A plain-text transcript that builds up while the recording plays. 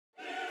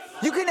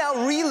You can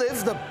now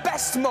relive the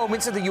best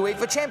moments of the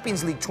UEFA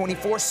Champions League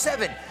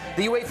 24/7.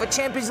 The UEFA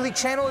Champions League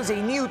channel is a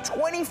new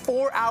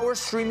 24-hour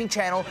streaming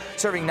channel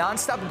serving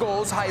non-stop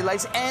goals,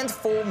 highlights, and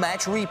full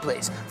match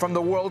replays from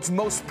the world's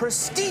most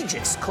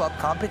prestigious club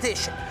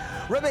competition.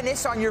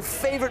 Reminisce on your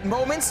favorite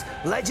moments,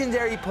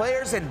 legendary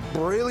players, and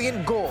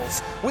brilliant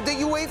goals with the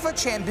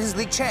UEFA Champions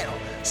League channel,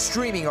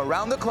 streaming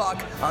around the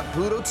clock on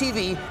Pluto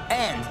TV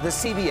and the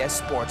CBS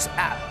Sports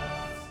app.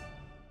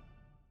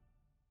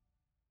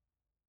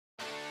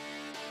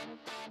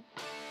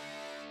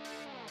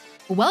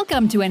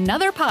 Welcome to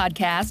another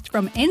podcast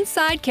from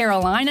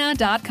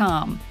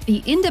InsideCarolina.com,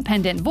 the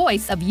independent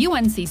voice of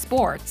UNC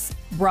Sports.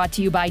 Brought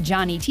to you by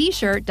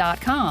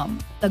JohnnyT-shirt.com,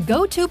 the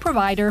go-to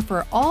provider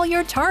for all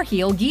your Tar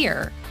Heel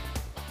gear.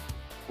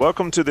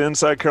 Welcome to the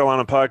Inside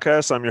Carolina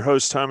podcast. I'm your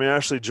host, Tommy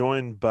Ashley,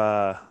 joined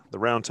by the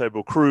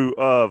Roundtable crew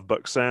of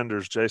Buck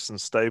Sanders, Jason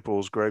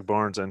Staples, Greg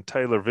Barnes, and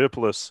Taylor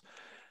Vippolis.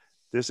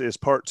 This is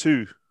part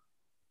 2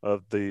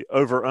 of the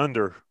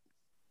over-under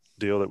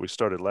deal that we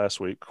started last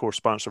week, of course,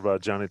 sponsored by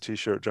Johnny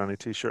T-shirt,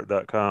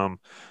 JohnnyT-shirt.com.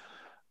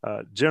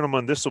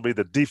 Gentlemen, this will be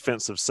the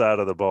defensive side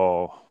of the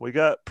ball. We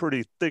got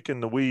pretty thick in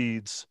the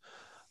weeds,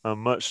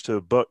 much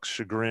to Buck's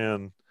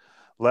chagrin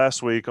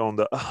last week on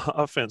the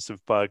offensive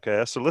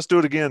podcast. So let's do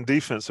it again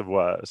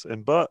defensive-wise.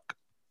 And Buck,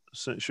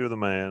 since you're the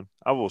man,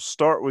 I will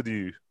start with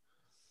you.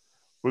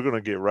 We're going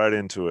to get right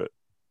into it.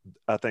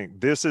 I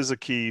think this is a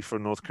key for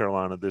North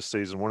Carolina this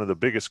season, one of the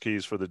biggest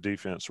keys for the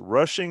defense.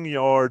 Rushing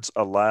yards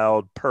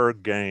allowed per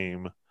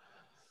game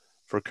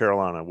for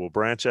Carolina. We'll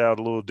branch out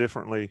a little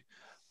differently,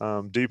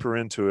 deeper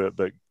into it,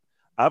 but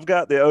I've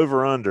got the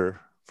over-under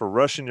for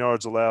rushing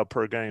yards allowed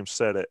per game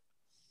set at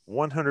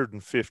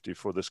 150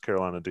 for this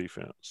Carolina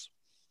defense.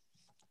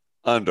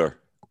 Under.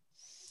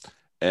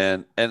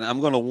 And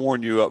I'm going to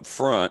warn you up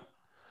front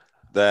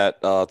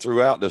that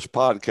throughout this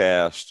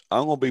podcast,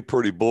 I'm going to be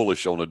pretty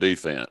bullish on the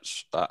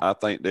defense. I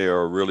think they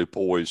are really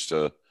poised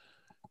to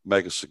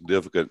make a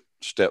significant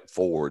step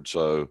forward.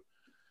 So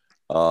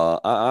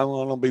I'm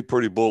going to be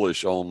pretty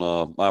bullish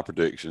on my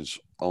predictions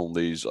on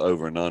these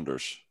over and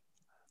unders.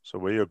 So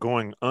we are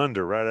going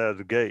under right out of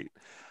the gate.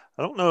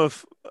 I don't know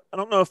if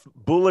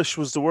bullish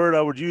was the word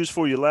I would use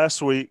for you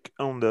last week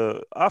on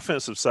the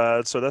offensive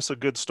side. So that's a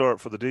good start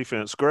for the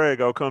defense.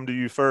 Greg, I'll come to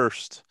you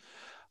first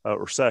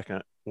or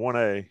second.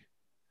 1A.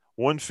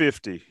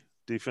 150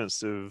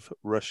 defensive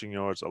rushing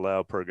yards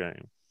allowed per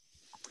game.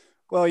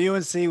 Well,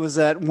 UNC was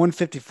at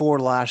 154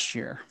 last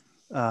year,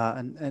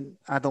 and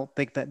I don't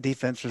think that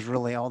defense was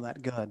really all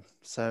that good.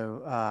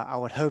 So I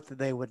would hope that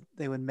they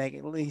would make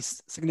at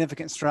least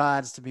significant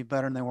strides to be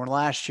better than they were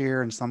last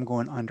year, and so I'm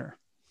going under.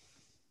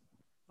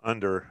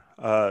 Under.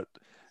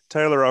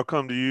 Taylor, I'll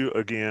come to you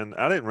again.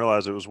 I didn't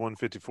realize it was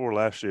 154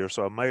 last year,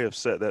 so I may have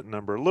set that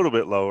number a little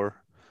bit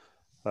lower.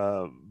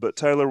 But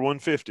Taylor,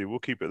 150, we'll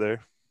keep it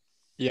there.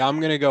 Yeah, I'm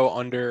going to go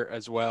under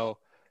as well.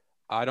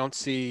 I don't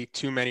see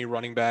too many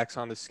running backs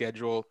on the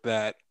schedule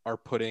that are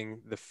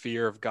putting the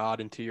fear of God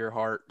into your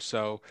heart.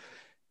 So,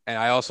 and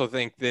I also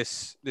think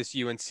this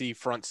UNC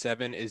front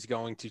seven is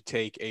going to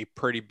take a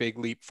pretty big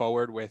leap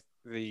forward with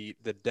the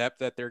depth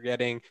that they're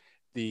getting,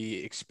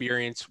 the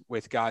experience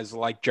with guys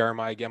like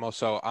Jeremiah Gemmel.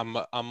 So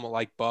I'm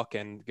like Buck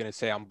and going to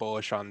say I'm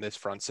bullish on this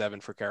front seven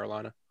for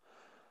Carolina.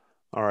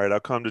 All right, I'll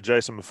come to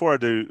Jason. Before I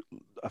do,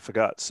 I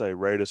forgot to say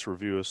rate us,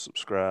 review us,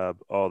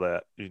 subscribe, all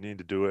that. You need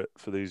to do it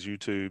for these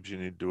YouTubes. You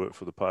need to do it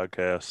for the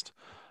podcast.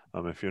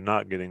 If you're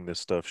not getting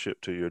this stuff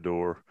shipped to your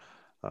door,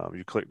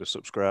 you click the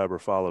subscribe or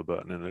follow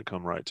button and it'll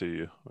come right to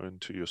you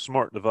into your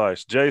smart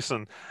device.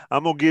 Jason,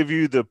 I'm going to give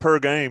you the per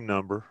game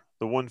number,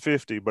 the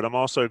 150, but I'm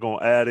also going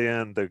to add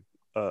in the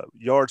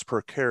yards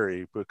per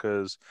carry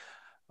because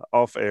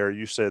off air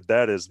you said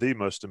that is the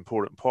most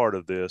important part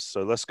of this.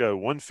 So let's go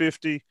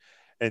 150.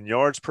 And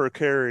yards per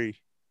carry,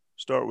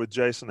 start with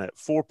Jason at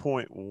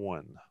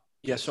 4.1.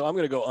 Yeah, so I'm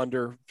going to go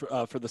under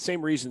for the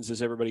same reasons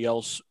as everybody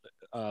else,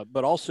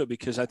 but also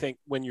because I think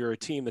when you're a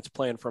team that's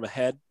playing from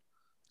ahead,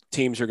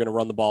 teams are going to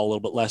run the ball a little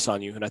bit less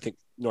on you. And I think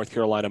North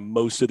Carolina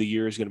most of the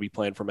year is going to be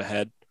playing from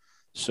ahead.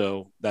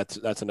 So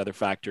that's another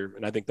factor.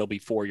 And I think they'll be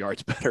 4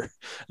 yards better.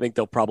 I think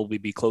they'll probably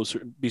be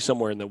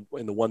somewhere in the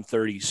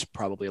 130s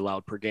probably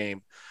allowed per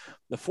game.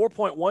 The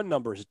 4.1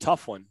 number is a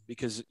tough one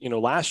because,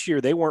 last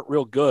year they weren't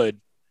real good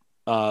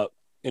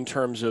in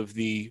terms of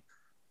the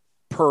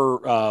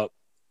per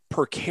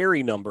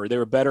carry number. They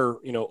were better,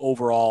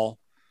 overall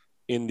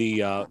in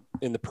the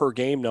per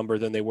game number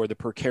than they were the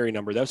per carry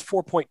number. That was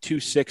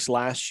 4.26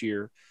 last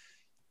year.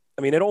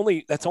 I mean,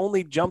 that's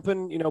only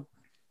jumping,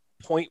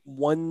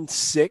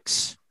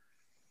 0.16.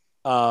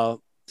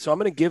 So I'm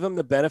going to give them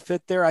the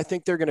benefit there. I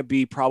think they're going to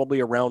be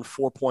probably around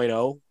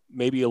 4.0,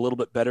 maybe a little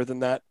bit better than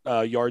that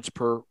yards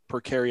per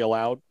carry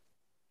allowed.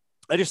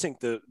 I just think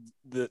the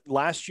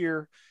last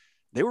year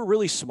they were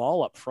really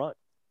small up front,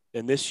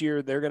 and this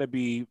year they're going to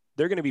be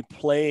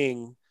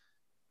playing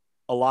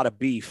a lot of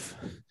beef,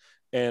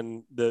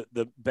 and the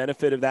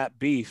benefit of that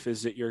beef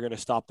is that you're going to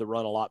stop the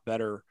run a lot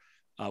better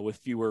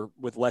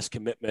with less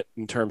commitment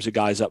in terms of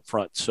guys up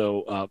front.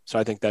 So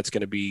I think that's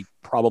going to be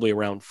probably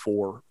around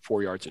 4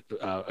 yards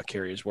a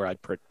carry is where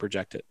I'd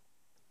project it,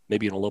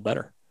 maybe even a little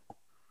better.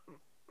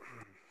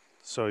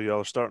 So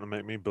y'all are starting to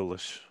make me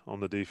bullish on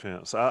the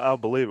defense. I'll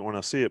believe it when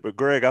I see it. But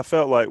Greg, I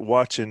felt like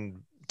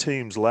watching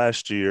teams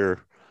last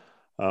year.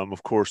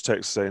 Of course,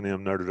 Texas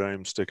A&M, Notre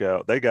Dame stick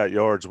out. They got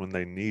yards when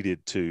they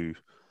needed to.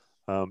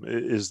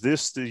 Is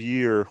this the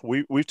year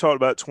we've talked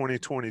about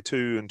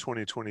 2022 and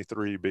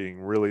 2023 being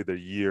really the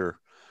year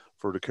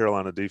for the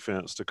Carolina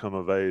defense to come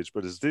of age?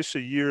 But is this a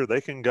year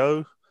they can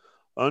go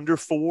under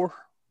 4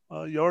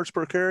 yards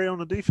per carry on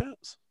the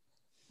defense?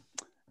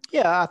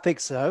 Yeah, I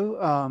think so.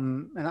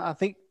 And I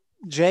think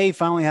Jay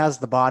finally has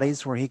the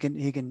bodies where he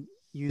can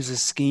use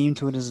his scheme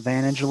to his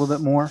advantage a little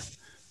bit more.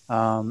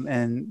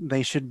 And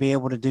they should be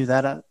able to do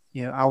that.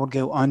 I would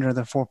go under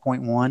the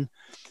 4.1.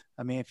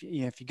 I mean, if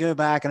you go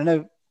back, and I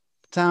know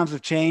times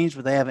have changed,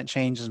 but they haven't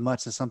changed as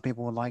much as some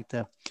people would like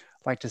to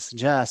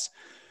suggest.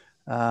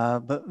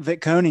 But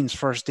Vic Koning's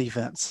first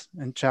defense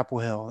in Chapel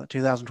Hill, the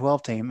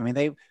 2012 team, I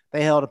mean,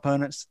 they held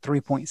opponents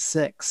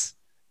 3.6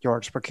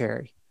 yards per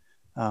carry.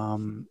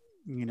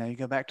 You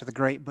go back to the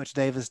great Butch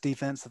Davis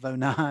defense of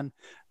 2009,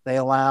 they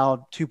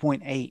allowed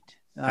 2.8.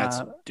 Had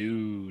some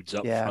dudes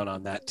up front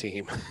on that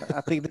team.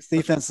 I think this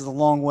defense is a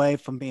long way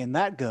from being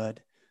that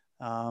good.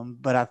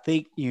 But I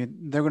think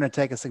they're going to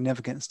take a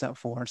significant step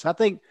forward. So I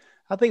think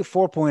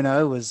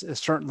 4.0 is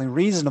certainly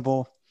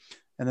reasonable.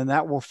 And then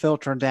that will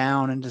filter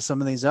down into some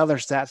of these other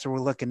stats that we're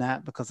looking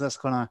at, because that's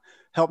going to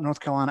help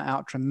North Carolina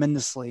out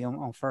tremendously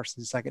on first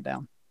and second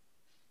down.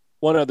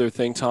 One other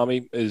thing,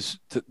 Tommy,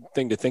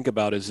 thing to think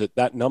about is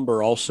that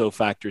number also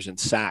factors in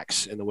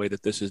sacks in the way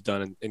that this is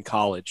done in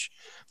college.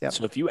 Yep.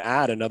 So if you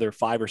add another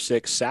 5 or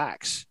 6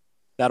 sacks,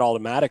 that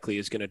automatically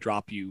is going to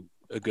drop you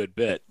a good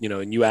bit,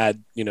 and you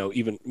add,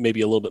 even maybe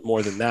a little bit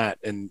more than that.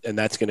 And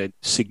that's going to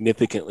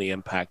significantly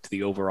impact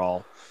the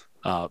overall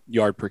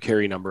yard per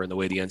carry number and the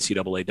way the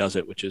NCAA does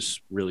it, which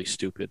is really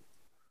stupid.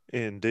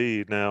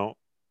 Indeed. Now,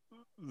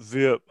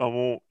 Vip, I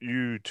want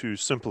you to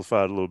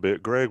simplify it a little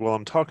bit. Greg, while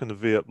I'm talking to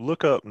Vip,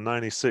 look up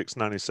 96,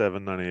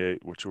 97,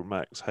 98, which were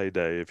Mac's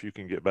heyday, if you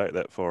can get back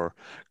that far,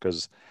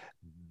 because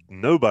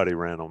nobody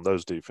ran on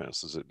those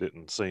defenses, it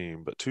didn't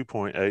seem. But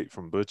 2.8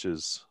 from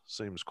Butch's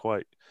seems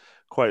quite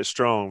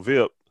strong.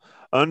 Vip,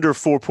 under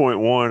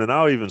 4.1, and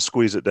I'll even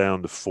squeeze it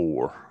down to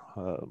 4.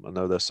 I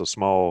know that's a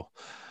small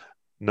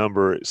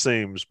number, it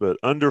seems, but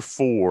under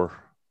 4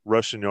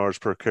 rushing yards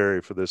per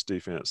carry for this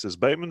defense.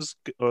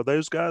 Are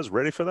those guys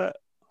ready for that?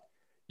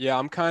 Yeah,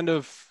 I'm kind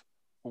of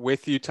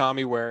with you,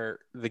 Tommy, where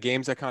the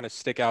games that kind of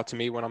stick out to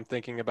me when I'm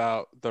thinking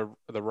about the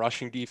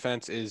rushing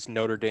defense is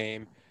Notre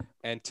Dame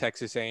and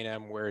Texas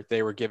A&M, where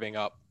they were giving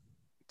up.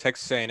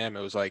 Texas A&M,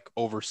 it was like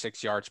over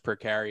 6 yards per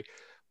carry.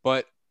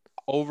 But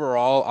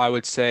overall, I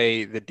would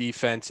say the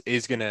defense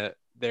is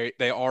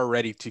they are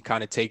ready to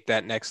kind of take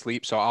that next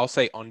leap. So I'll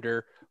say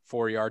under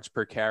 4 yards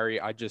per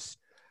carry.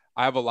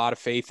 I have a lot of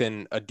faith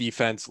in a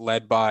defense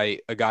led by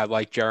a guy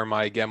like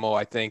Jeremiah Gemmel.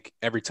 I think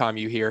every time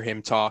you hear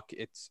him talk,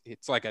 it's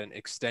like an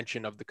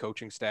extension of the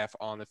coaching staff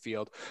on the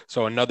field.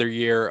 So another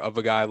year of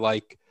a guy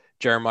like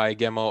Jeremiah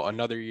Gemmel,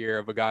 another year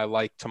of a guy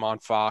like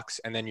Tamon Fox,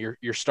 and then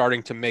you're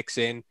starting to mix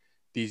in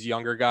these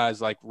younger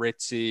guys like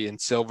Ritzy and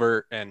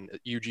Silver and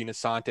Eugene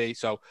Asante.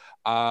 So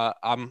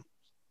I'm,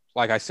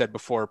 like I said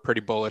before,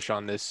 pretty bullish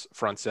on this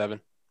front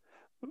seven.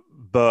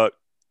 But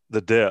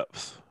the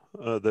depth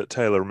that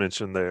Taylor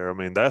mentioned there, I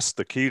mean, that's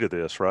the key to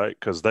this, right?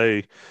 Because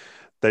they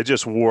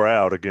just wore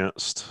out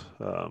against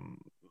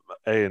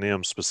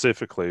A&M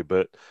specifically.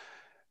 But,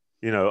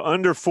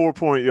 under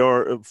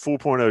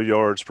 4.0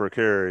 yards per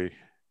carry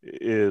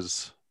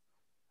is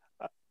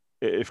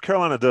 – if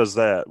Carolina does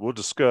that, we'll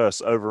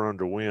discuss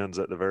over-under wins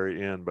at the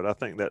very end. But I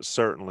think that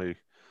certainly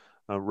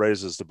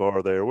raises the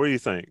bar there. What do you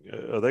think?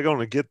 Are they going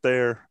to get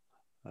there?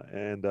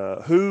 And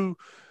who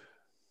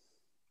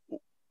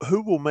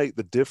will make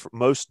the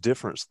most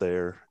difference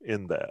there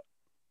in that?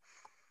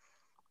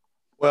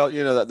 Well,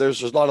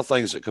 there's a lot of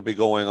things that could be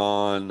going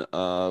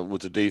on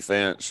with the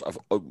defense.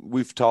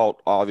 We've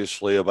talked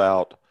obviously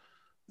about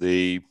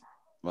the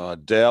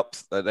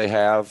depth that they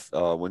have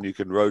when you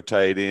can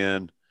rotate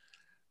in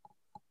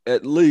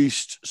at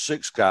least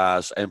 6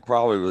 guys and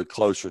probably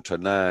closer to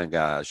 9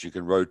 guys. You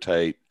can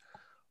rotate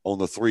on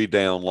the 3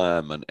 down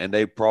linemen, and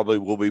they probably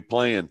will be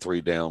playing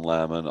 3 down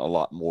linemen a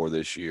lot more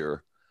this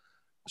year.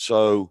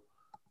 So,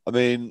 I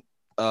mean,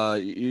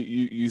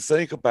 you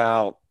think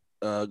about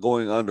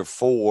going under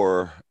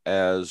 4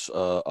 as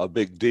a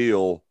big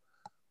deal,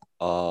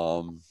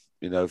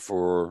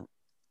 for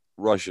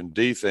Russian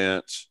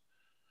defense.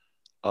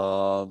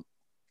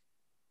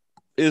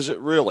 Is it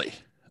really?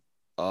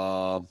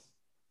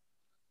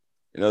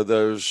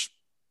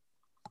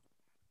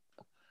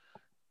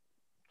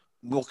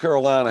 North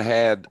Carolina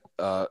had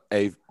the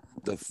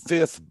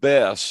 5th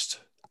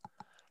best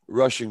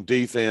rushing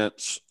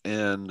defense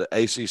in the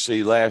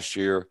ACC last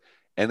year,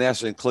 and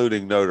that's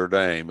including Notre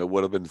Dame. It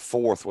would have been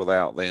 4th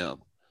without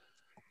them.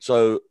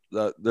 So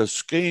the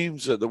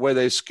schemes, the way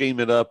they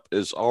scheme it up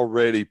is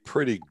already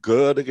pretty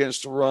good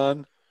against the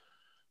run.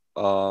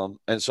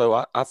 And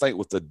so I think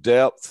with the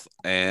depth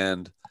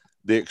and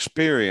the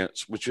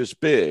experience, which is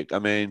big, I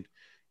mean,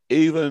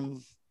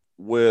 even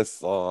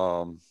with,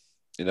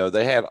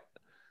 they had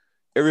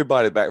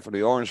everybody back from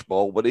the Orange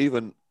Bowl, but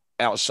even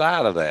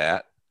outside of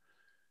that,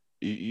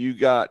 you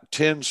got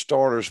 10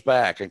 starters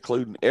back,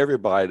 including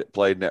everybody that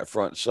played in that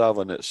front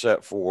seven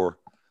except for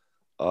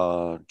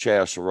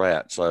Chaz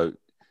Surratt. So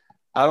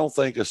I don't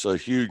think it's a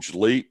huge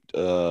leap.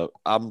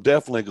 I'm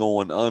definitely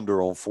going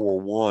under on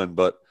 4-1,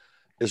 but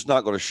it's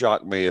not going to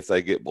shock me if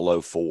they get below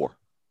 4.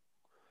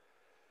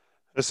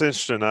 That's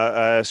interesting.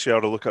 I asked y'all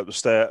to look up the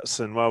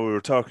stats, and while we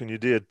were talking, you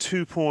did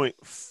 2.4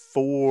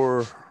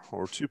 or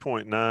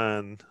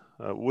 2.9,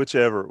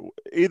 whichever.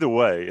 Either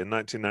way, in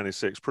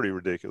 1996, pretty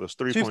ridiculous.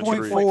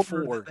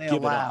 3.4 they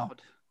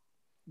allowed.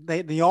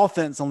 The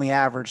offense only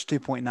averaged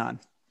 2.9.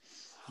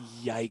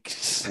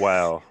 Yikes!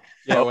 Wow.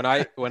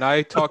 Yeah, when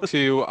I talked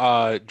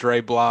to Dre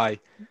Bly,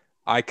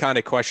 I kind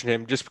of questioned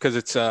him just because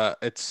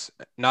it's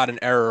not an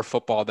era of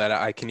football that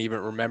I can even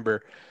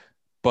remember,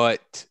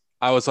 but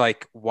I was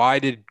like, why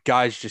did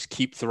guys just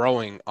keep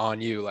throwing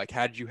on you? Like,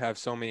 how did you have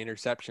so many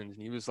interceptions? And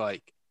he was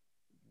like,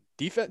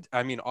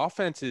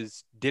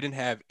 offenses didn't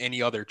have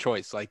any other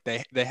choice. Like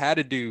they had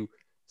to do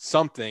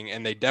something,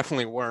 and they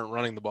definitely weren't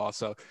running the ball.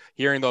 So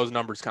hearing those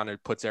numbers kind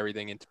of puts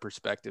everything into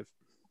perspective.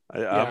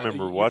 I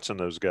remember watching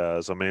those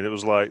guys. I mean, it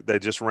was like they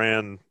just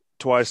ran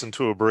twice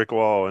into a brick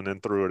wall and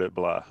then threw it at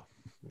Bly.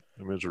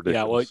 I mean, it was ridiculous.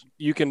 Yeah, well,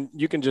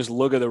 you can just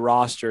look at the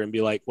roster and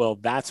be like, well,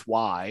 that's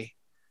why.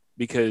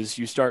 Because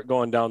you start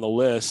going down the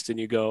list and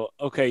you go,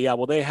 okay, yeah,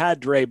 well, they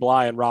had Dre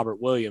Bly and Robert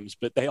Williams,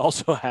 but they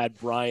also had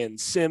Brian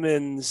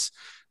Simmons.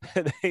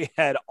 They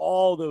had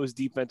all those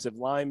defensive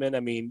linemen. I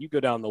mean, you go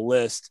down the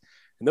list,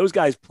 and those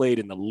guys played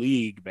in the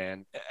league,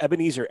 man.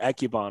 Ebenezer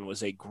Ekubon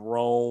was a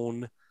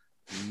grown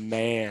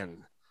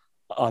man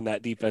on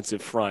that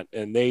defensive front,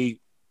 and they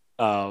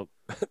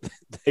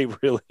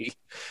really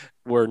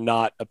were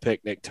not a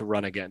picnic to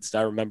run against.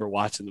 I remember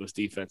watching those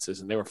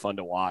defenses, and they were fun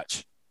to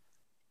watch.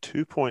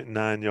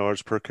 2.9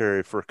 yards per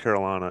carry for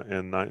Carolina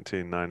in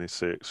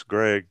 1996.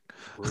 Greg,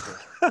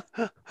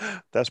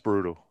 that's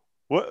brutal.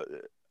 What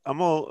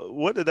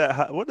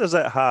does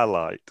that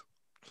highlight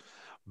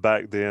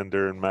back then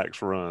during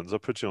Mac's runs? I'll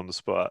put you on the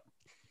spot.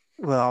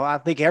 Well, I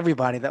think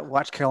everybody that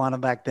watched Carolina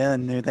back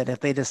then knew that if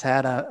they just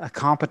had a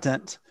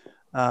competent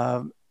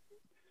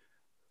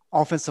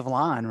offensive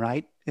line,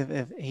 right?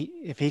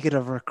 If he could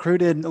have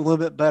recruited a little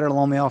bit better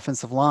along the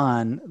offensive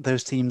line,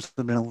 those teams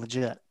would have been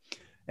legit.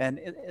 And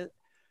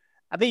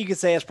I think you could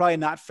say it's probably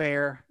not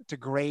fair to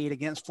grade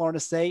against Florida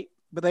State,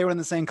 but they were in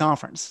the same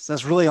conference. So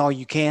that's really all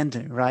you can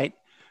do, right?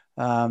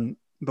 But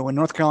when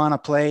North Carolina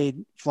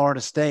played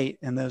Florida State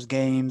in those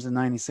games in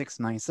 96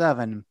 and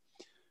 97,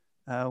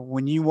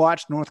 when you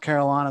watched North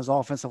Carolina's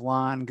offensive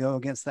line go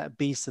against that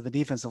beast of the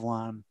defensive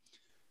line,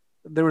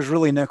 there was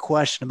really no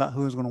question about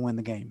who was going to win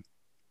the game.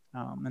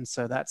 And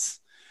so that's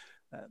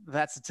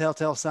a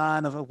telltale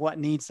sign of what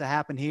needs to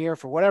happen here.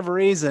 For whatever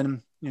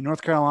reason,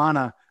 North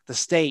Carolina, the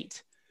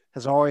state,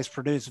 has always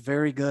produced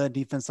very good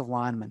defensive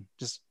linemen.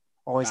 Just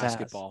always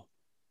basketball.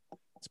 has.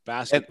 It's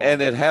basketball.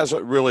 And it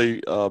hasn't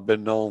really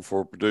been known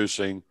for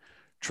producing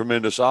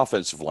tremendous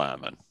offensive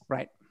linemen.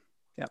 Right.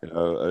 Yeah.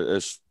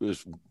 It's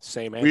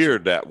same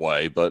weird that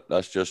way, but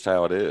that's just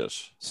how it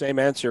is. Same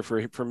answer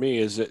for me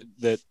is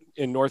that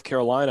in North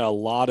Carolina, a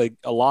lot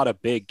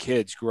of big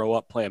kids grow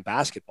up playing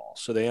basketball,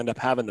 so they end up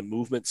having the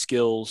movement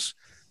skills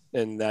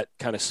and that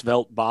kind of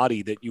svelte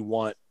body that you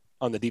want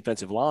on the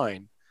defensive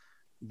line,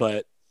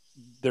 but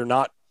they're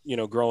not,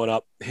 growing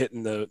up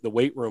hitting the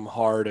weight room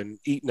hard and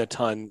eating a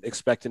ton,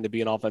 expecting to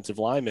be an offensive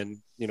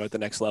lineman, at the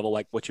next level,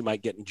 like what you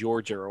might get in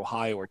Georgia or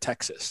Ohio or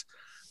Texas.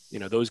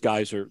 Those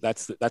guys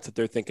that's what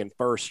they're thinking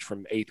first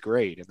from 8th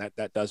grade. And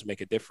that does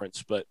make a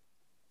difference. But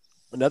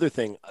another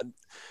thing,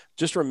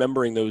 just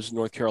remembering those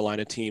North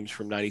Carolina teams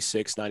from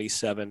 96,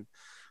 97,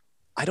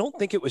 I don't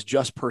think it was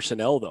just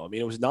personnel, though. I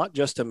mean, it was not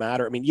just a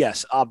matter. I mean,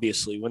 yes,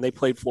 obviously, when they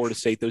played Florida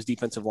State, those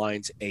defensive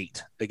lines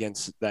ate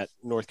against that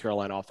North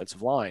Carolina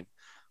offensive line.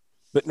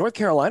 But North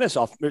Carolina's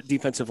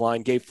defensive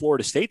line gave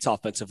Florida State's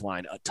offensive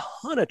line a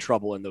ton of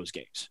trouble in those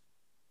games.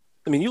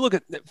 I mean, you look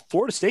at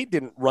Florida State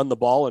didn't run the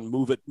ball and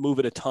move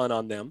it a ton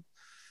on them.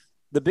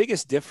 The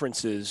biggest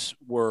differences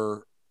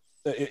were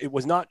it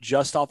was not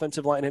just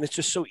offensive line, and it's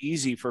just so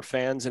easy for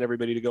fans and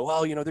everybody to go,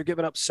 well, they're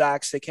giving up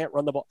sacks, they can't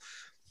run the ball.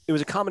 It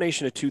was a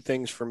combination of two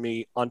things for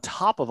me on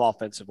top of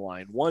offensive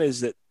line. One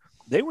is that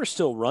they were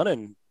still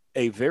running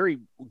a very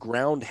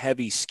ground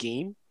heavy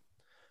scheme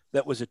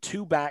that was a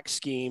 2-back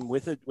scheme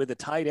with a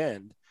tight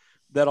end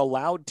that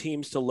allowed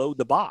teams to load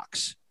the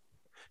box.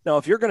 Now,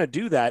 if you're going to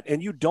do that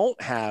and you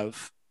don't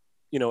have,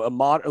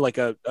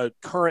 a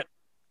current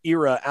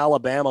era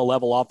Alabama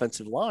level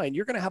offensive line,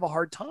 you're going to have a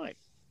hard time.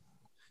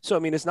 So, I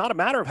mean, it's not a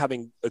matter of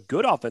having a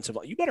good offensive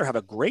line. You better have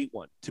a great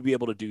one to be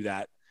able to do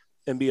that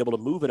and be able to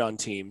move it on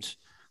teams.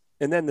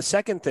 And then the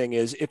second thing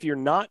is if you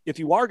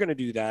are going to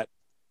do that,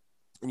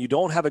 and you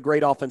don't have a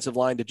great offensive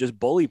line to just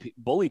bully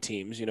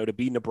teams, to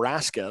be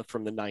Nebraska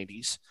from the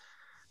 90s,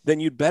 then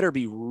you'd better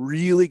be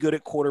really good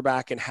at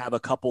quarterback and have a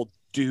couple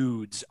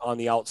dudes on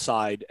the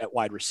outside at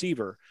wide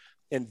receiver.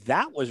 And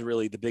that was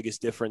really the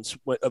biggest difference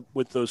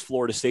with those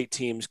Florida State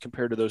teams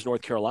compared to those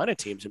North Carolina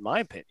teams, in my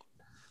opinion.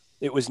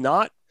 It was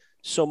not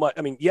so much.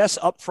 I mean, yes,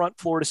 up front,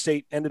 Florida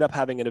State ended up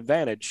having an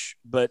advantage,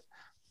 but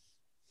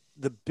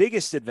the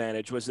biggest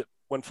advantage was that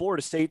when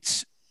Florida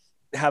State's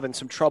having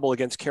some trouble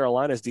against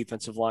Carolina's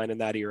defensive line in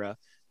that era,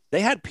 they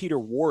had Peter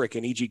Warrick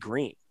and E.G.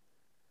 Green.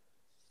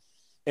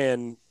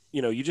 And,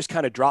 you just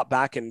kind of drop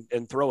back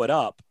and throw it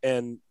up.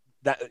 And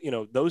that,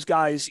 those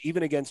guys,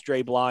 even against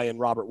Dre Bly and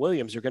Robert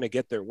Williams, are going to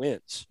get their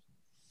wins.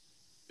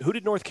 Who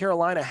did North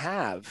Carolina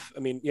have? I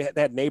mean, they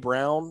had Nay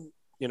Brown.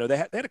 They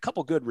had a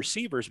couple good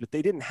receivers, but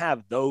they didn't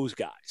have those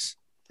guys.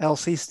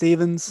 L.C.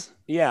 Stevens.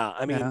 Yeah,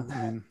 I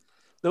mean,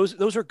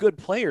 those are good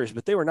players,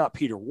 but they were not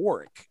Peter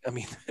Warrick. I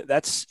mean,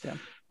 that's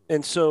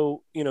and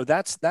so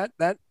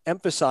that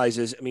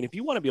emphasizes. I mean, if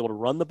you want to be able to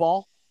run the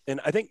ball, and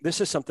I think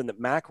this is something that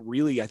Mac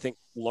really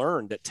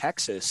learned at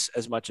Texas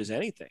as much as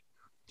anything.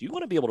 Do you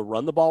want to be able to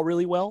run the ball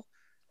really well?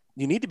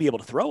 You need to be able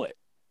to throw it.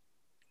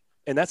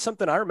 And that's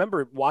something I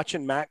remember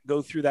watching Mac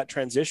go through that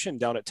transition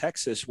down at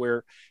Texas,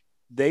 where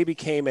they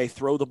became a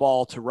throw the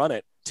ball to run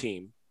it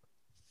team,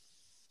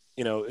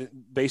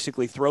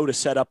 basically throw to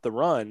set up the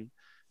run.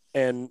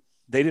 And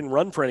they didn't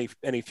run for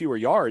any fewer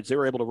yards. They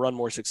were able to run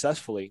more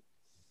successfully.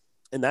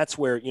 And that's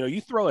where,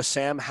 you throw a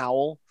Sam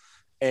Howell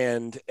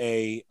and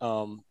a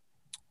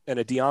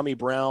De'Ami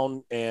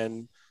Brown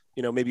and,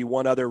 maybe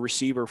one other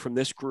receiver from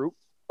this group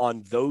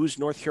on those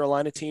North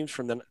Carolina teams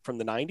from the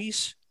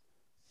 90s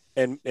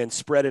and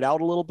spread it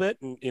out a little bit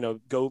and,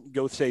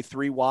 go say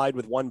 3 wide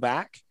with 1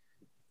 back.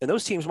 And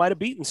those teams might've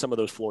beaten some of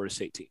those Florida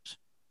State teams.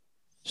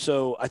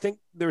 So I think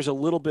there's a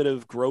little bit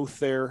of growth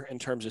there in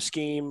terms of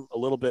scheme, a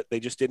little bit. They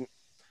just didn't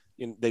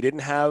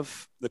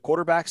have the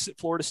quarterbacks that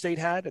Florida State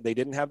had. They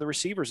didn't have the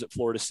receivers that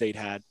Florida State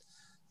had.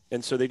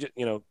 And so they just,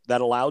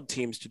 that allowed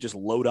teams to just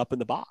load up in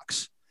the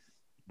box.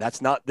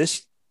 That's not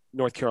this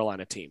North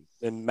Carolina team.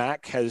 And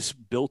Mac has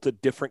built a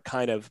different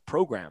kind of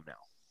program now.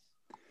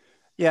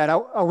 Yeah, and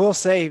I will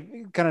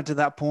say, kind of to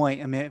that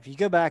point, I mean, if you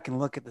go back and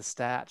look at the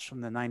stats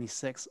from the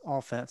 96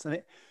 offense, I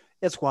mean,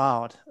 it's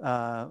wild.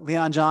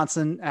 Leon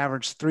Johnson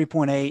averaged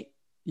 3.8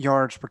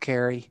 yards per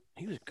carry.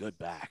 He was a good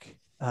back.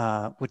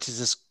 Which is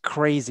just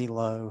crazy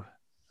low.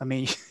 I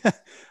mean,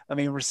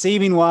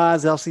 receiving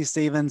wise, L.C.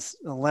 Stevens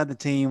led the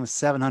team with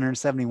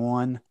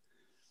 771.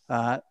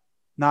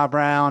 Nah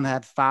Brown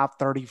had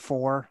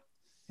 534,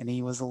 and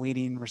he was the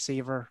leading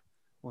receiver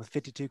with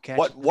 52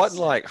 catches.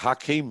 Wasn't like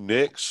Hakeem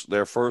Nicks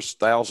their first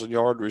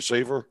 1,000-yard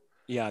receiver?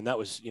 Yeah, and that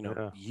was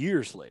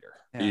years later.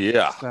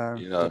 Yeah, so,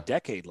 a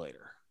decade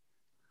later.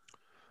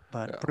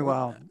 But pretty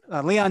well.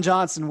 Leon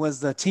Johnson was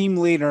the team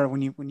leader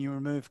when you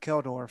remove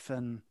Keldorf,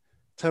 and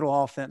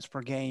total offense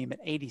per game at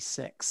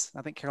 86.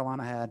 I think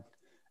Carolina had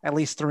at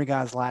least 3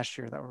 guys last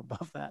year that were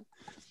above that.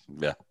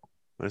 Yeah.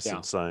 That's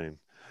insane.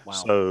 Wow.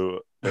 So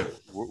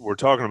we're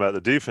talking about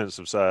the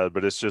defensive side,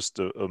 but it's just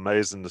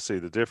amazing to see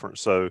the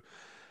difference. So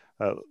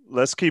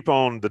let's keep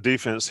on the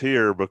defense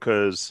here,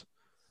 because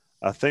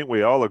I think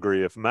we all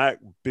agree if Mac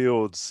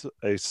builds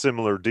a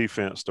similar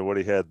defense to what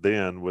he had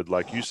then with,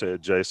 like you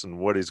said, Jason,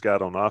 what he's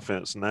got on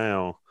offense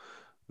now,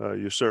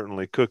 you're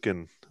certainly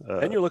cooking.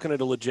 And you're looking at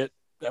a legit,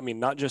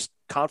 not just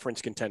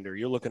conference contender,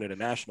 you're looking at a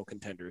national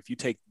contender. If you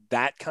take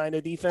that kind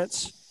of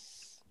defense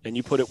and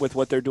you put it with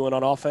what they're doing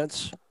on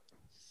offense,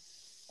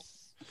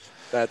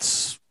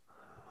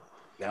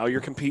 now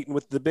you're competing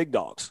with the big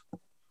dogs.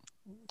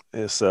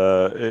 It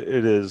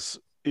is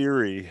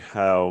eerie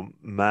how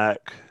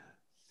Mac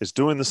is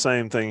doing the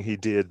same thing he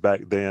did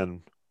back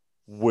then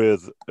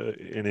with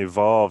an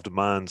evolved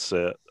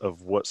mindset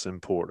of what's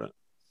important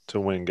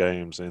to win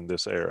games in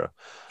this era.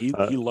 He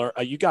learned.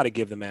 You got to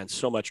give the man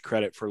so much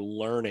credit for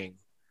learning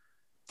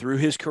through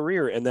his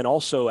career, and then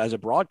also as a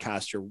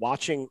broadcaster,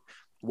 watching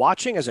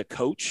as a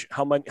coach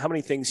how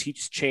many things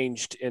he's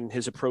changed in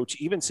his approach,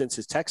 even since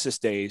his Texas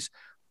days,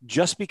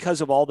 just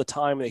because of all the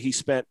time that he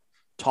spent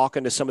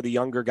talking to some of the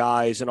younger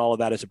guys and all of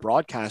that as a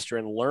broadcaster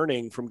and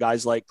learning from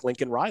guys like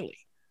Lincoln Riley.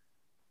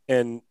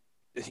 And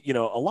a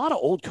lot of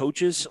old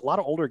coaches, a lot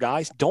of older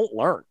guys don't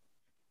learn.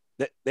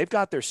 They've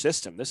got their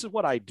system. This is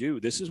what I do.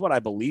 This is what I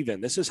believe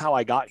in. This is how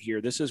I got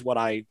here. This is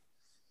my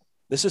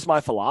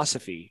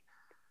philosophy.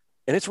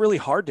 And it's really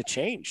hard to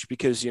change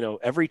because,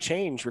 every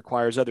change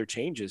requires other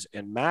changes.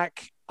 And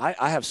Mac,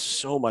 I have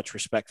so much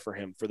respect for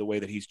him for the way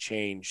that he's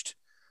changed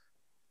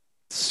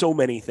so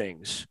many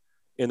things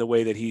in the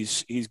way that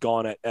he's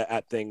gone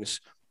at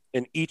things,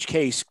 in each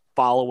case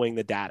following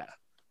the data,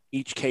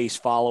 each case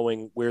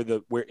following where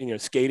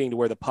skating to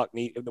where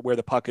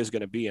the puck is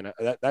going to be. And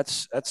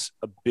that's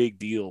a big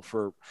deal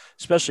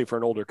especially for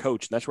an older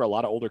coach. And that's where a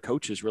lot of older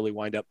coaches really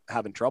wind up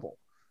having trouble.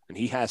 And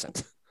he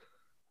hasn't.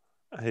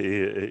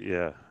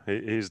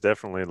 He's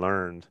definitely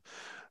learned.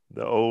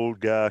 The old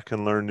guy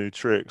can learn new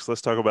tricks.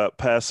 Let's talk about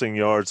passing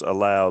yards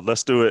allowed.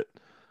 Let's do it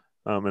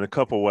in a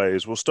couple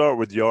ways. We'll start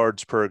with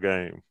yards per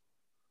game.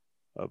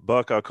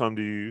 Buck, I'll come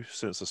to you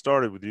since I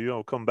started with you.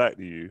 I'll come back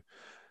to you.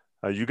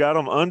 You got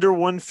them under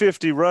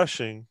 150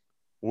 rushing.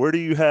 Where do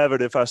you have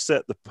it if I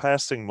set the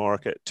passing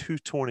mark at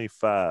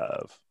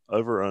 225,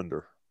 over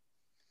under?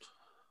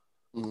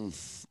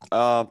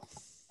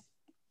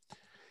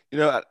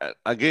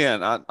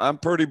 Again, I'm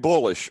pretty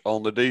bullish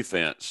on the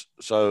defense.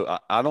 So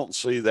I don't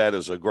see that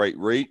as a great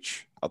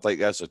reach. I think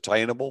that's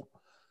attainable.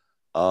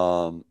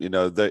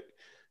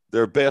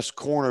 Their best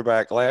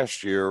cornerback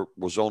last year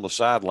was on the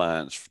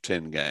sidelines for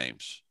 10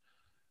 games.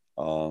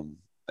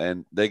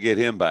 And they get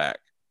him back.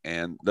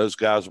 And those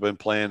guys have been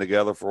playing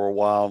together for a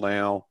while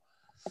now.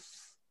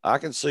 I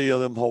can see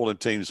them holding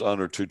teams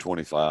under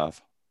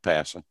 225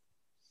 passing.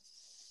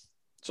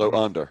 So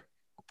under.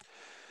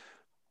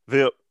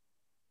 Vip,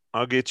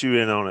 I'll get you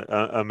in on it.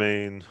 I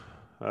mean,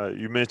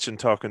 you mentioned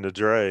talking to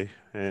Dre,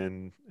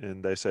 and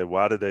they said,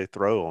 why did they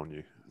throw on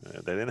you?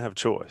 They didn't have a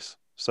choice.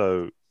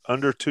 So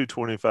under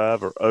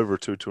 225 or over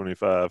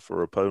 225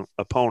 for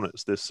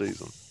opponents this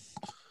season?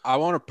 I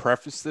want to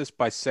preface this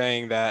by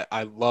saying that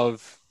I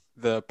love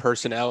the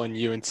personnel in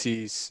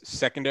UNC's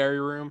secondary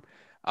room,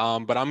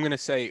 but I'm going to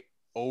say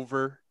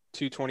over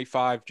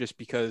 225 just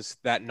because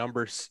that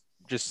number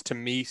just to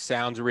me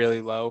sounds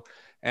really low.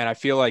 And I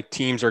feel like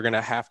teams are going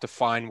to have to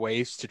find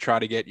ways to try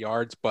to get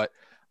yards. But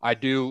I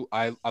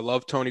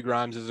love Tony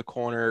Grimes as a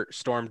corner.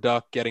 Storm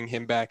Duck, getting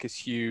him back is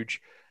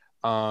huge.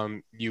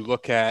 You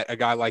look at a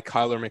guy like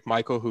Kyler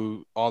McMichael,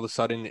 who all of a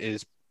sudden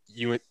is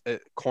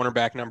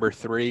cornerback number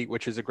 3,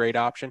 which is a great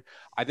option.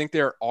 I think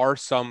there are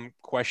some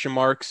question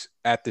marks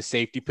at the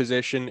safety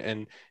position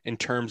and in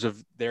terms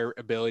of their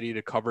ability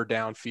to cover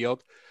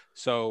downfield.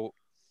 So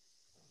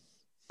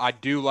I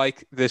do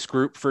like this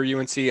group for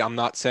UNC. I'm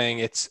not saying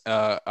it's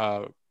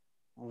a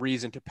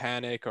reason to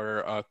panic or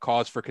a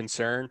cause for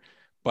concern,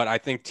 but I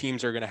think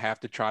teams are going to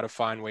have to try to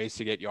find ways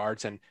to get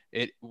yards, and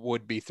it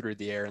would be through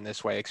the air in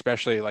this way,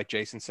 especially like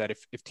Jason said,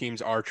 if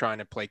teams are trying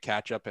to play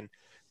catch up and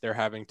they're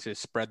having to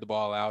spread the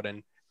ball out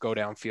and go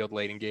downfield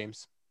late in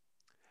games.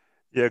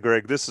 Yeah,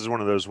 Greg, this is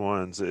one of those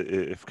ones.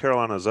 If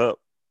Carolina's up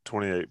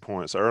 28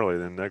 points early,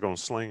 then they're going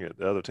to sling it.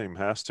 The other team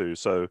has to.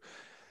 So,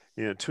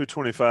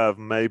 225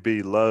 may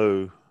be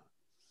low.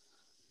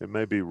 It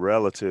may be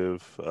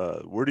relative.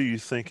 Where do you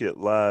think it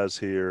lies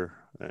here?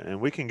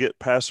 And we can get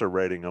passer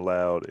rating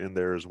allowed in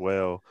there as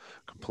well,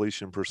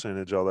 completion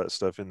percentage, all that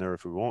stuff in there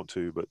if we want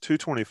to. But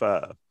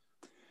 225,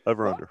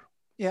 over under.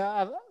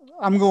 Yeah,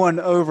 I'm going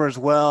over as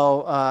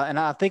well. And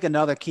I think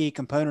another key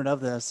component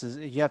of this is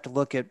you have to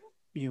look at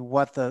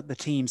what the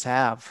teams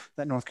have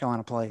that North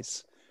Carolina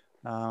plays.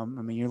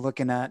 You're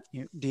looking at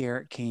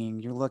De'Aaron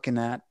King. You're looking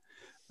at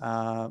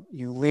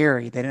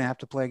Leary. They didn't have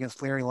to play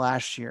against Leary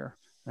last year.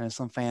 And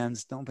some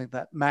fans don't think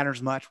that matters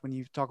much when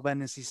you talk about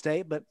NC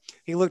State, but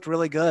he looked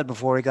really good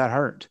before he got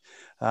hurt.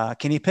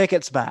 Kenny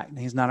Pickett's back.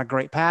 He's not a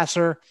great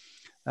passer,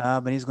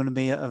 but he's going to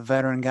be a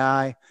veteran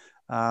guy.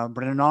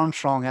 Brennan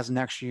Armstrong has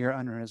next year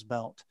under his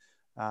belt.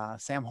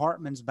 Sam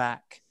Hartman's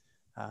back.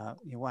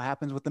 What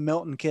happens with the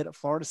Milton kid at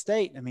Florida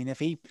State? If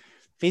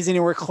he's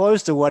anywhere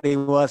close to what he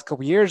was a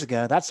couple years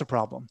ago, that's a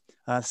problem.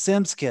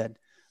 Sims kid,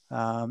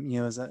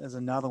 is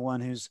another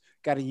one who's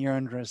got a year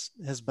under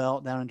his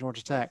belt down in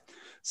Georgia Tech.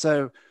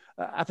 So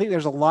I think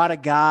there's a lot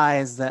of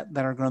guys that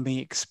are going to be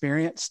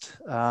experienced,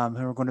 who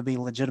are going to be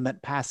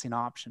legitimate passing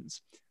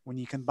options. When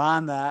you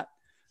combine that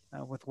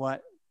with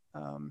what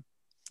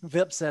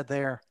Vip said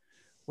there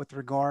with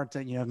regard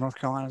to, North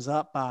Carolina's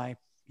up by,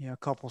 a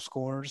couple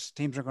scores,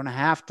 teams are going to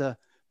have to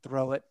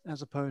throw it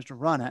as opposed to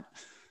run it.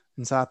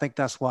 And so I think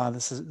that's why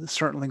this is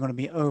certainly going to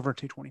be over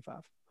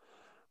 225.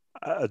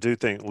 I do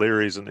think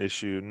Leary's an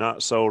issue.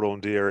 Not sold on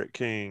De'Aaron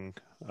King,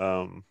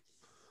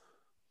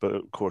 but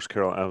of course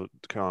Carolina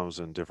was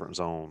in a different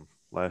zone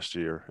last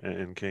year,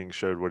 and King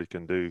showed what he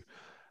can do.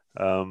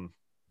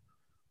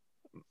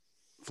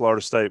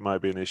 Florida State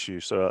might be an issue.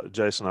 So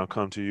Jason, I'll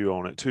come to you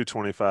on it.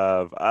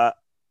 225.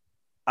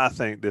 I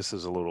think this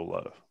is a little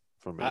low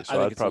for me.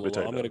 So I'd probably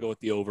take. I'm going to go with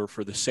the over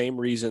for the same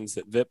reasons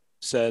that Vip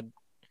said,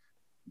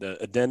 the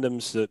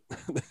addendums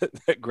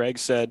that Greg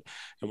said,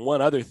 and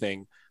one other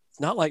thing. It's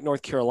not like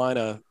North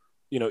Carolina,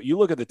 you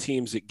look at the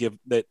teams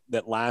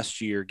that last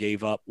year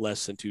gave up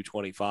less than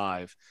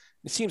 225.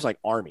 It seems like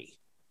Army,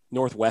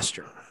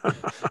 Northwestern,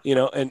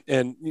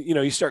 and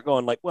you start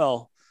going like,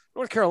 well,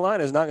 North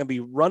Carolina is not going to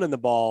be running the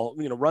ball,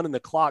 running the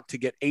clock to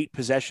get 8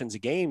 possessions a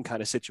game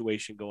kind of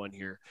situation going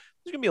here.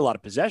 There's going to be a lot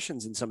of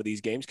possessions in some of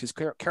these games because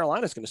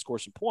Carolina's going to score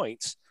some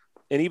points.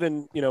 And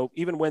even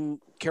when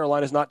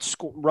Carolina's not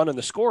running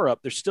the score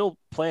up, they're still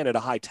playing at a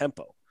high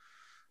tempo.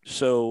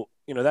 So,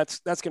 that's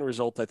going to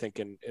result, I think,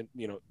 in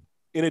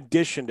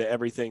addition to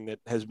everything that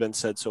has been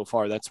said so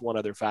far. That's one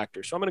other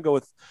factor. So I'm going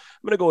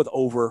to go with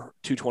over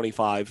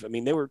 225.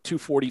 They were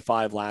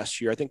 245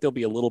 last year. I think they'll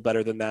be a little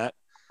better than that.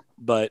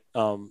 But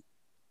you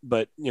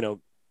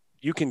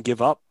can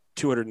give up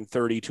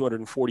 230,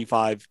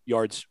 245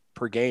 yards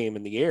per game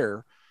in the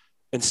air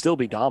and still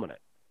be dominant.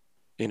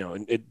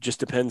 And it just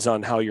depends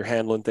on how you're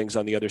handling things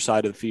on the other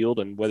side of the field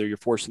and whether you're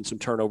forcing some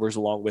turnovers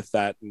along with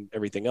that and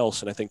everything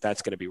else. And I think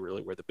that's going to be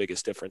really where the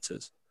biggest difference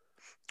is.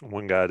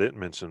 One guy I didn't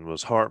mention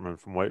was Hartman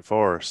from Wake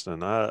Forest,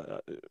 and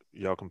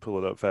y'all can pull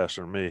it up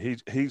faster than me.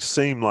 He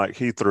seemed like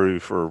he threw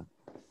for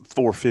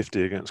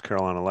 450 against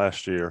Carolina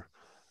last year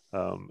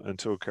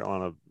until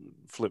Carolina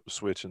flipped the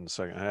switch in the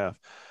second half.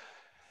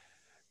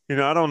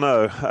 I don't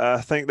know.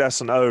 I think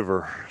that's an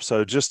over.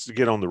 So just to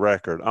get on the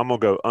record, I'm going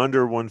to go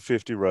under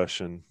 150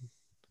 rushing,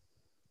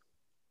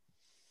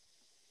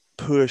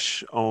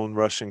 push on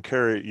rushing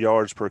carry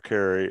yards per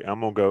carry. I'm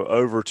going to go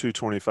over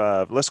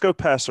 225. Let's go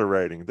passer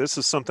rating. This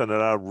is something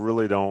that I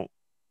really don't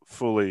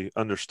fully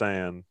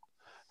understand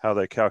how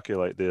they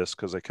calculate this,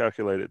 because they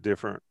calculate it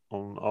different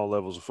on all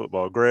levels of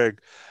football. Greg,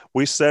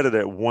 we set it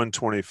at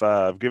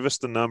 125. Give us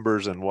the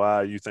numbers and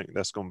why you think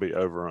that's going to be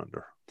over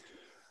under.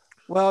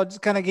 Well,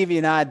 just kind of give you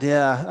an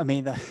idea. I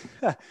mean, the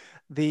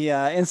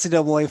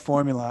NCAA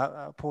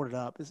formula, I pulled it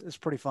up. It's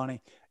pretty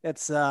funny.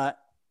 It's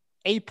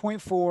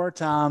 8.4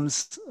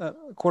 times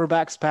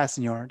quarterbacks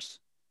passing yards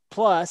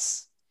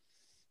plus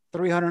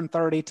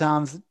 330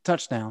 times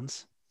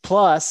touchdowns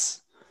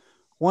plus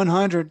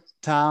 100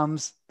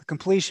 times the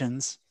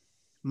completions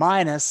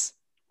minus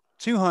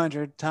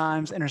 200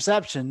 times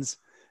interceptions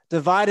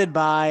divided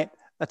by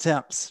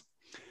attempts.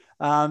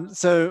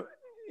 So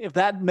if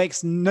that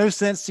makes no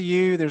sense to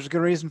you, there's a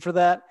good reason for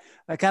that.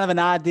 Kind of an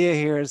idea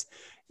here is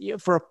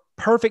for a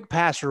perfect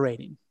passer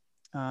rating,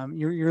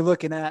 you're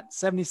looking at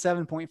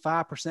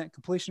 77.5%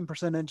 completion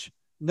percentage,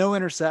 no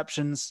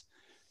interceptions,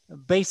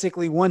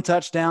 basically one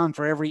touchdown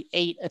for every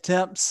 8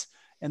 attempts,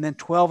 and then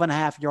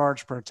 12.5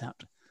 yards per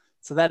attempt.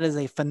 So that is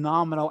a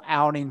phenomenal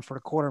outing for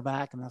a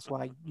quarterback, and that's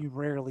why you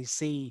rarely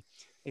see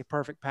a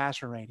perfect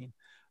passer rating.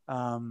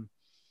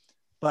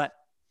 But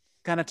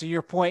kind of to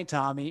your point,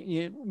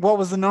 Tommy, what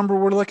was the number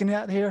we're looking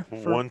at here?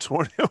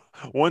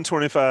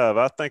 125.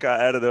 I think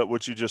I added up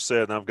what you just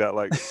said, and I've got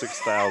like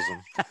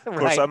 6,000. Of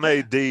course, I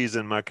made D's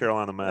in my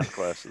Carolina math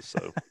classes.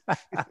 So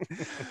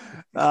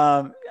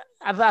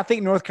I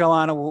think North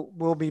Carolina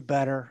will be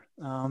better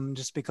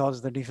just because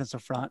of their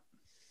defensive front.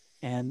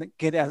 And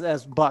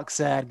as Buck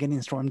said,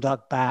 getting Storm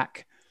Duck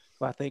back,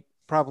 who I think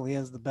probably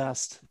is the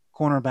best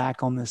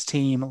cornerback on this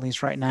team, at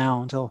least right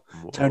now, until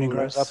Tony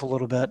grows up a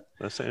little bit.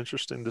 That's an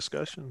interesting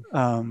discussion.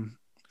 Yeah,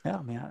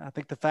 I mean, I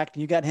think the fact that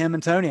you got him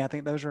and Tony, I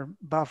think those are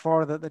by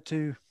far the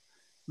two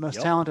most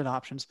talented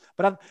options.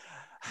 But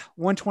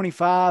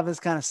 125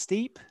 is kind of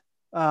steep.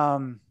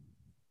 I'm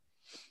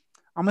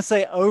going to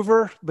say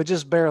over, but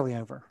just barely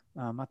over.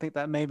 I think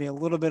that may be a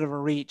little bit of a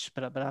reach,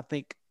 but I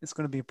think it's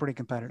going to be pretty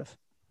competitive.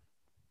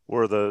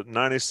 Were the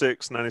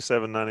 96,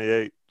 97,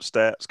 98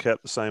 stats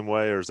kept the same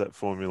way, or has that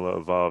formula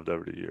evolved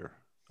over the years?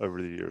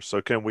 So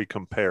can we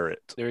compare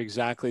it? They're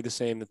exactly the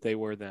same that they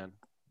were then.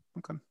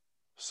 Okay.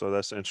 So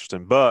that's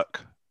interesting.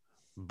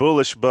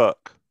 Bullish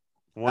Buck,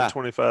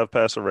 125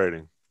 passer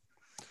rating.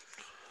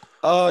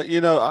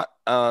 Even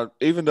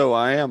though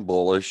I am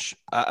bullish,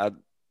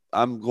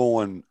 I'm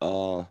going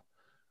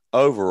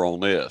over on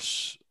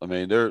this. I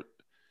mean,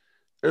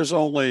 there's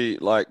only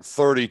like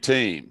 30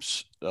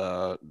 teams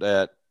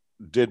that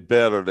did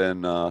better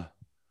than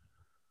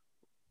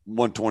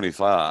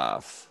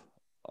 125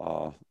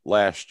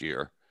 last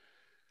year.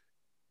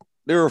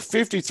 There are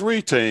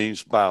 53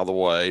 teams, by the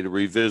way, to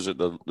revisit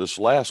this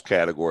last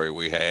category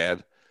we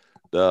had,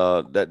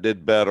 that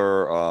did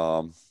better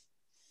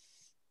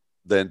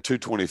than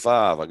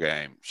 225 a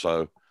game.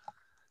 So,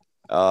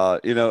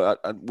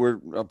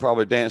 we're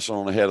probably dancing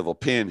on the head of a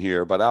pin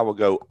here, but I would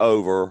go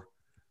over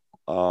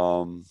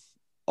on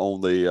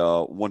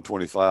the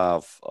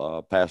 125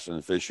 passing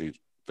efficiency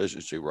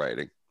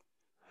rating.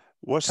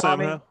 What's Sam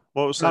Howell?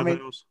 What was Sam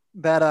Howell's?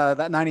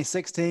 That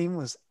 96 team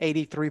was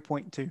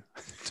 83.2. Damn,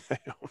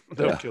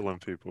 they're killing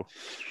people.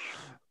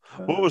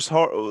 What was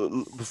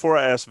before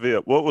I asked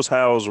Vip, what was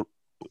Howell's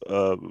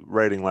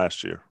rating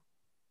last year?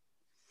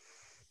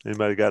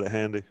 Anybody got it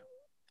handy? It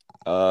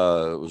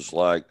was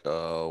like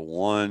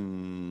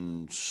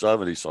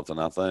 170 something,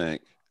 I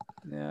think.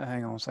 Yeah,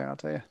 hang on a second, I'll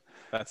tell you.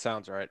 That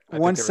sounds right.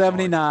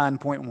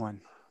 179.1.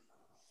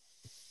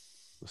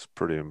 That's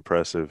pretty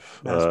impressive.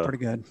 That's pretty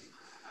good.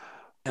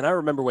 And I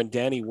remember when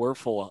Danny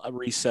Werfel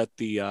reset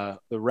the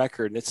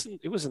record, and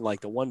it was in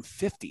like the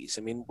 150s.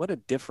 I mean, what a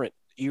different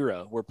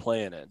era we're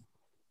playing in.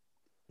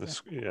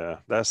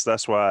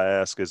 That's why I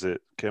ask,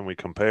 can we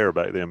compare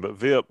back then? But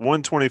Vip,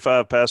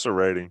 125 passer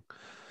rating.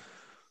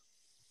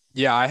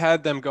 Yeah, I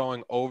had them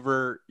going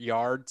over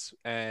yards,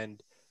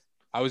 and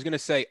I was going to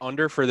say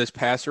under for this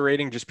passer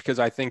rating just because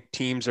I think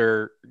teams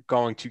are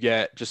going to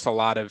get just a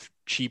lot of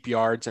cheap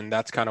yards, and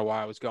that's kind of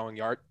why I was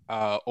going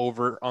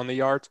over on the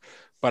yards.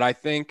 But I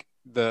think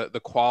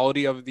the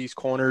quality of these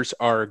corners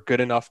are good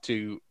enough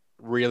to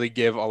really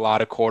give a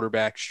lot of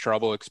quarterbacks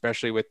trouble,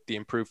 especially with the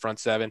improved front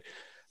seven.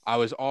 I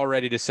was all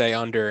ready to say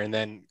under, and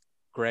then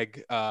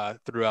Greg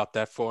threw out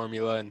that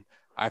formula, and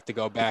I have to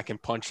go back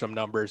and punch some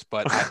numbers,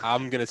 but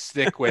I'm going to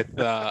stick with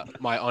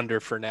my under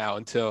for now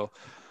until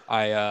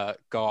I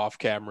go off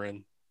camera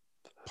and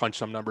punch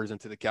some numbers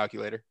into the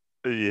calculator.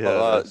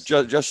 Yeah.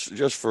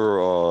 Just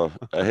for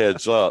a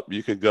heads up,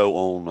 you can go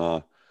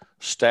on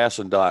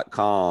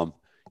Stasson.com.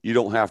 You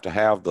don't have to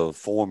have the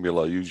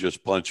formula. You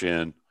just punch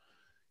in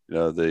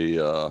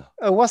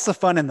What's the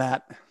fun in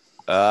that?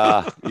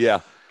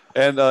 Yeah.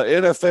 And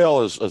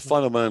NFL is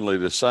fundamentally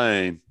the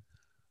same.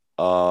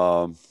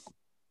 But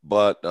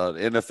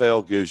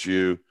NFL gives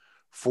you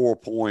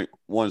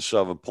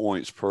 4.17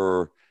 points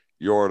per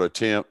yard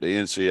attempt. The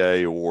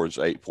NCAA awards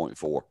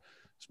 8.4.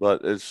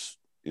 But it's,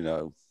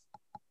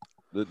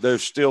 they're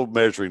still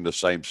measuring the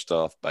same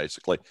stuff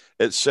basically,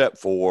 except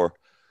for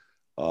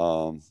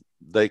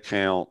they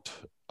count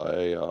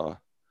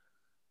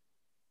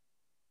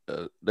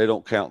they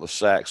don't count the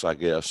sacks, I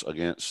guess,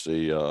 against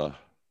the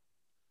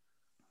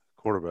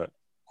quarterback.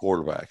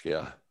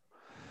 Yeah.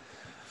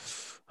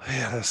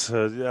 Yeah,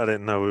 I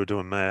didn't know we were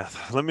doing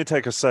math. Let me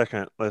take a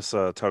second. Let's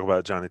talk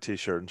about Johnny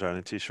T-shirt and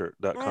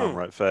JohnnyT-shirt.com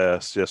right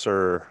fast. Yes,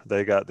 sir.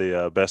 They got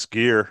the best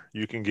gear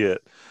you can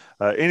get.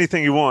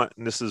 Anything you want,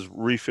 and this is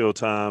refill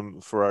time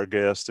for our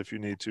guests if you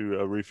need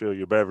to refill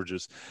your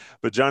beverages.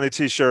 But Johnny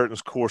T-shirt is,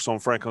 of course, on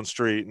Franklin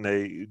Street, and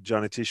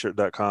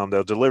JohnnyT-shirt.com.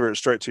 They'll deliver it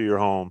straight to your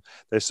home.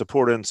 They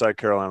support Inside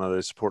Carolina.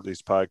 They support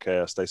these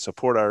podcasts. They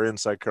support our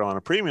Inside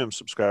Carolina premium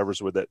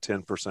subscribers with that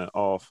 10%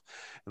 off.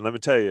 And let me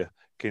tell you,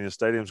 Kenan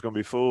Stadium is going to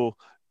be full.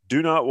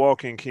 Do not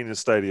walk in Kenan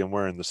Stadium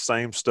wearing the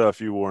same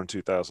stuff you wore in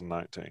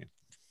 2019.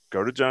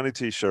 Go to Johnny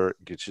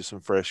T-shirt, get you some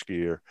fresh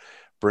gear,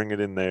 bring it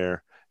in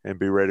there, and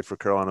be ready for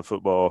Carolina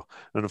football.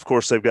 And, of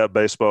course, they've got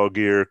baseball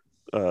gear.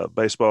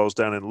 Baseball's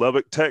down in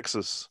Lubbock,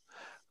 Texas.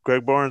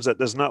 Greg Barnes, that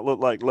does not look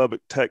like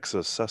Lubbock,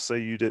 Texas. I say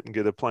you didn't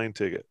get a plane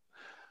ticket.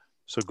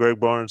 So Greg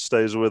Barnes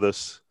stays with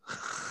us.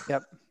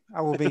 Yep.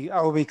 I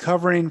will be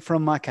covering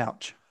from my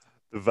couch.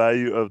 The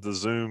value of the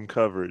Zoom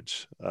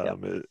coverage.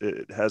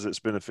 It has its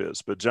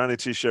benefits. But Johnny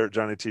T-shirt,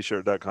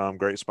 JohnnyT-shirt.com,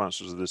 great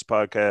sponsors of this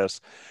podcast,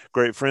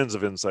 great friends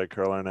of Inside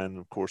Carolina, and,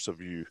 of course,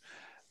 of you.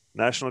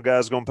 National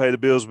guys going to pay the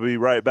bills. We'll be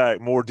right back.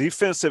 More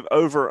defensive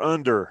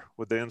over-under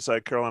with the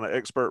Inside Carolina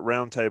Expert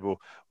Roundtable.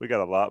 We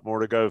got a lot more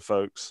to go,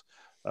 folks.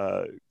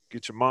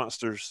 Get your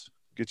monsters.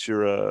 Get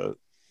your,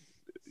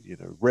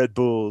 Red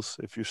Bulls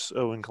if you're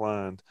so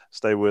inclined.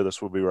 Stay with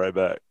us. We'll be right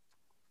back.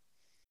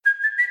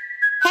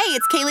 Hey,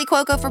 it's Kaylee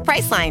Cuoco for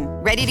Priceline.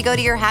 Ready to go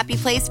to your happy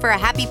place for a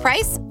happy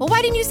price? Well,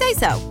 why didn't you say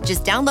so?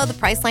 Just download the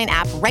Priceline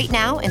app right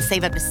now and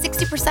save up to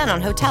 60%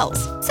 on hotels.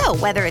 So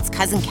whether it's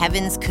Cousin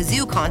Kevin's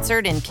Kazoo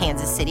Concert in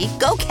Kansas City,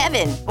 go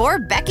Kevin, or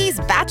Becky's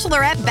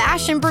Bachelorette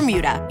Bash in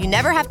Bermuda, you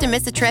never have to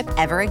miss a trip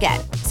ever again.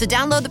 So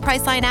download the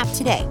Priceline app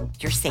today.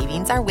 Your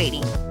savings are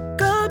waiting.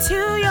 Go to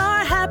your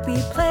happy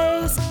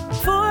place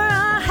for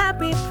a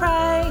happy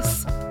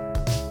price.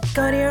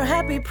 Go to your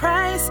happy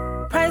price,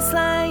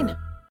 Priceline.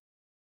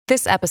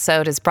 This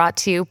episode is brought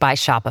to you by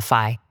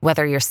Shopify.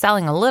 Whether you're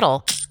selling a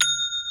little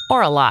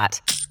or a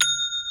lot,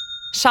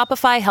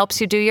 Shopify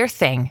helps you do your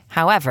thing,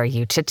 however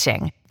you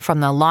cha-ching. From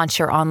the launch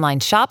your online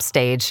shop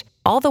stage,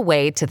 all the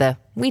way to the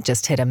we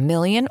just hit 1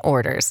 million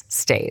orders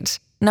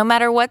stage. No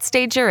matter what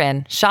stage you're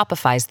in,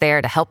 Shopify's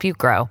there to help you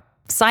grow.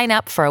 Sign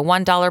up for a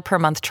 $1 per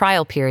month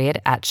trial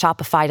period at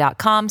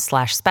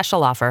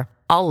shopify.com/special offer,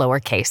 all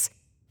lowercase.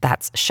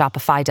 That's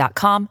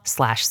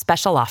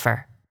shopify.com/special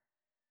offer.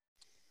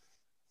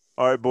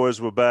 All right, boys,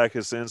 we're back.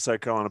 It's the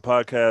Inside Carolina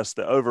podcast,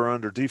 the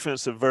over-under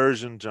defensive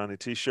version, Johnny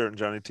T-shirt and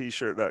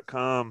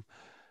JohnnyT-shirt.com.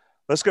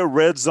 Let's go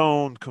red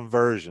zone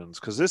conversions,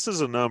 because this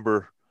is a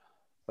number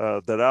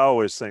that I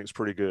always think is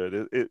pretty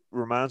good. It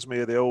reminds me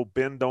of the old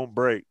bend, don't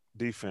break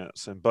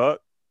defense. And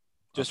Buck,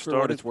 just for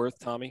what it's worth,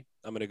 Tommy,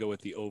 I'm going to go with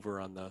the over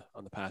on the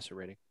passer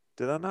rating.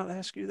 Did I not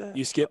ask you that?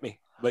 You skipped me,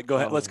 but go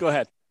ahead. Let's go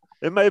ahead.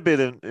 It might have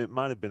been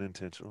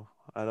intentional.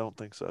 I don't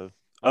think so.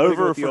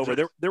 Over.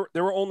 There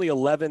were only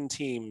 11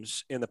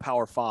 teams in the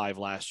Power 5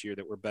 last year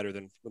that were better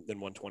than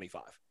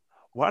 125.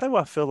 Why do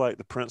I feel like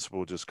the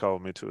principal just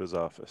called me to his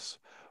office?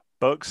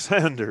 Buck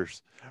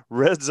Sanders,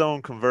 red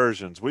zone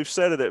conversions. We've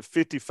set it at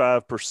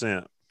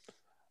 55%.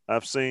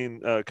 I've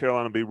seen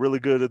Carolina be really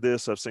good at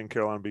this. I've seen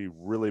Carolina be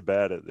really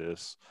bad at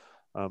this.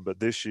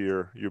 But this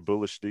year, your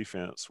bullish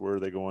defense, where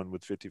are they going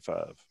with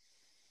 55?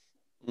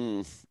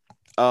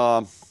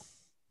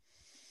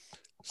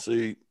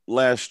 See,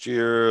 last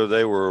year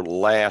they were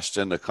last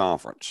in the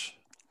conference.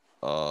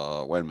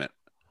 Wait a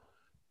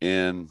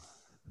minute.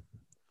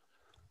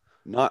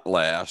 Not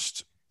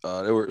last.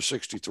 They were at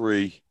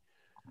 63.04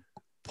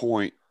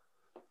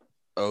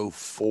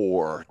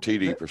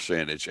 TD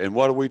percentage. And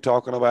what are we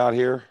talking about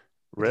here?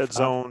 Red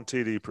zone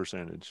TD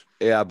percentage.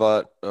 Yeah,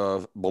 but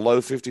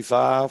below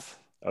 55?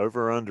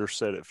 Over under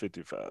set at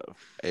 55.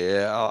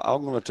 Yeah,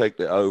 I'm going to take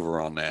the over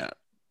on that.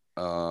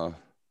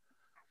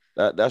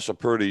 That's a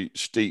pretty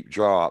steep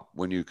drop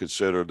when you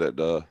consider that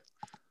the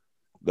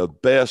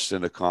best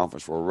in the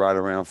conference were right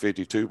around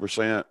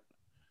 52%.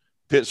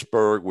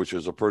 Pittsburgh, which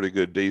is a pretty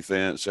good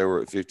defense, they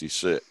were at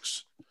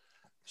 56.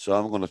 So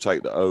I'm going to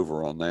take the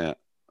over on that.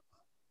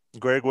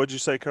 Greg, what'd you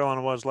say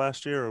Carolina was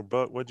last year? Or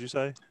Buck, what'd you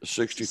say?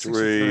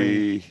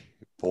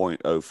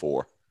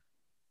 63.04.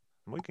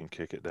 We can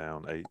kick it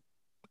down 8.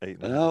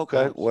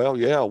 Okay. Well,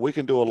 yeah, we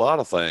can do a lot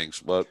of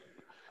things, but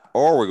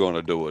are we going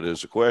to do it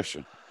is the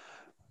question.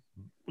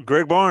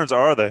 Greg Barnes,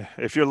 are they?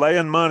 If you're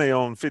laying money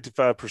on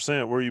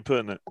 55%, where are you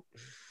putting it?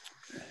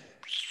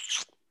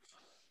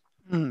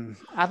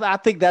 I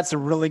think that's a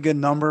really good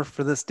number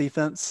for this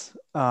defense.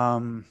 I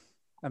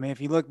mean,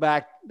 if you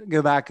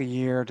go back a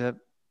year to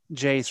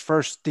Jay's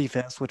first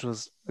defense, which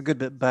was a good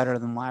bit better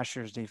than last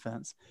year's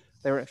defense,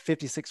 they were at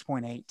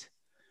 56.8.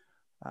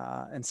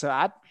 And so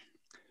I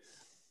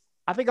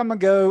think I'm going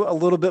to go a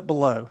little bit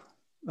below.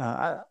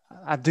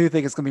 I do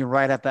think it's going to be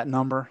right at that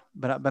number,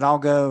 but I'll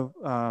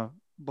go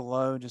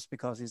below just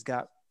because he's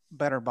got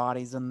better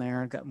bodies in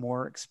there, got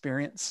more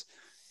experience,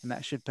 and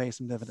that should pay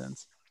some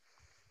dividends.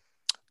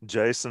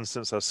 Jason,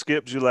 since I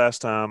skipped you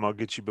last time, I'll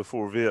get you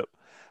before Vip.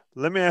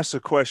 Let me ask a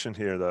question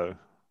here, though.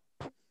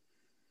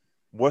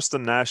 What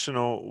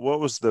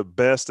was the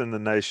best in the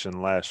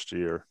nation last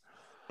year?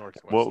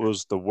 What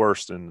was the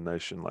worst in the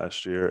nation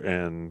last year?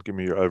 And give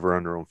me your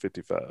over-under on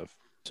 55.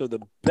 So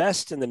the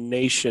best in the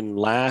nation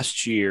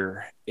last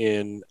year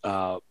in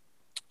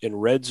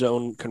red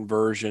zone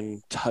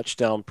conversion,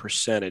 touchdown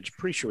percentage,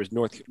 pretty sure it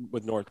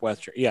was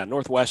Northwestern. Yeah,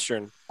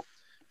 Northwestern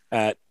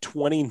at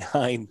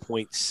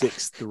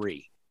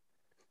 29.63.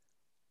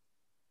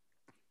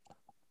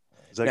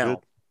 Is that good?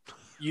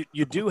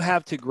 You do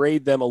have to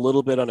grade them a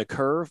little bit on a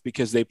curve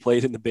because they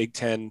played in the Big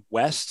Ten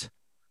West,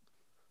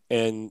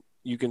 and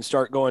you can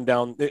start going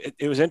down.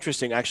 It was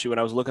interesting, actually, when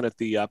I was looking at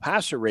the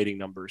passer rating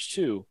numbers,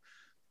 too.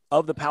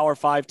 Of the Power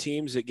 5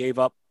 teams that gave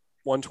up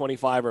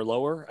 125 or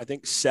lower, I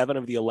think 7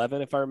 of the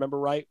 11, if I remember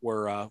right,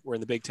 were in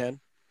the Big Ten.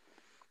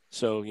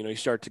 So, you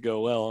start to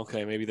go, well,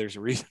 okay, maybe there's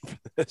a reason for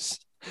this.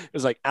 It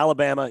was like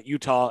Alabama,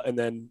 Utah, and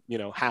then,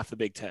 half the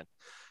Big Ten.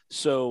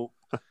 So,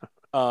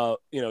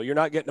 you're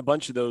not getting a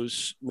bunch of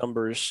those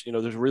numbers.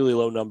 There's really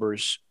low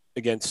numbers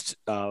against,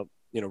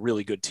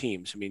 really good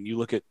teams. I mean, you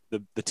look at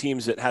the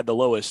teams that had the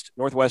lowest: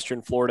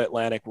 Northwestern, Florida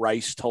Atlantic,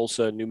 Rice,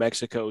 Tulsa, New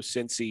Mexico,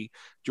 Cincy,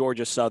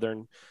 Georgia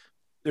Southern.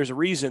 There's a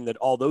reason that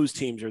all those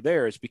teams are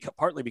there. It's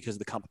partly because of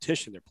the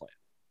competition they're playing,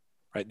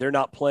 right? They're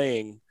not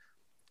playing,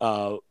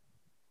 some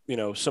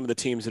of the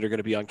teams that are going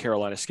to be on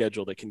Carolina's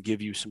schedule that can give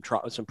you some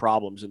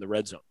problems in the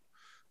red zone.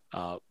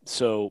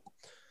 So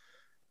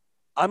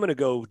I'm going to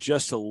go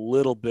just a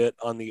little bit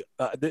on the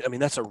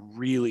that's a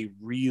really,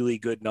 really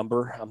good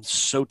number. I'm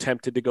so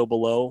tempted to go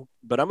below,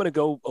 but I'm going to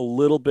go a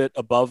little bit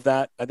above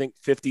that. I think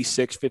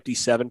 56,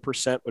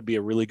 57% would be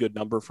a really good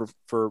number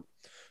for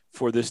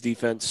this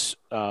defense.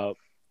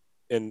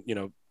 And,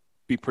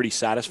 be pretty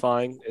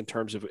satisfying in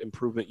terms of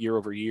improvement year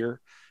over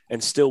year,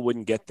 and still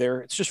wouldn't get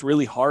there. It's just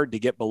really hard to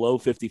get below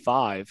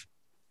 55.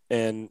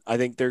 And I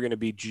think they're going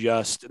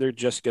to they're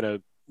just going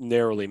to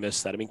narrowly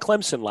miss that. I mean,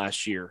 Clemson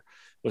last year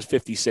was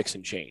 56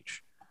 and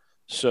change.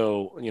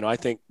 So, I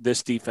think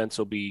this defense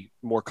will be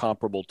more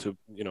comparable to,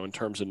 in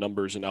terms of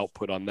numbers and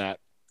output on that,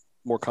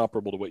 more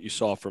comparable to what you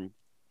saw from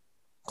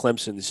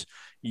Clemson's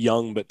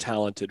young but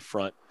talented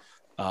front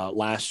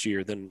last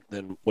year than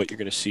what you're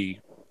going to see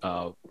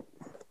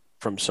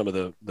from some of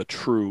the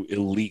true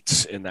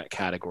elites in that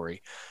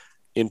category.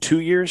 In 2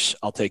 years,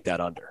 I'll take that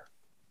under.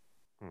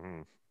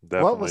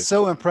 Mm-hmm. What was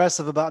so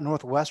impressive about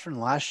Northwestern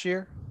last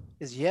year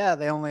is,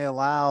 they only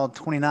allowed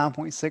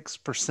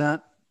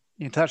 29.6%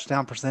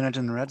 touchdown percentage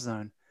in the red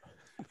zone.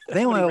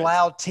 They only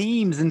allowed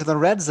teams into the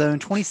red zone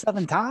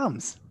 27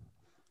 times.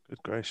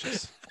 Good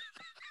gracious.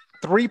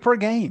 3 per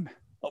game.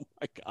 Oh,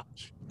 my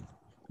gosh. I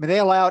mean, they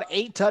allowed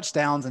 8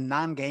 touchdowns in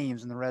 9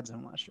 games in the red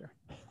zone last year.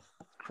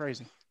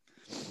 Crazy.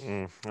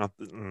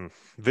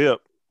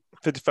 Vip,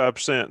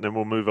 55%, and then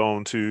we'll move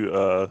on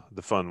to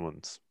the fun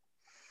ones.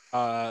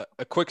 A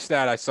quick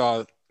stat I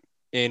saw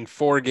in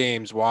 4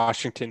 games,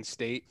 Washington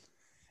State,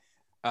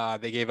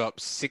 they gave up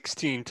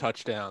 16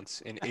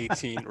 touchdowns in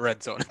 18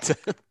 red zone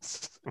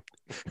attempts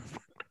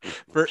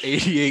for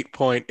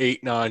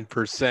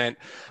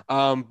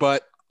 88.89%.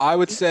 But I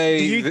would say...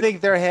 Do you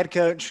think their head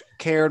coach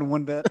cared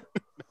one bit?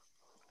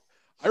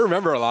 I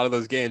remember a lot of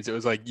those games. It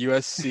was like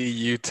USC,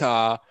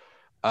 Utah.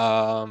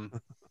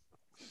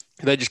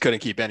 They just couldn't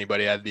keep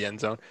anybody out of the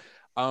end zone.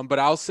 But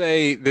I'll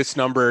say this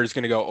number is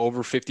going to go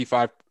over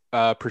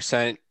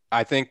 55%.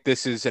 I think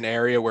this is an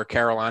area where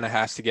Carolina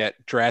has to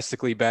get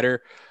drastically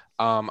better.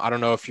 I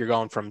don't know if you're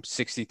going from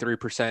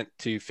 63%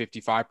 to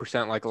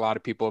 55% like a lot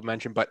of people have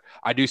mentioned, but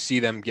I do see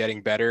them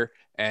getting better.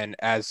 And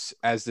as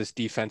this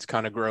defense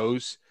kind of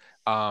grows,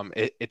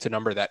 it's a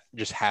number that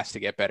just has to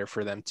get better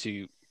for them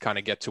to kind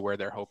of get to where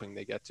they're hoping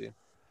they get to.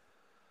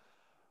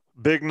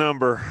 Big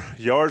number,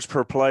 yards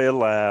per play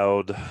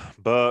allowed.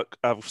 Buck,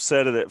 I've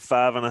set it at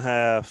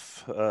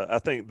 5.5. I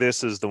think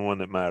this is the one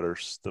that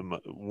matters.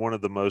 One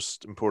of the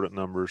most important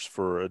numbers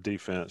for a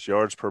defense,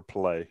 yards per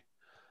play.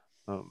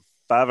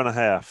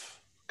 5.5.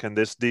 Can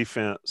this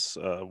defense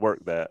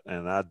work that?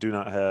 And I do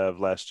not have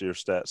last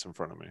year's stats in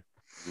front of me.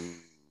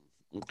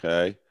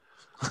 Okay.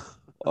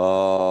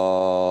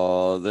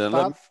 Then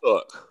let me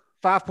look.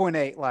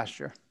 5.8 last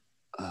year.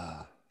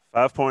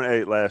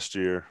 5.8 last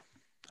year.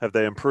 Have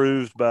they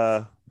improved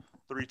by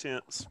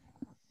 0.3?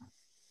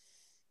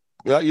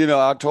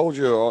 Yeah, I told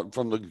you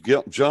from the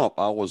jump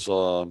I was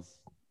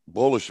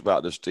bullish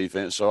about this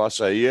defense, so I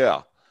say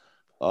yeah.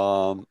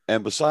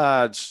 And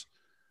besides,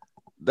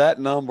 that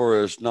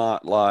number is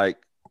not like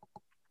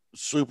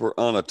super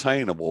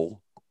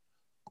unattainable.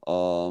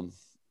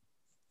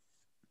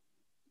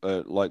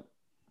 like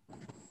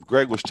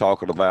Greg was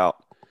talking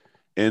about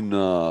in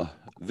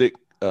Vic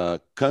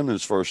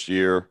Cunning's first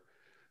year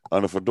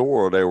under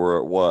Fedora, they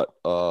were at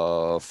what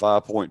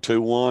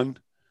 5.21.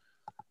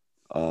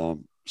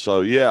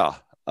 So yeah,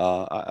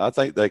 I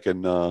think they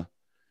can go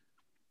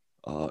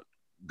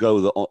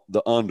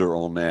the under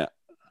on that.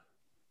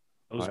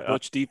 Those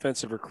Butch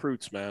defensive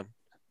recruits, man.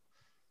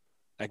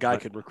 That guy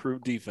could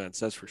recruit defense,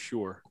 that's for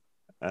sure.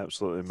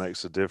 Absolutely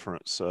makes a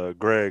difference.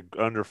 Greg,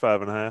 under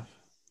 5.5?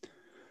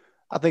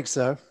 I think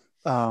so.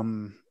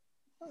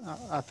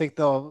 I think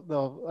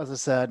they'll, as I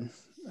said,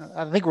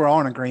 I think we're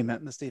all in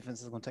agreement. This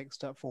defense is going to take a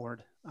step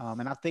forward.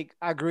 And I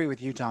agree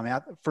with you, Tommy.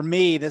 For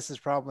me, this is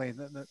probably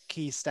the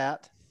key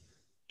stat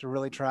to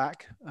really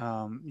track.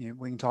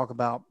 We can talk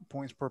about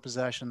points per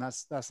possession.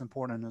 That's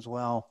important as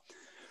well.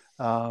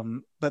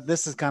 But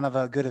this is kind of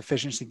a good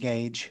efficiency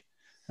gauge.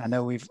 I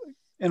know we've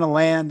in a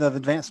land of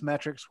advanced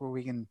metrics where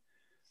we can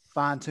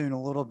fine tune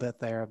a little bit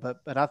there,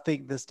 but I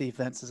think this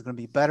defense is going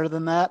to be better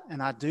than that.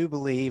 And I do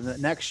believe that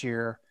next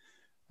year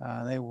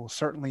they will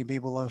certainly be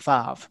below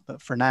 5,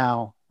 but for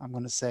now I'm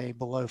going to say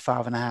below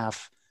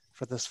 5.5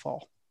 for this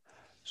fall.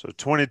 So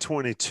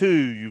 2022,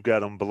 you got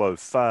them below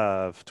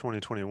 5,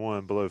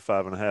 2021 below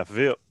 5.5.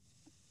 Vip.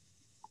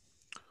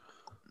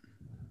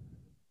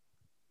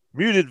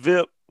 Muted,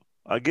 Vip.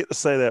 I get to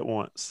say that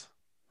once.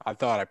 I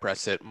thought I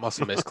pressed it. Must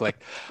have misclicked.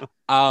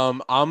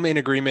 I'm in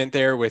agreement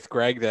there with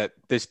Greg that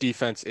this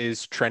defense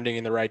is trending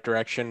in the right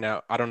direction.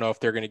 Now, I don't know if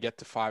they're going to get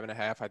to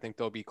 5.5. I think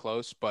they'll be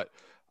close, but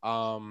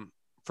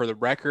for the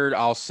record,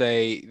 I'll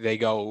say they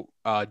go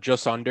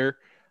just under.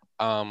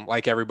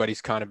 Like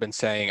everybody's kind of been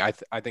saying,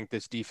 I think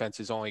this defense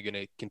is only going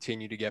to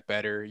continue to get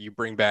better. You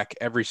bring back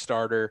every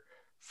starter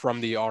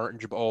from the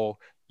Orange Bowl.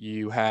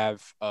 You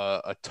have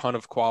a ton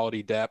of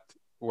quality depth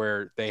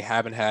where they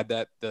haven't had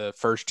that the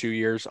first 2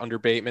 years under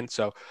Bateman.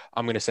 So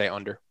I'm going to say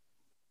under.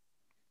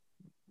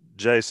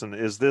 Jason,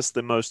 is this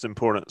the most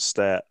important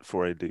stat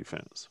for a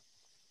defense?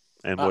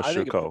 And what's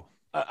your call?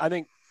 I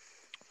think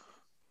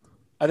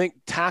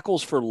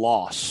tackles for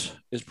loss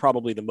is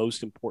probably the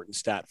most important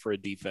stat for a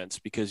defense,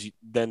 because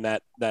then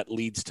that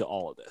leads to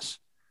all of this.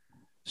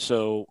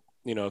 So,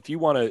 if you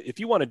want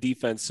a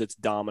defense that's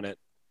dominant,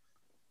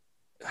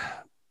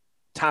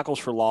 tackles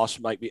for loss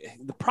might be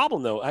the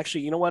problem, though.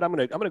 Actually, you know what? I'm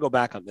gonna go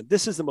back on that.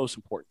 This is the most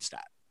important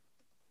stat.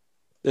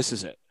 This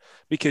is it,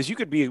 because you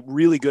could be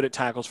really good at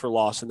tackles for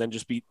loss and then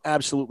just be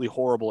absolutely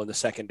horrible in the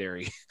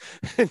secondary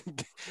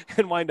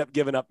and wind up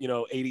giving up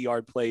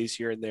 80-yard plays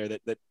here and there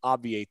that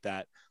obviate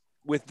that.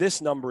 With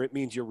this number, it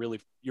means you're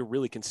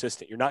really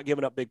consistent. You're not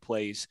giving up big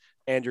plays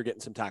and you're getting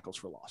some tackles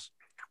for loss.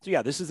 So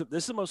yeah, this is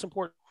the most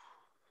important.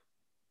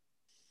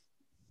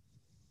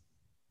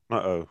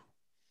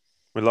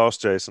 We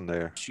lost Jason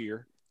there.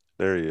 Year.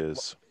 There he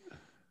is.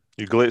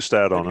 You glitched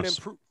out on us.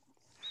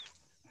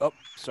 Oh,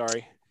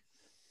 sorry.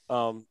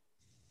 Am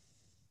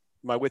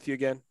I with you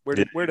again? Where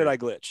did I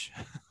glitch?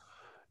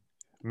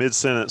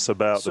 Mid-sentence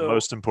about the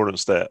most important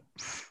stat.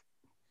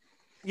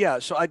 Yeah,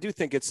 so I do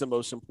think it's the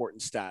most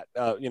important stat.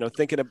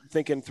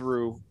 Thinking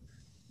through,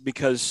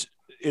 because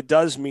it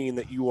does mean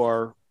that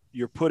you're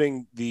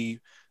putting the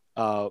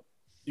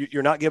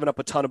you're not giving up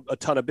a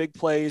ton of big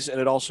plays, and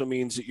it also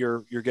means that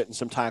you're getting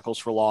some tackles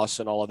for loss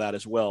and all of that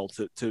as well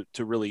to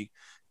really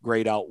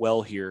grade out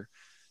well here.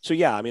 So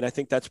yeah, I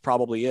think that's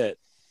probably it.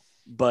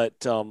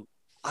 But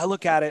I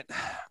look at it,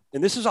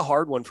 and this is a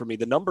hard one for me.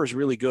 The number is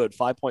really good.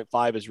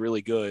 5.5 is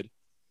really good,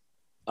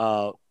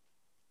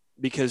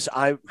 because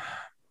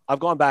I've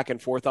gone back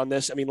and forth on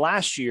this.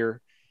 Last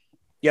year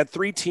you had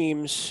 3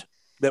 teams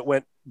that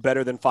went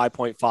better than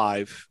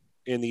 5.5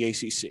 in the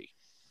ACC.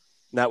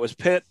 And that was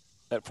Pitt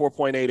at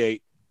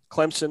 4.88,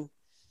 Clemson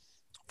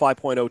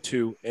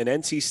 5.02, and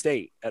NC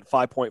State at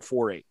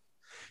 5.48.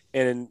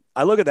 And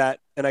I look at that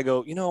and I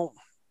go,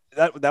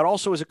 that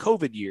also is a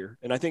COVID year.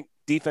 And I think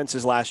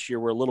defenses last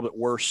year were a little bit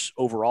worse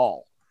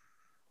overall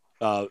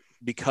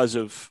because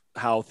of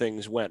how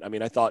things went.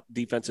 I thought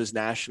defenses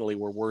nationally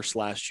were worse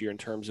last year in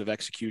terms of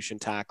execution,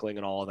 tackling,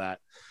 and all of that.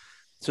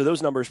 So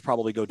those numbers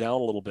probably go down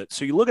a little bit.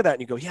 So you look at that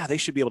and you go, yeah, they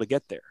should be able to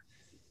get there.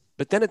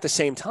 But then at the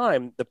same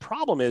time, the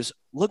problem is,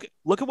 look at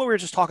what we were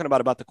just talking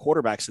about the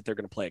quarterbacks that they're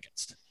going to play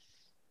against.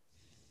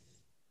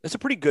 That's a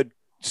pretty good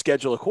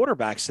schedule of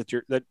quarterbacks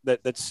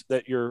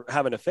that you're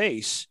having to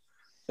face,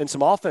 and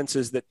some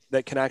offenses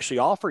that can actually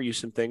offer you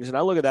some things. And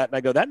I look at that and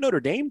I go, that Notre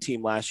Dame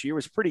team last year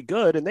was pretty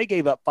good, and they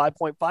gave up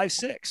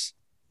 5.56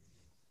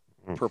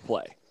 per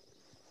play.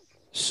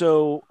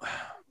 So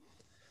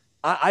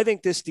I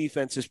think this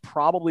defense is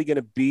probably going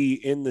to be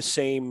in the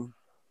same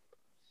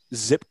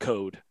zip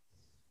code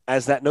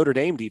as that Notre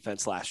Dame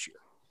defense last year.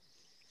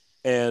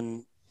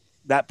 And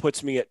that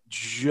puts me at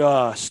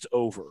just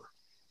over.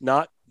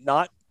 Not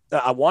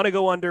I want to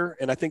go under,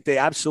 and I think they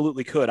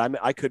absolutely could.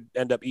 I could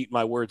end up eating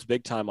my words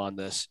big time on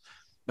this,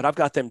 but I've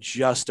got them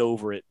just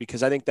over it,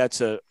 because I think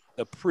that's a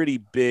pretty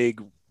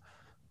big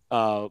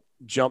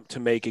jump to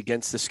make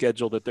against the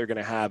schedule that they're going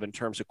to have in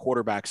terms of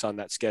quarterbacks on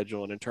that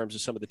schedule and in terms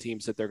of some of the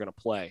teams that they're going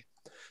to play.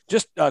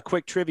 Just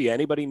quick trivia.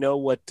 Anybody know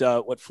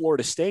what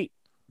Florida State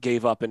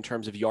gave up in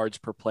terms of yards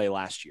per play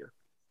last year?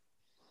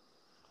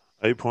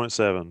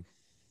 8.7.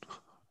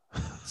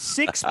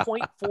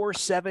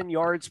 6.47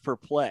 yards per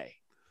play.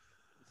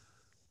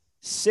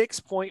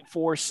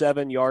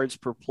 6.47 yards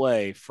per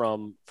play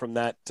from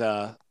that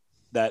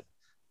that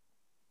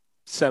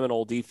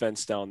Seminole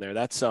defense down there.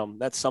 That's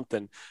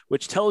something,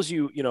 which tells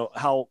you,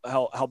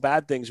 how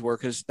bad things were,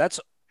 because that's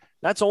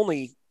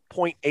only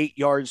 0.8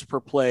 yards per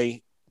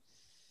play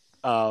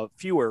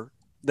fewer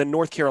than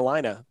North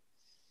Carolina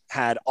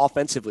had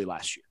offensively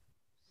last year.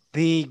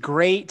 The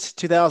great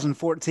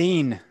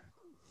 2014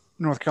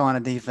 North Carolina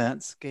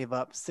defense gave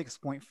up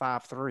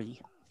 6.53.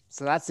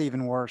 So that's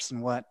even worse than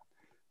what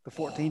the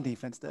 14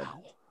 defense did.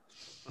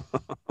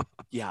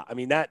 Yeah, I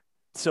mean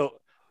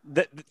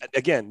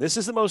again, this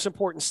is the most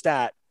important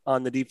stat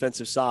on the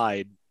defensive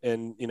side,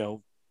 and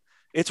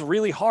it's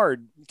really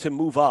hard to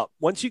move up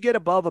once you get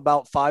above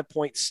about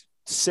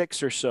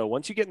 5.6 or so.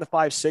 Once you get in the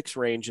 5.6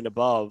 range and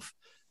above,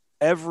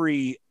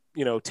 every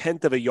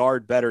tenth of a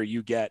yard better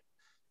you get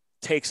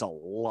takes a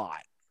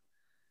lot.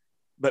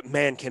 But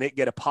man, can it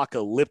get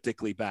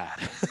apocalyptically bad?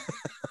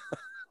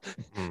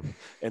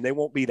 And they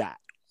won't be that.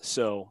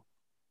 So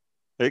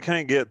it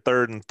can't get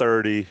 3rd and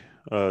 30,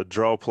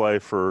 draw play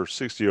for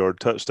 60-yard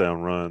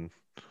touchdown run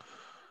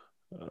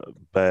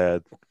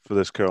bad for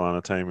this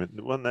Carolina team.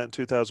 Wasn't that in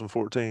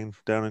 2014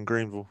 down in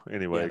Greenville?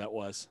 Anyway, yeah, that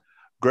was.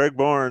 Greg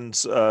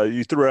Barnes,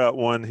 you threw out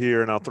one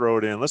here, and I'll throw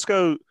it in. Let's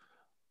go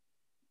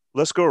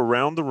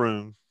around the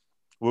room.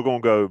 We're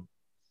going to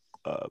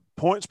go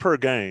points per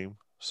game.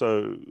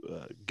 So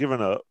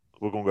giving up,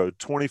 we're going to go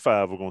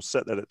 25. We're going to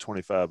set that at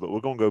 25, but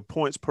we're going to go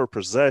points per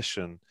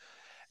possession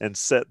and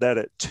set that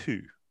at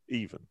 2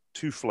 even,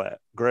 2 flat.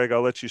 Greg,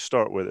 I'll let you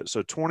start with it.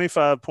 So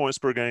 25 points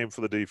per game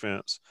for the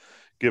defense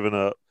giving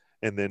up,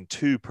 and then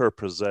 2 per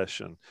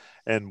possession.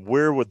 And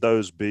where would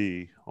those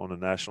be on a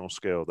national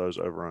scale, those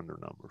over-under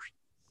numbers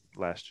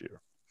last year?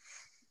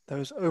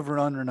 Those over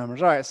and under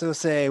numbers. All right, so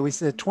say we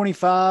said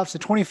 25. So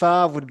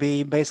 25 would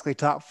be basically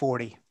top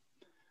 40.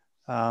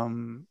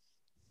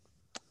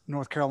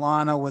 North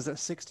Carolina was at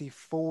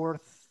 64th,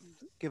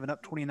 giving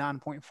up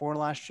 29.4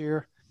 last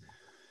year.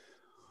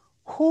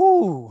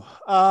 I'm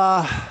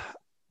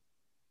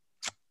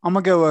going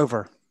to go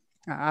over.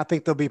 I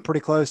think they'll be pretty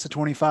close to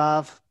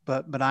 25,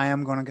 but I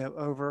am going to go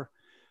over.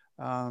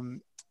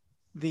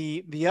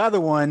 The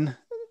other one,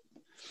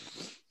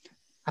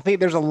 I think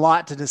there's a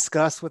lot to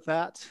discuss with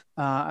that.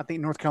 I think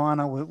North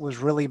Carolina was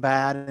really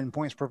bad in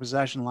points per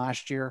possession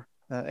last year,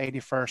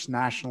 81st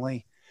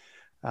nationally.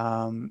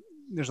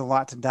 There's a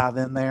lot to dive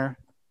in there,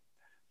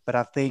 but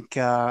I think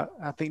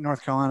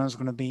North Carolina is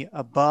going to be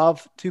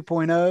above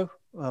 2.0,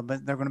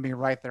 but they're going to be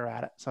right there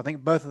at it. So I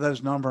think both of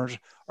those numbers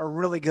are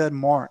really good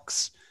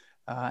marks,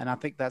 and I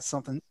think that's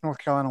something North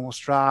Carolina will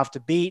strive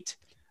to beat.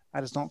 I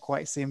just don't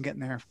quite see them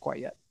getting there quite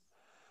yet.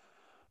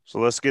 So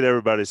let's get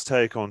everybody's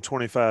take on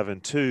 25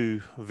 and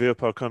 2.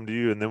 Vip, I'll come to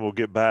you, and then we'll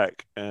get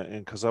back,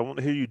 and because I want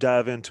to hear you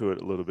dive into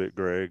it a little bit,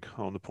 Greg,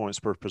 on the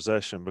points per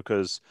possession,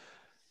 because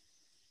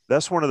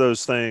that's one of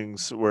those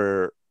things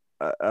where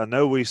I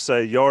know we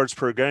say yards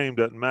per game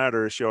doesn't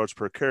matter. It's yards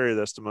per carry.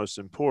 That's the most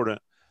important.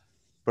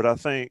 But I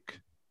think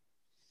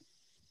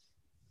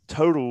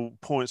total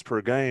points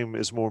per game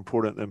is more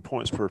important than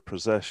points per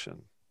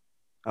possession.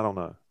 I don't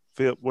know.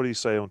 Phil, what do you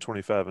say on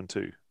 25 and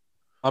 2?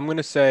 I'm going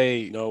to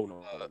say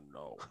no.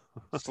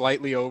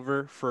 Slightly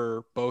over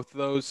for both of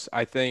those.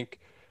 I think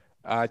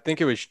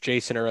it was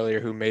Jason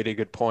earlier who made a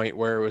good point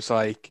where it was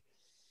like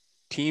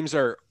teams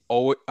are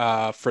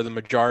for the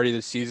majority of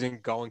the season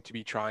going to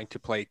be trying to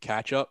play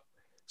catch up.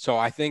 So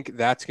I think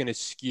that's going to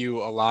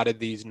skew a lot of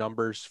these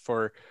numbers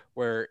for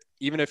where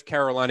even if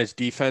Carolina's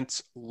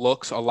defense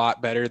looks a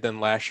lot better than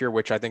last year,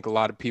 which I think a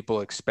lot of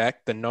people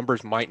expect, the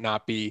numbers might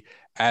not be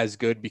as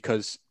good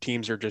because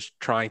teams are just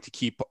trying to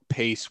keep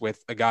pace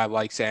with a guy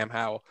like Sam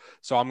Howell.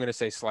 So I'm going to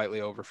say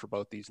slightly over for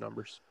both these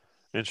numbers.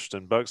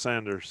 Interesting. Buck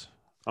Sanders.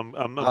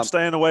 I'm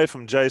staying away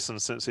from Jason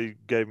since he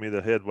gave me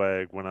the head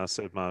wag when I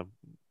said my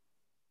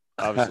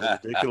obviously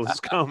ridiculous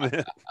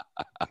comment.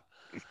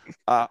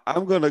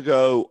 I'm going to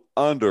go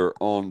under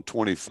on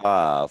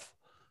 25,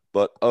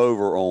 but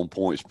over on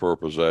points per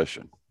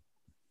possession.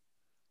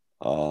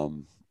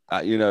 Last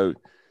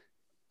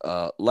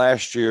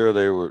year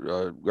they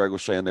were Greg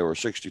was saying they were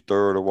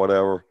 63rd or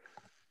whatever,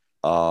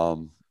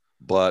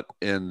 but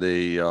in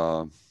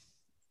the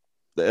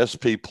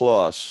SP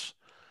Plus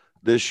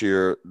this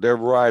year they're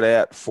right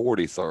at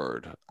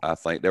 43rd. I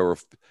think they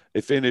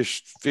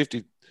finished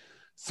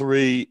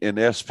 53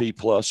 in SP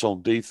Plus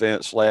on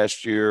defense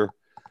last year.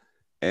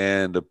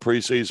 And the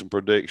preseason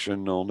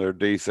prediction on their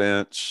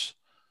defense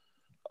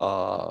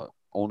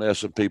on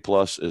S&P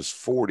Plus is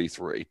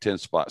 43, 10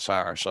 spots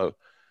higher. So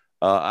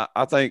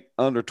I think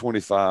under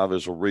 25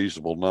 is a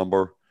reasonable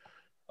number.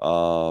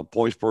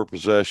 Points per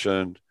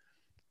possession,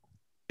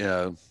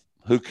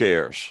 who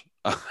cares?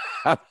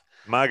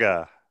 My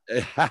guy.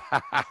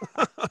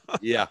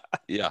 Yeah.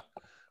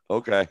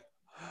 Okay.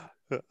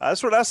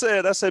 That's what I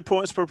said. I said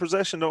points per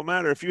possession don't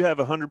matter. If you have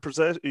 100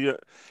 possession,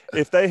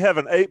 if they have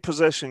an 8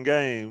 possession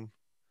game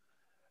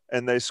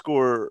and they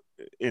score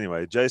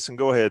anyway. Jason,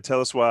 go ahead.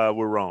 Tell us why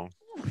we're wrong.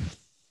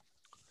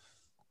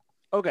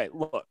 Okay,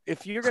 look,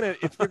 if you're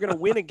gonna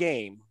win a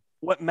game,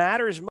 what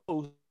matters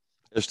most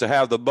is to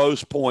have the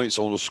most points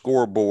on the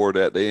scoreboard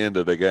at the end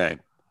of the game.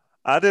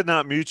 I did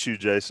not mute you,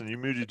 Jason. You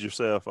muted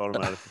yourself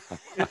automatically.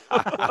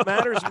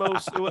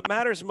 What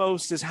matters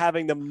most is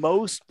having the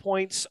most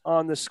points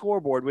on the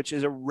scoreboard, which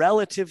is a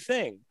relative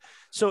thing.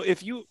 So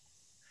if you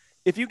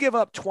give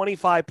up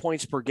 25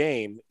 points per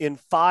game in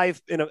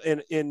 5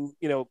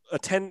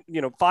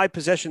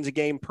 possessions a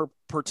game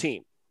per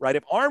team, right?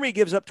 If Army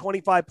gives up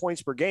 25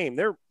 points per game,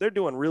 they're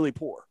doing really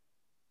poor.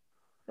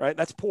 Right?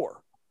 That's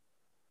poor.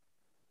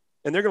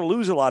 And they're going to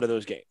lose a lot of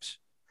those games.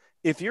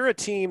 If you're a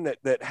team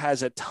that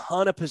has a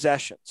ton of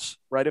possessions,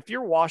 right? If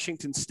you're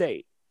Washington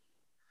State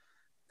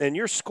and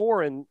you're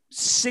scoring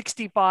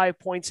 65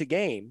 points a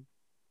game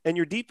and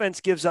your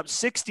defense gives up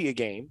 60 a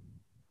game,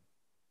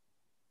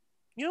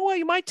 you know what?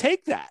 You might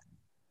take that.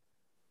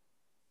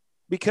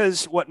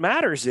 Because what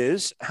matters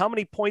is how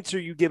many points are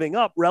you giving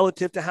up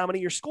relative to how many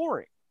you're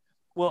scoring.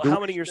 Well,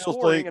 how many you're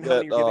scoring and how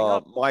many you're giving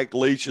up. Mike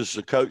Leach is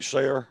the coach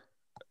there.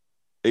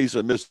 He's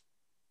a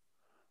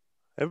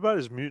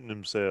Everybody's muting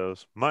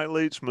themselves. Mike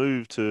Leach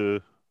moved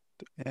to.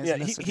 Yeah,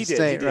 he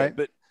did, right?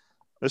 But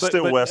it's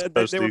still West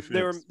Coast they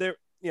defense.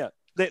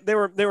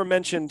 They were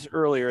mentioned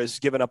earlier as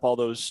giving up all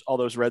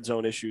those red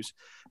zone issues.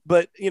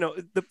 But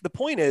the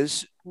point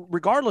is,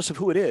 regardless of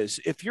who it is,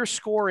 if you're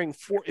scoring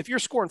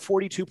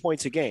 42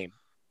 points a game,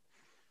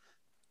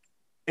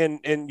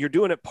 and you're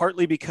doing it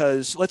partly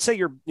because, let's say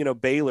you're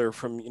Baylor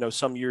from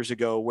some years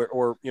ago,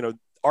 or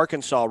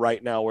Arkansas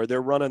right now, where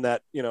they're running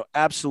that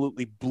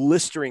absolutely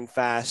blistering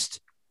fast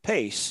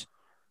pace,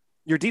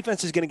 your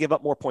defense is going to give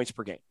up more points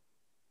per game.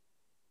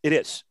 It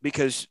is,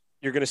 because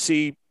you're going to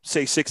see,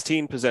 say,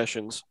 16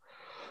 possessions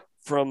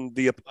from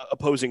the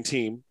opposing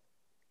team,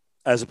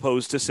 as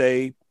opposed to,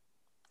 say,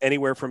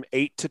 anywhere from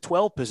 8 to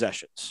 12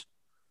 possessions.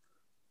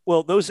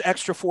 Well, those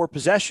extra 4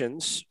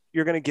 possessions,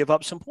 you're going to give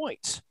up some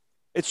points.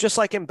 It's just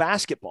like in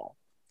basketball.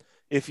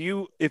 If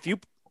you're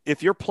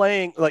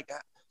playing, like,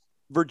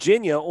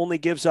 Virginia only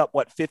gives up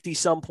 50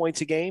 some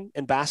points a game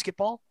in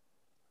basketball.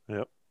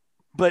 Yep.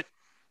 But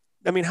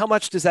I mean, how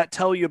much does that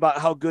tell you about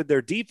how good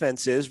their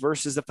defense is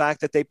versus the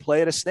fact that they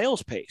play at a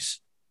snail's pace?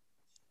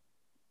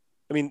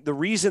 I mean, the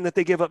reason that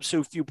they give up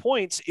so few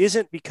points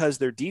isn't because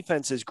their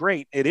defense is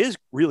great. It is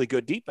really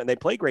good defense. They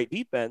play great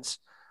defense.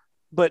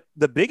 But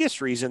the biggest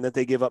reason that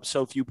they give up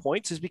so few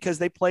points is because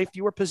they play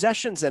fewer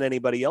possessions than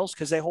anybody else,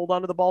 because they hold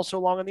on to the ball so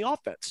long on the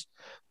offense.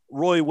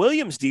 Roy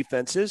Williams'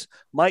 defenses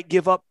might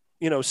give up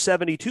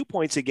 72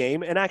 points a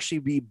game and actually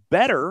be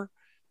better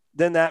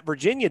than that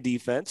Virginia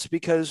defense,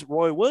 because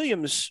Roy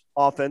Williams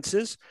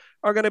offenses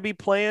are going to be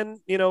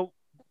playing,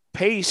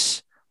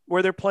 pace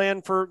where they're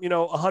playing for,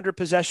 100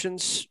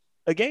 possessions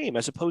a game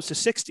as opposed to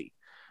 60.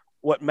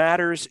 What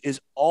matters is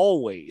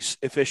always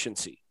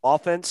efficiency,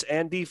 offense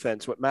and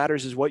defense. What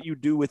matters is what you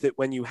do with it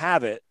when you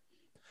have it,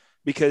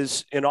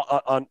 because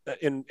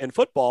in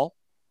football,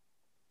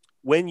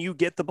 when you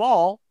get the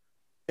ball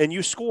and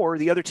you score,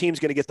 the other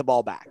team's going to get the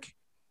ball back.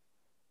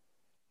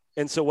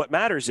 And so what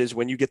matters is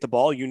when you get the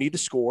ball, you need to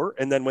score.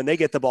 And then when they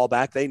get the ball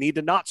back, they need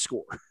to not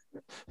score.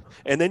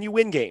 And then you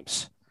win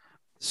games.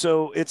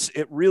 So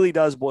it really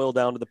does boil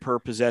down to the per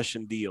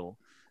possession deal.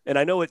 And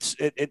I know it's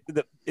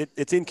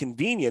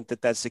inconvenient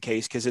that that's the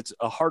case, because it's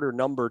a harder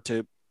number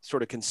to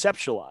sort of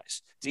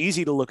conceptualize. It's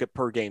easy to look at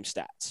per game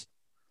stats,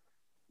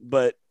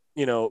 but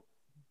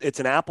it's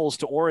an apples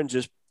to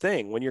oranges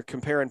thing when you're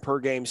comparing per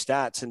game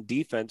stats and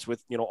defense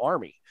with,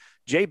 Army.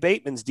 Jay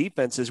Bateman's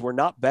defenses were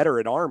not better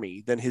at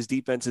Army than his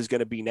defense is going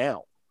to be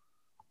now.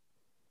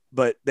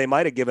 But they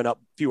might have given up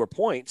fewer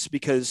points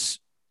because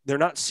they're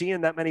not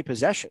seeing that many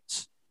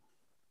possessions.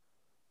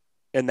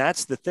 And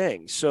that's the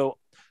thing. So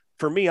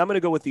for me, I'm going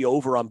to go with the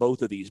over on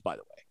both of these, by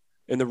the way.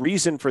 And the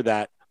reason for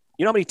that,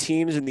 how many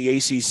teams in the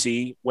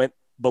ACC went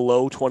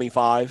below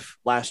 25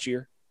 last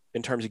year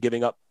in terms of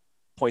giving up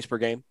points per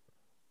game?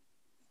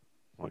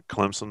 Like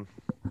Clemson?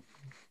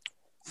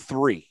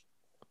 3.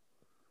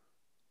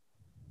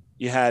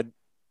 You had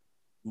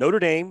Notre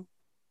Dame,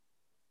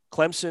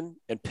 Clemson,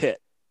 and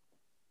Pitt.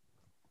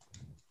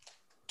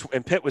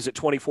 And Pitt was at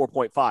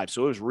 24.5,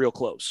 so it was real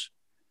close.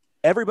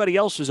 Everybody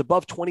else was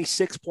above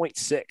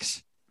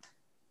 26.6.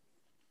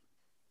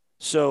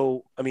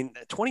 So,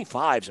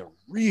 25 is a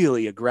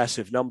really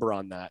aggressive number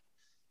on that.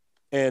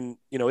 And,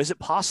 is it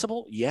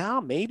possible? Yeah,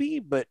 maybe.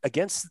 But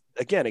against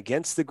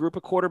the group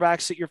of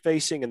quarterbacks that you're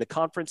facing and the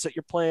conference that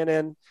you're playing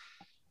in,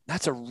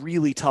 that's a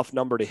really tough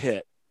number to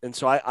hit. And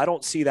so I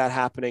don't see that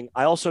happening.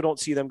 I also don't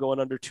see them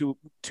going under two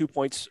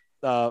points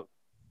per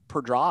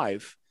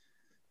drive.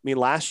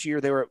 Last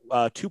year they were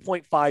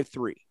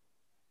 2.53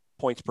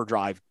 points per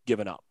drive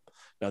given up.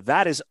 Now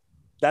that is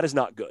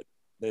not good.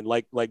 And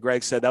like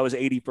Greg said, that was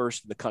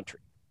 81st in the country.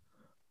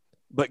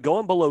 But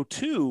going below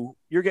 2,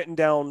 you're getting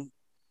down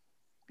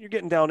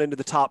into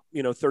the top,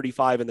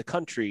 35 in the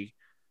country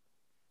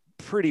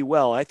pretty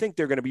well. I think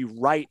they're going to be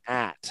right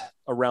at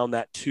around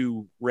that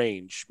 2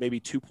 range, maybe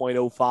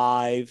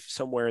 2.05,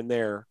 somewhere in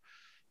there.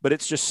 but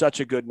it's just such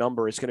a good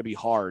number. It's going to be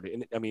hard.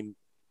 And I mean,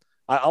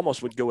 I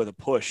almost would go with a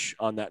push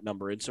on that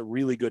number. It's a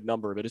really good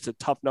number, but it's a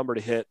tough number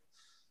to hit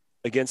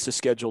against the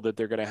schedule that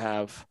they're going to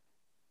have.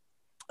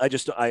 I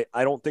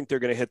don't think they're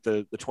going to hit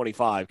the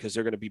 25 because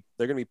they're going to be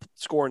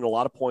scoring a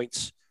lot of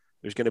points.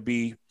 There's going to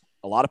be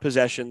a lot of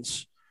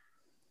possessions.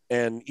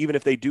 And even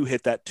if they do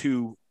hit that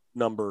 2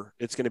 number,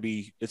 it's going to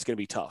be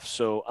tough.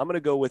 So I'm going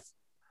to go with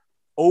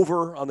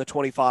over on the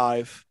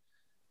 25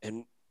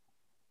 and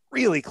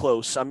really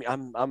close.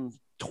 I'm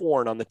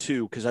torn on the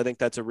 2 because I think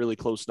that's a really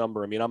close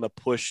number. I mean, I'm a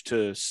push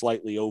to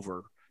slightly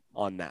over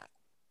on that.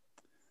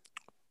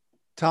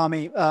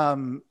 Tommy, a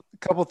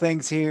couple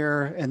things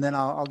here, and then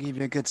I'll give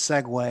you a good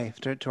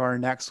segue to our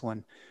next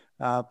one.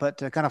 But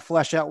to kind of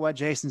flesh out what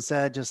Jason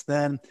said just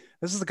then,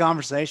 this is the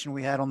conversation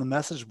we had on the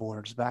message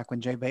boards back when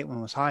Jay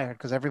Bateman was hired,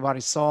 because everybody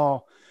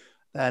saw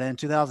that in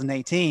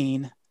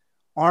 2018,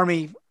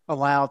 Army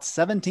allowed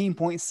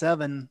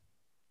 17.7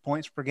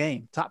 points per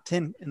game, top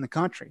 10 in the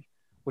country,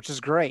 which is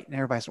great. And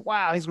everybody said,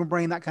 wow, he's going to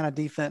bring that kind of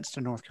defense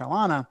to North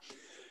Carolina.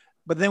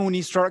 But then when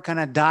you start kind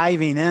of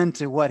diving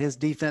into what his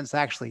defense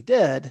actually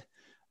did,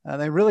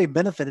 they really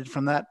benefited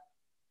from that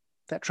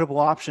triple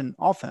option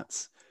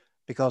offense,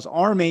 because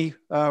Army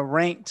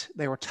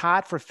they were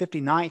tied for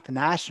 59th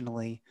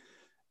nationally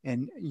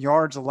in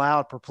yards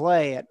allowed per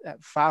play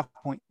at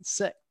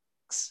 5.6.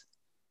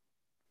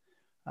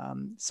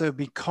 So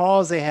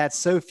because they had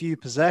so few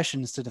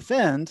possessions to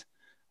defend,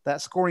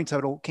 that scoring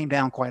total came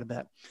down quite a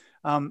bit.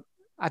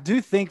 I do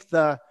think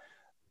the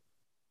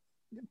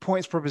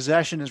points per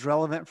possession is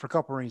relevant for a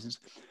couple of reasons.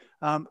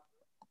 Let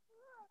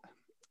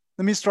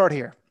me start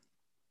here.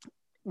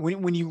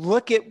 When you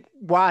look at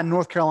why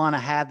North Carolina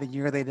had the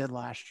year they did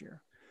last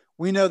year,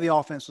 we know the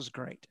offense was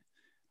great.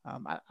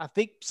 I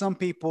think some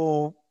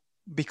people,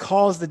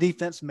 because the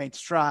defense made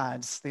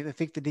strides, they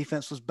think the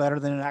defense was better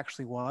than it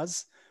actually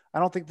was. I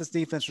don't think this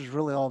defense was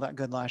really all that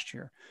good last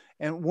year.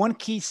 And one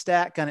key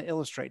stat kind of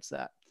illustrates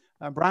that.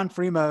 Brian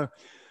Fremeau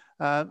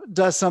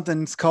does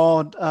something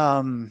called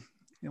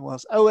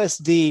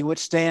OSD, which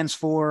stands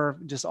for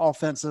just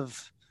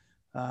offensive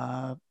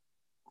I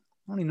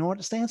don't even know what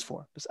it stands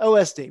for. It's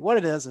OSD. What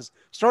it is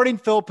starting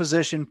field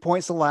position,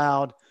 points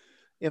allowed.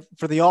 If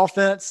for the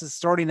offense is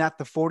starting at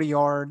the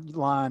 40-yard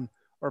line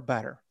or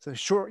better. So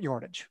short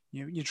yardage.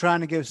 You're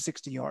trying to go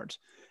 60 yards.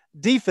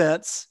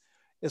 Defense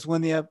is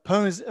when the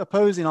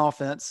opposing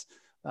offense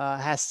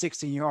has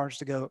 60 yards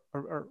to go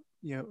or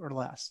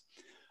less.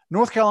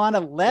 North Carolina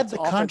led the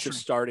country.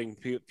 Starting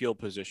field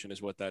position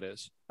is what that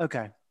is.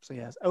 Okay. So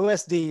yes,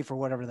 OSD for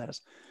whatever that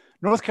is.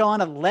 North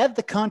Carolina led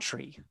the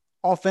country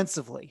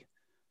offensively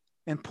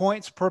in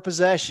points per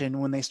possession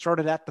when they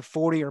started at the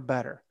 40 or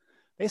better.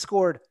 They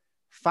scored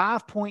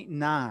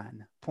 5.9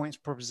 points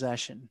per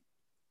possession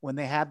when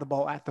they had the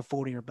ball at the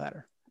 40 or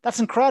better. That's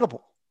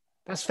incredible.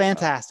 That's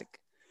fantastic.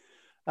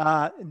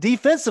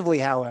 Defensively,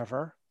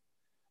 however,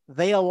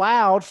 they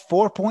allowed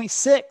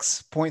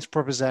 4.6 points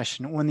per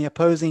possession when the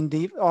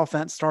opposing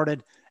offense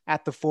started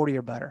at the 40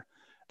 or better.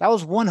 That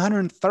was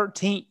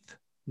 113th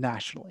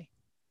nationally.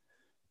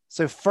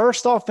 So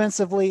first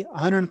offensively,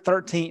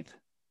 113th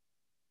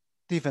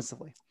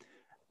defensively.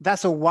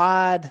 That's a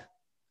wide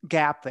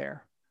gap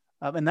there.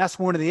 And that's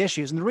one of the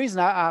issues. And the reason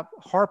I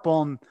harp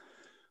on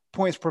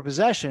points per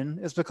possession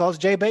is because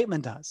Jay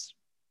Bateman does.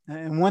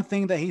 And one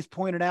thing that he's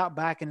pointed out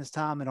back in his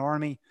time at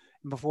Army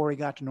and before he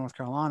got to North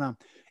Carolina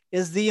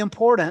is the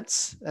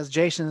importance, as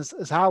Jason has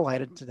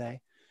highlighted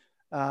today,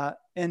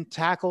 in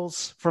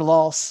tackles for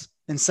loss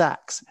and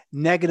sacks,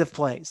 negative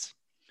plays.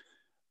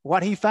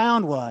 What he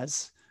found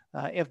was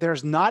if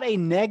there's not a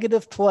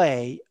negative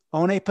play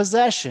on a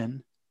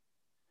possession,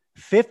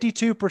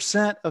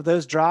 52% of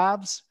those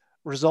drives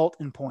result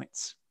in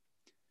points.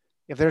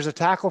 If there's a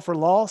tackle for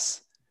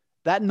loss,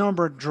 that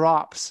number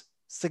drops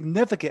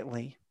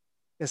significantly,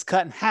 is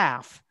cut in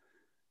half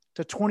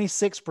to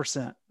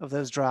 26% of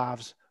those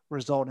drives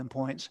result in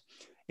points.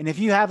 And if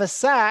you have a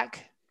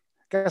sack,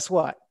 guess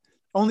what?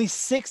 Only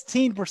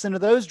 16%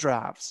 of those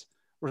drives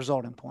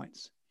result in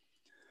points.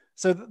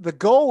 So the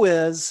goal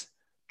is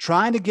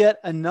trying to get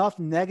enough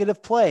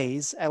negative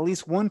plays, at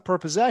least one per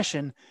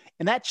possession,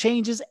 and that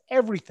changes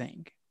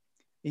everything.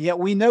 And yet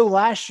we know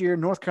last year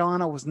North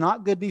Carolina was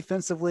not good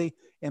defensively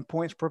in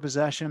points per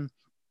possession,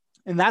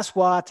 and that's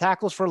why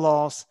tackles for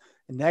loss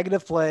and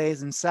negative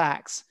plays and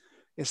sacks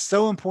is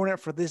so important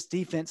for this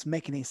defense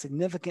making a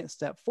significant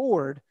step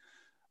forward.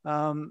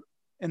 And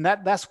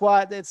that's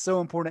why it's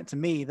so important to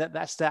me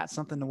that stat's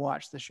something to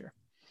watch this year.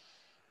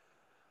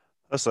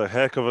 That's a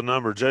heck of a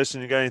number.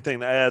 Jason, you got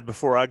anything to add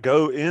before I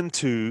go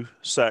into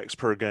sacks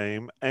per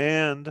game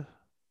and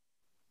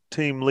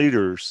team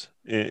leaders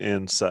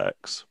in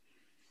sacks?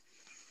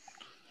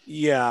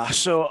 Yeah.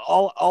 So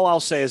all I'll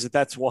say is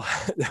that's why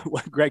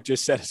what Greg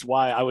just said is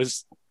why I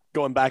was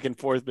going back and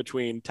forth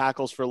between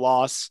tackles for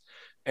loss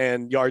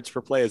and yards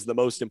per play as the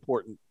most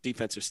important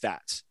defensive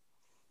stats.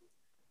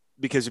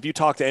 Because if you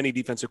talk to any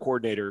defensive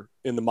coordinator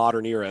in the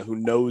modern era who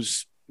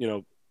knows,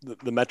 the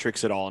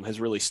metrics at all and has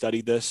really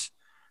studied this,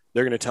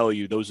 they're going to tell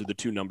you those are the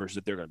two numbers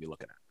that they're going to be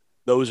looking at.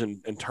 those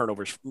and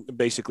turnovers,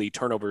 basically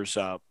turnovers,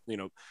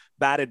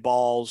 batted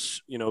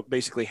balls,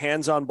 basically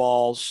hands-on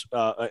balls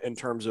in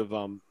terms of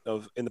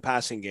in the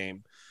passing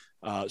game.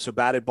 So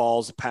batted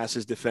balls,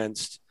 passes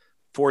defensed,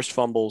 forced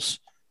fumbles,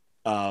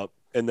 and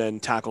then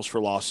tackles for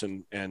loss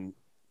and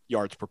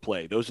yards per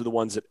play. Those are the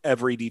ones that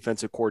every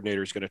defensive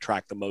coordinator is going to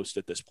track the most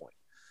at this point.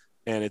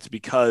 And it's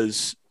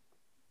because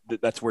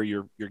that's where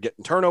you're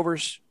getting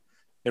turnovers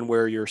and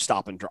where you're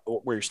stopping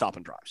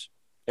drives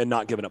and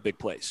not giving up big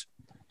plays.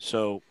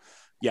 So,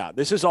 yeah,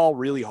 this is all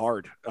really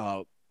hard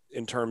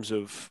in terms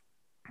of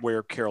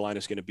where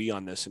Carolina's going to be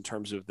on this. In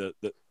terms of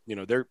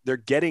they're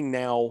getting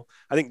now.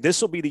 I think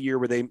this will be the year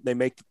where they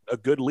make a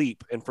good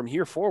leap, and from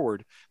here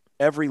forward,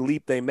 every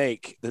leap they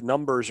make, the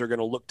numbers are going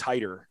to look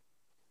tighter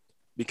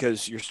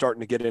because you're starting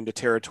to get into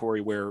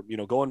territory where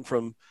going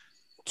from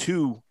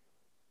 2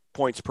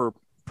 points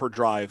per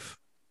drive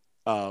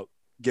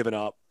given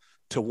up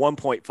to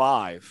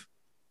 1.5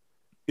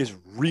 is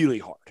really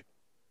hard.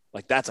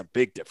 Like that's a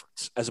big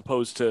difference as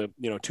opposed to,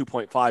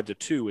 2.5 to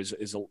 2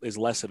 is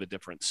less of a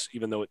difference,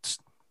 even though it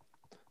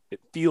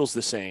feels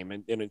the same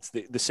and it's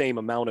the same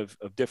amount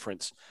of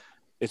difference.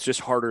 It's just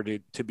harder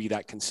to be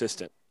that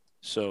consistent.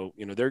 So,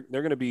 they're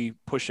going to be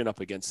pushing up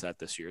against that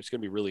this year. It's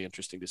going to be really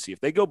interesting to see if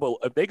they go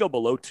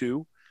below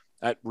 2,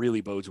 that really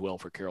bodes well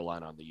for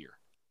Carolina on the year.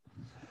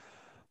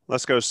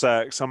 Let's go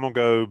sacks. I'm going to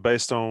go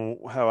based on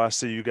how I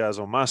see you guys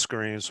on my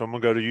screen. So I'm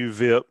going to go to you,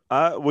 Vip.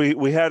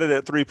 We had it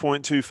at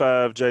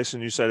 3.25.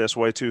 Jason, you say that's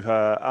way too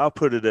high. I'll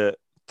put it at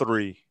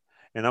 3.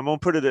 And I'm going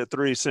to put it at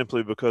 3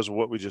 simply because of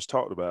what we just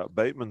talked about.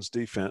 Bateman's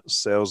defense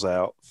sells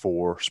out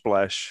for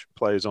splash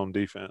plays on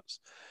defense.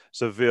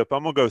 So, Vip,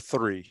 I'm going to go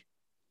 3.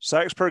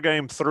 Sacks per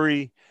game,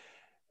 3.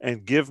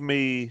 And give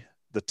me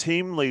the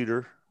team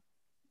leader,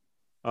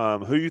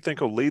 who you think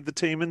will lead the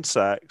team in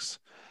sacks,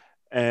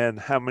 and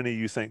how many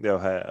you think they'll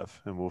have.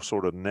 And we'll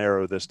sort of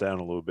narrow this down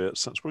a little bit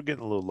since we're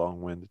getting a little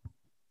long-winded.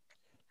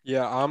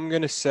 Yeah, I'm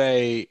going to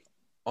say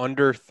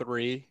under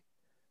 3.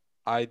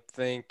 I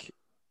think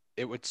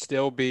it would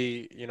still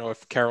be,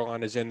 if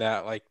Carolina's in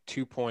that like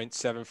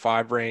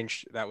 2.75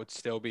 range, that would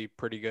still be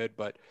pretty good.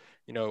 But,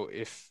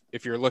 if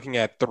you're looking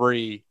at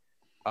 3,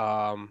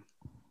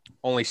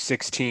 only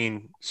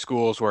 16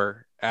 schools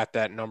were at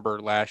that number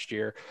last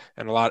year.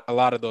 And a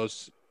lot of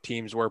those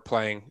teams were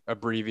playing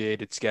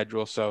abbreviated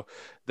schedule, so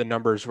the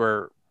numbers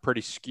were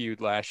pretty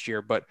skewed last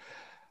year. But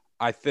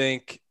I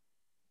think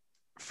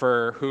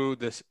for who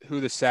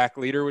the sack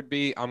leader would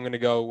be, I'm going to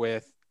go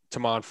with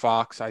Tamon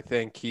Fox. I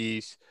think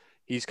he's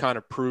kind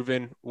of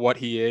proven what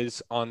he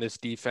is on this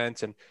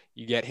defense, and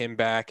you get him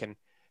back, and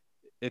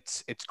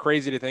it's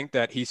crazy to think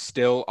that he's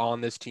still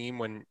on this team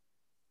when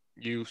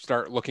you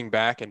start looking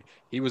back, and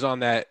he was on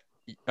that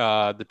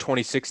the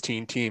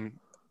 2016 team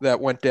that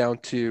went down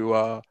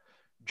to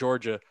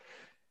Georgia,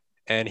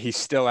 and he's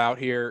still out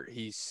here.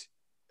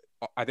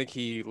 I think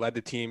he led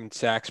the team in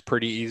sacks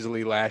pretty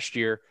easily last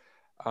year.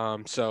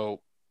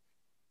 So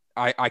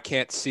I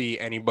can't see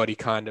anybody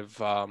kind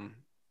of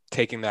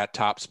taking that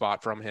top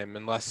spot from him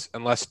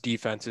unless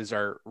defenses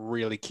are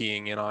really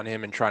keying in on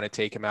him and trying to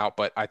take him out.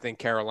 But I think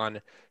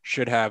Carolina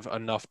should have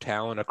enough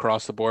talent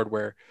across the board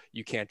where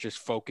you can't just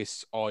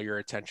focus all your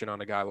attention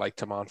on a guy like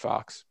Tamon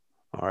Fox.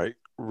 All right.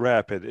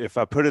 Rapid. If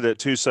I put it at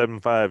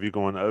 275, you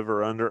going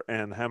over, under,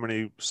 and how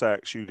many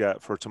sacks you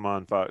got for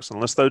Tamon Fox?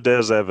 And let's throw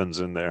Des Evans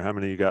in there. How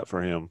many you got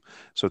for him?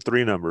 So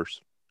 3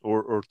 numbers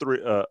or 3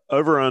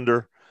 over,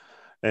 under,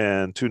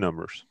 and 2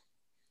 numbers.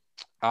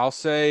 I'll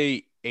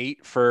say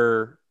 8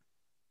 for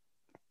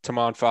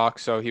Tamon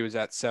Fox. So he was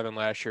at 7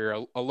 last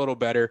year, a little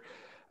better.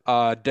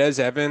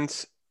 Des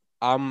Evans,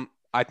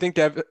 I think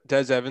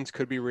Des Evans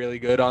could be really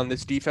good on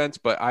this defense,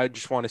 but I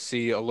just want to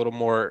see a little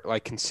more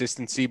like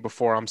consistency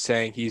before I'm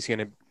saying he's going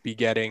to be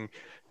getting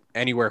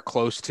anywhere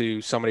close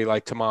to somebody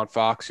like Tamon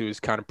Fox, who is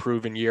kind of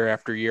proven year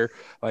after year.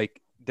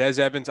 Like Des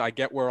Evans, I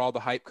get where all the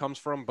hype comes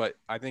from, but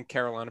I think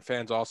Carolina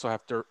fans also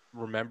have to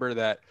remember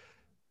that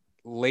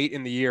late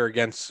in the year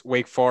against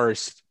Wake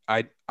Forest,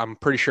 I'm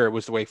pretty sure it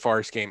was the Wake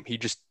Forest game, he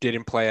just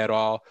didn't play at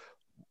all.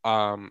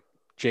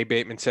 Jay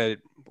Bateman said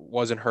it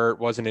wasn't hurt,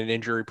 wasn't an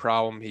injury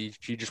problem. He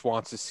just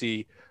wants to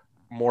see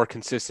more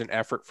consistent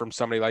effort from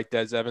somebody like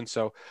Des Evans.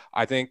 So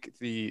I think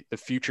the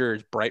future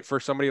is bright for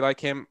somebody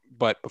like him.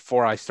 But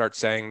before I start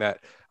saying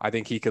that I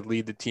think he could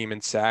lead the team in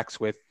sacks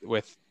with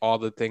all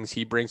the things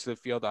he brings to the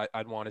field,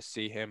 I'd want to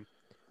see him,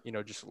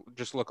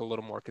 just look a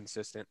little more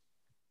consistent.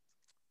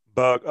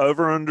 Buck,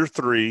 over, under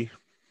 3.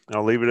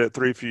 I'll leave it at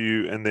 3 for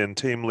you, and then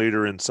team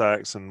leader in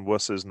sacks, and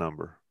what's his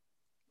number?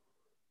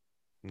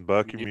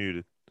 Buck, you're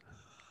muted.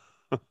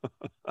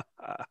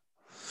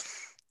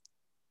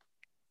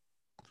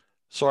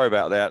 Sorry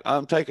about that.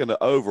 I'm taking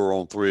the over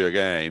on 3 a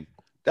game.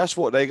 That's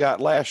what they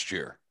got last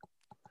year.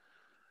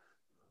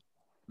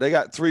 They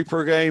got 3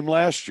 per game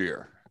last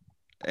year.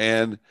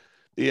 And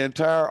the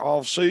entire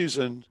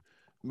offseason,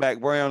 Mac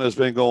Brown has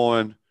been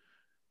going,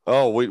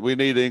 oh, we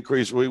need to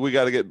increase. We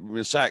got to get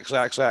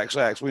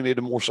sacks. We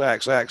need more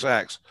sacks.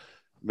 I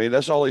mean,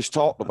 that's all he's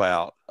talked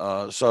about.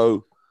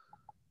 So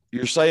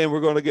you're saying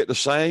we're going to get the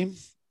same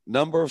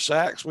number of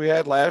sacks we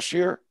had last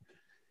year,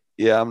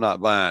 yeah, I'm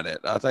not buying it.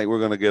 I think we're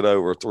going to get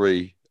over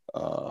 3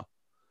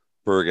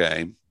 per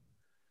game.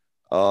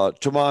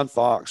 Tamon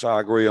Fox, I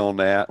agree on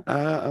that.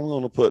 I'm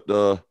going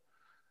to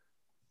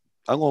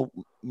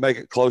make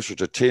it closer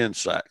to 10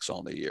 sacks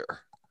on the year.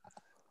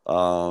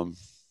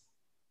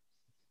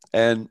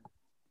 And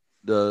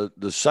the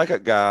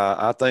second guy,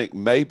 I think,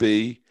 may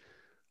be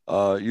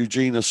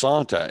Eugene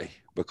Asante,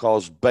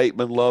 because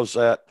Bateman loves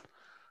that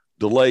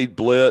delayed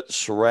blitz.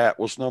 Surratt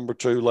was number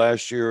 2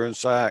 last year in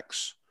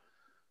sacks.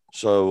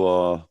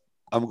 So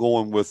I'm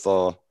going with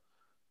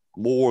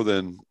more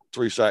than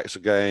 3 sacks a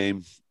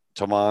game.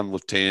 Tamon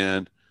with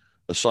 10.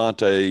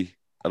 Asante,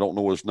 I don't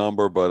know his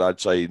number, but I'd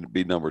say he'd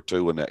be number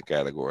 2 in that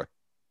category.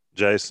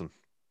 Jason.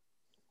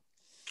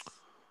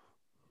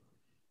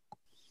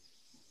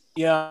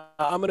 Yeah,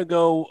 I'm going to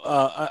go.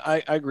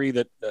 I agree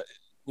that,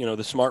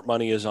 the smart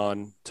money is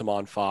on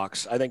Tamon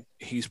Fox. I think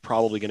he's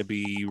probably going to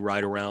be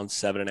right around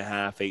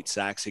 7.5, 8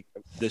 sacks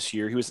this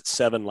year. He was at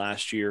 7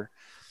 last year.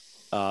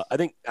 I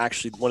think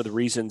actually one of the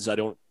reasons I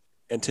don't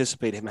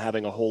anticipate him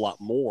having a whole lot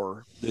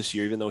more this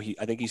year, even though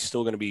I think he's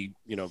still going to be,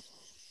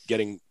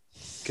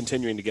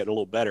 continuing to get a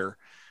little better,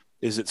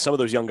 is that some of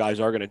those young guys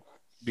are going to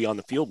be on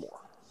the field more.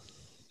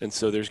 And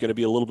so there's going to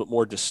be a little bit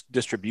more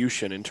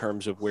distribution in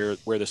terms of where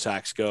the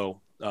sacks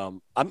go.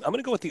 I'm going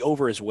to go with the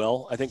over as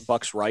well. I think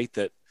Buck's right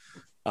that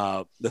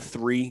the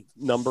 3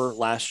 number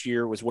last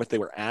year was what they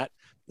were at.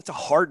 It's a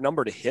hard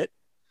number to hit,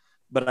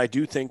 but I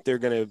do think they're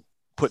going to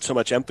put so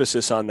much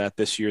emphasis on that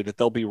this year that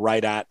they'll be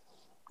right at,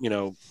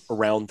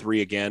 around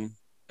 3 again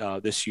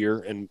this year.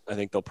 And I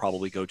think they'll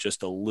probably go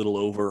just a little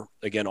over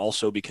again,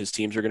 also because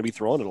teams are going to be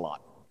throwing it a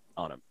lot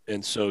on them.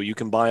 And so you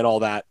combine all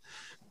that,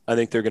 I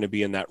think they're going to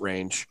be in that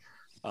range.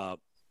 I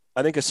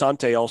think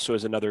Asante also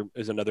is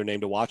another name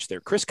to watch there.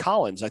 Chris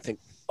Collins, I think,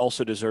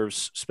 also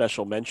deserves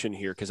special mention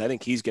here, because I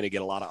think he's going to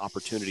get a lot of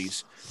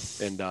opportunities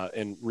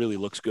and really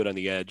looks good on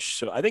the edge.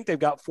 So I think they've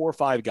got 4 or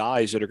 5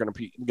 guys that are going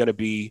to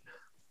be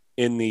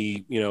in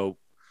the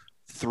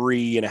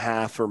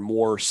 3.5 or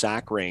more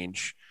sack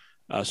range.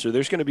 So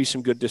there's going to be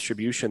some good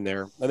distribution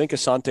there. I think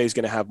Asante is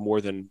going to have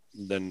more than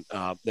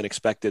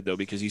expected, though,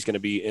 because he's going to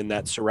be in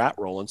that Surratt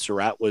role, and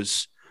Surratt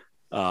was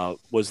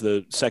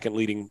the second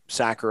leading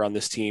sacker on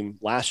this team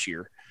last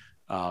year.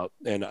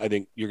 And I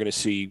think you're going to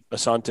see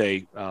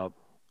Asante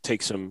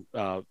take some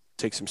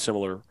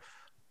similar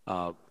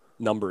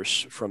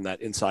numbers from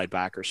that inside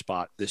backer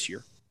spot this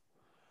year.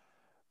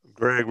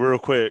 Greg, real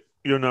quick,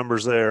 your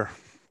numbers there.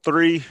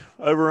 3,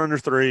 over under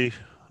 3.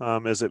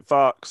 Is it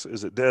Fox?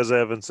 Is it Des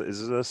Evans?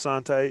 Is it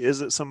Asante?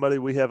 Is it somebody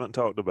we haven't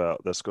talked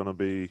about that's going to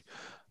be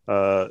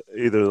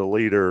either the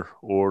leader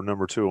or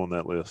number 2 on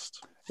that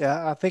list?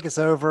 Yeah, I think it's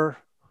over.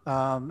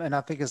 And I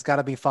think it's got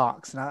to be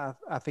Fox. And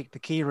I think the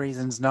key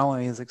reasons not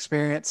only his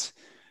experience,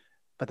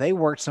 but they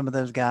worked some of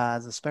those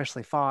guys,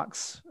 especially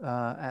Fox,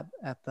 at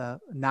the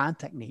 9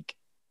 technique.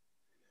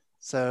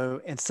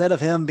 So instead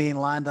of him being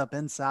lined up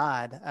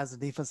inside as a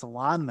defensive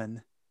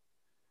lineman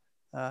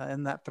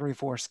in that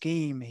 3-4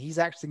 scheme, he's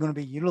actually going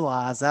to be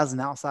utilized as an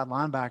outside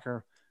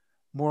linebacker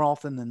more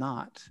often than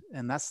not.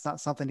 And that's not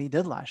something he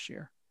did last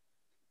year.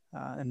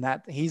 And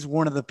that he's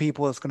one of the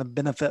people that's going to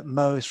benefit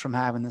most from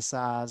having the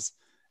size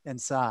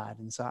inside.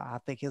 And so I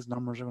think his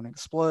numbers are going to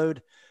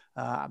explode.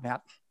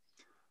 About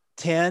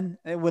 10,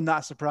 it would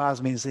not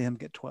surprise me to see him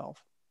get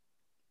 12.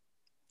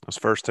 That's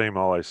first team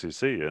all ACC,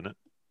 isn't it?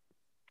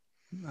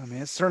 I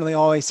mean, it's certainly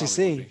all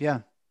ACC.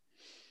 Yeah.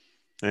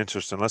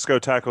 Interesting. Let's go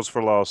tackles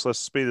for loss. Let's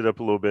speed it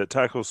up a little bit.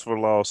 Tackles for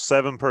loss,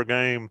 7 per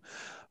game.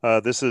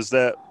 This is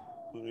that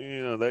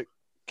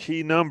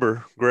key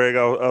number. Greg,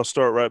 I'll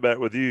start right back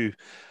with you.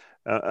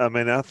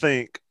 I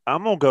think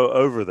I'm going to go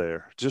over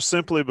there just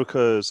simply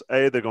because,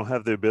 A, they're going to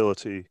have the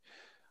ability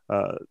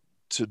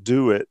to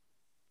do it,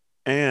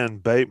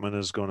 and Bateman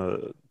is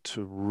going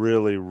to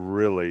really,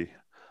 really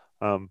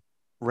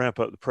ramp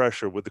up the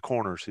pressure with the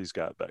corners he's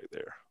got back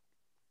there.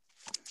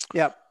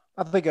 Yep,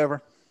 I think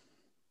over.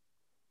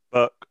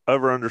 Buck,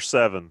 over under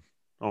 7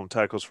 on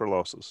tackles for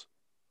losses.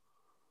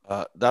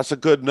 That's a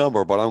good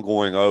number, but I'm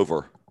going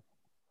over.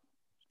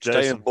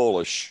 Jason. Staying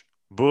bullish.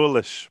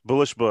 Bullish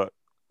Buck.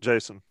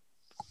 Jason.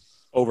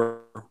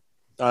 Over.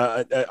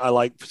 I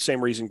like the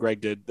same reason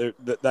Greg did.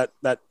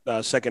 That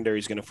secondary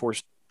is going to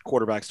force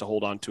quarterbacks to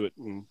hold on to it,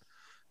 and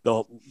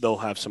they'll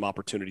have some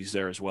opportunities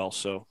there as well.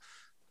 So,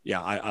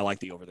 yeah, I like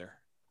the over there.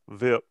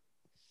 Vip.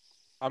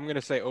 I'm going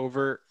to say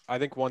over. I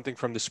think one thing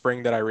from the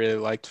spring that I really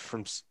liked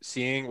from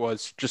seeing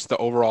was just the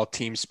overall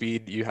team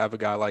speed. You have a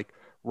guy like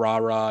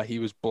Rara. He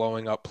was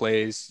blowing up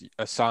plays.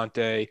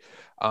 Asante.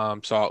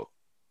 So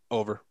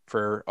over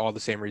for all the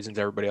same reasons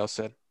everybody else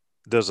said.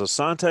 Does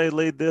Asante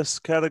lead this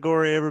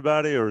category,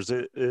 everybody, or is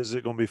it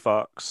going to be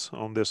Fox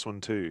on this one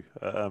too?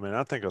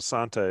 I think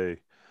Asante,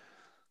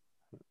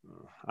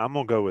 I'm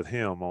going to go with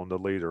him on the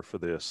leader for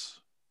this.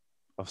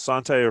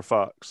 Asante or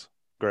Fox?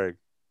 Greg.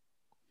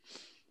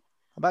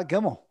 How about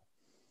Gimmel?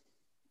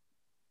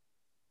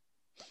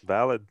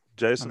 Valid.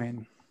 Jason?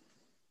 I'm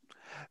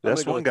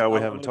That's gonna one go guy we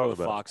I'm haven't gonna go talked with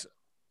about. Fox.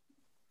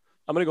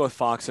 I'm going to go with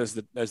Fox as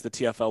the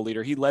TFL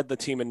leader. He led the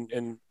team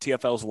in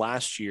TFLs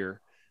last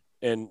year,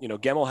 and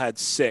Gemmel had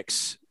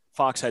 6,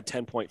 Fox had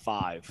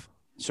 10.5,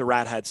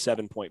 Surratt had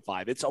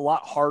 7.5. It's a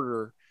lot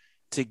harder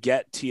to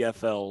get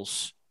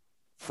TFLs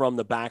from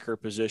the backer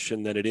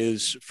position than it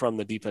is from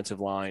the defensive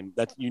line.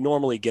 That you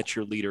normally get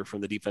your leader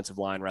from the defensive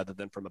line rather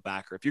than from a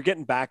backer. If you're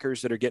getting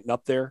backers that are getting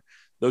up there,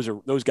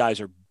 those guys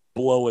are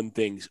blowing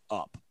things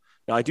up.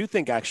 Now, I do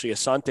think actually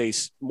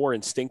Asante's more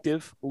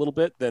instinctive a little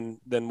bit than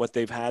what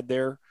they've had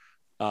there.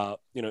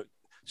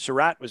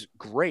 Surratt was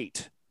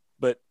great,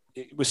 but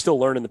it was still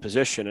learning the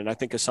position, and I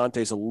think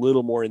Asante's a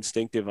little more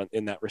instinctive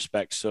in that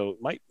respect. So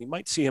you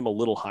might see him a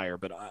little higher,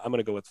 but I'm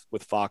going to go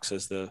with Fox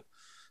as the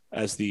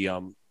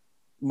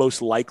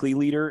most likely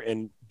leader.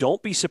 And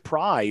don't be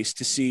surprised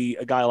to see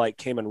a guy like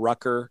Kamen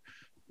Rucker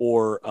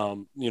or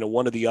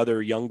one of the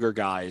other younger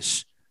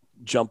guys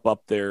jump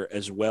up there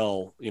as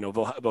well.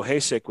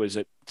 Vohasek was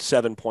at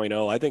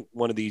 7.0. I think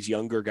one of these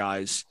younger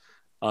guys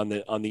on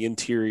the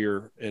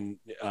interior and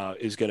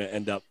is going to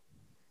end up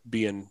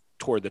being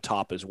toward the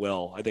top as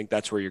well. I think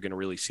that's where you're going to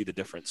really see the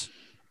difference.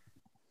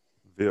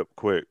 Vip,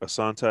 quick,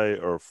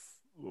 Asante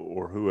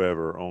or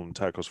whoever on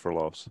tackles for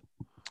loss.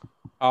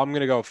 I'm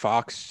going to go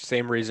Fox.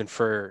 Same reason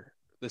for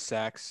the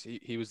sacks.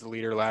 He was the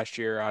leader last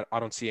year. I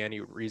don't see any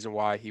reason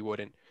why he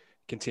wouldn't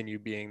continue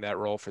being that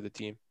role for the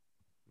team.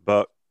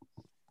 Buck.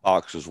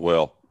 Fox as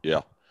well.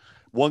 Yeah.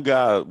 One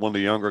of the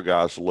younger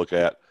guys to look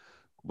at,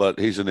 but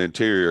he's an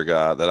interior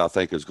guy that I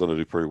think is going to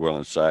do pretty well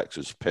in sacks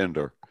is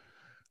Pender.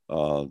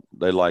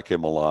 They like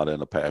him a lot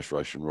in the pass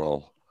rushing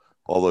role,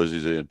 although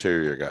he's an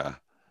interior guy.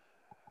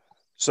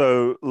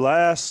 So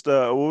last,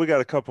 we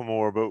got a couple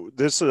more, but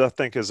this I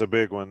think is a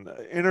big one.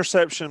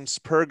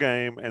 Interceptions per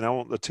game, and I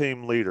want the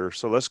team leader.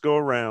 So let's go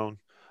around.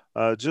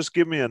 Just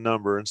give me a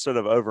number instead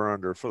of over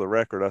under. For the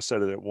record, I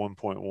said it at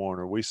 1.1,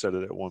 or we said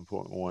it at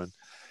 1.1.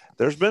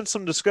 There's been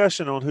some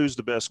discussion on who's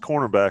the best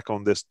cornerback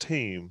on this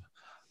team,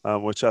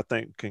 which I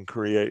think can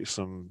create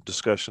some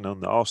discussion on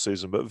the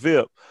offseason. But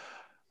Vip,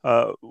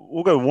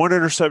 we'll go 1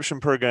 interception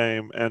per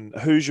game, and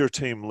who's your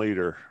team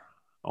leader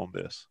on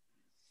this?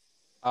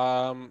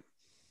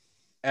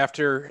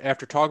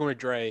 After talking with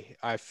Dre,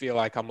 I feel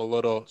like I'm a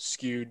little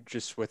skewed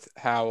just with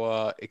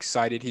how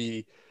excited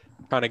he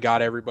kind of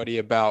got everybody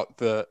about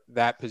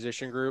that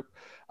position group.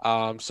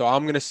 So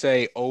I'm going to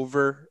say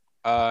over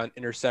an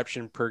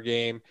interception per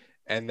game,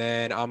 and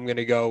then I'm going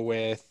to go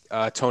with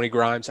Tony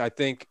Grimes. I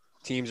think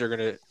teams are going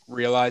to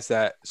realize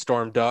that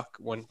Storm Duck,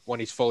 when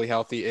he's fully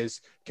healthy, is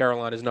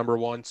Carolina's number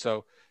one.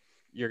 So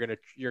you're going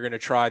to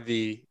try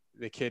the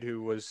kid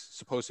who was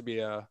supposed to be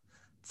a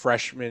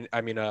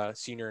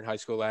senior in high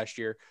school last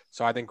year.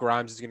 So I think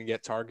Grimes is going to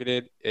get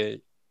targeted.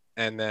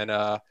 And then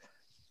I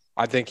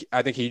think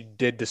he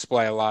did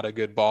display a lot of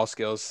good ball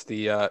skills.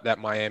 That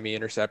Miami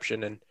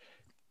interception and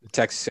the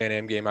Texas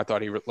A&M game, I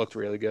thought he looked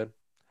really good.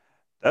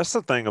 That's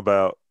the thing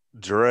about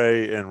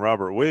Dre and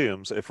Robert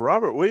Williams. If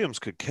Robert Williams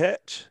could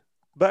catch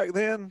back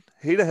then,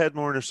 he'd have had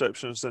more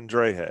interceptions than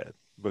Dre had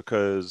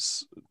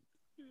because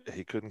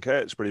he couldn't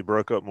catch, but he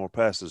broke up more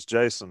passes.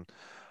 Jason,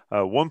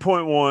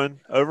 1.1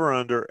 over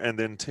under, and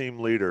then team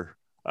leader.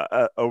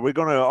 Are we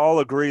going to all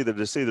agree that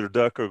it's either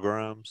Duck or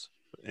Grimes?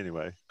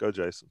 Anyway, go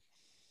Jason.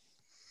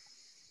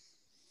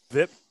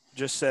 Vip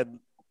just said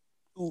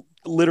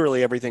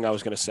literally everything I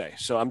was going to say.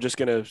 So I'm just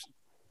going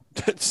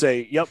to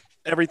say, yep,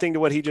 everything to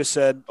what he just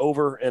said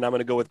over, and I'm going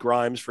to go with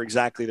Grimes for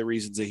exactly the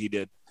reasons that he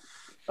did.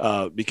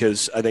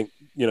 Because I think,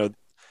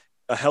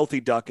 a healthy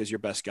Duck is your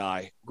best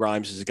guy.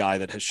 Grimes is a guy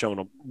that has shown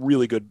a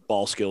really good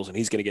ball skills, and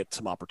he's going to get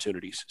some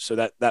opportunities. So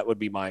that would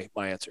be my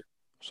answer.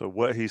 So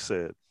what he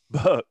said,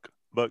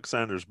 Buck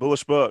Sanders,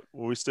 bullish Buck.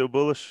 Are we still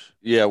bullish?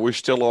 Yeah, we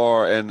still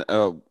are. And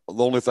the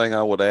only thing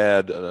I would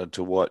add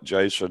to what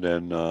Jason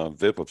and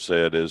Vip have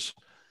said is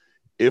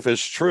if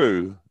it's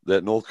true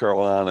that North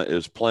Carolina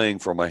is playing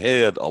from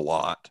ahead a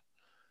lot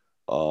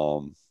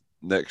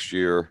next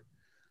year,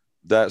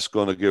 that's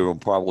going to give them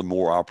probably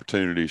more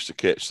opportunities to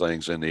catch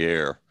things in the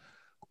air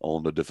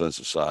on the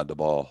defensive side of the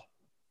ball.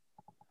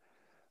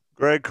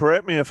 Greg,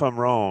 correct me if I'm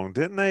wrong.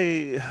 Didn't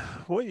they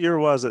 – what year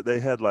was it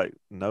they had like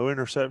no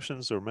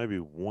interceptions or maybe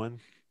one?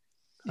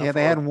 Yeah,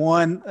 they had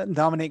one.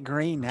 Dominic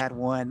Green had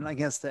one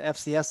against the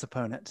FCS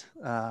opponent.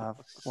 What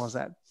was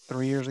that,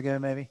 3 years ago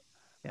maybe?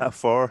 Yeah. How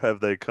far have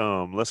they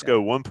come? Let's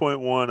go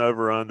 1.1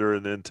 over under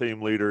and then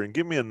team leader. And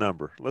give me a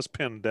number. Let's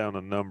pin down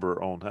a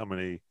number on how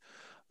many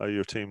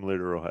your team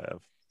leader will have.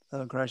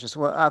 Oh, gracious.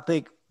 Well, I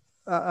think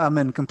I'm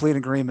in complete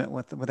agreement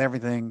with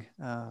everything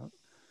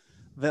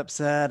Vip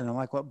said, and I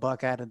like what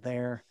Buck added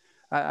there.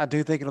 I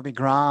do think it'll be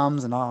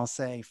Grimes, and I'll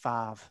say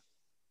 5.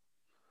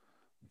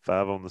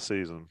 5 on the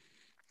season.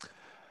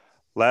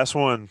 Last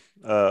one,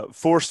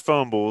 forced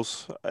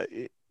fumbles.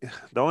 The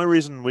only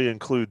reason we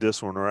include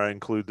this one, or I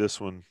include this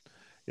one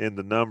in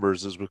the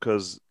numbers, is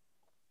because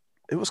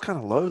it was kind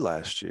of low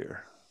last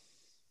year.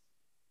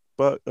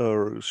 But,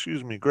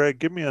 Greg,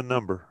 give me a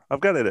number. I've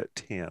got it at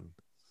 10.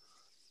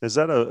 Is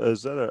that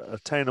a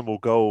attainable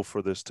goal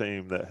for this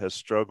team that has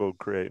struggled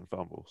creating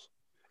fumbles?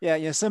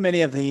 Yeah, so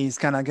many of these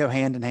kind of go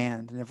hand in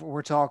hand. And if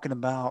we're talking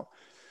about,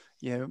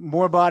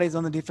 more bodies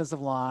on the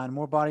defensive line,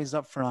 more bodies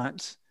up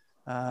front,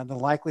 the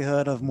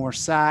likelihood of more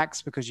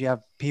sacks because you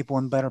have people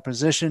in better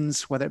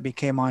positions, whether it be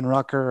K'Mon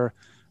Rucker or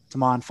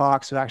Tamon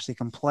Fox, who actually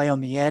can play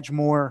on the edge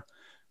more.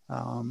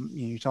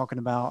 You're talking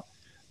about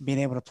being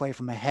able to play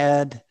from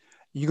ahead.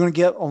 You're going to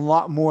get a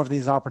lot more of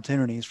these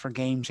opportunities for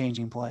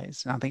game-changing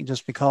plays. And I think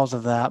just because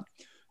of that,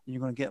 you're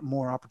going to get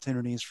more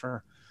opportunities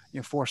for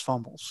forced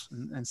fumbles.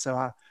 And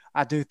so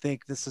I do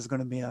think this is going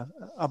to be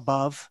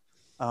above.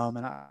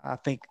 And I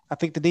think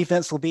the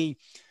defense will be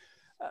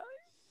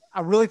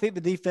I really think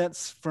the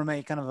defense from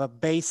a kind of a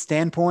base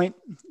standpoint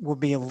will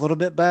be a little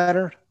bit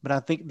better, but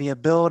I think the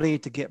ability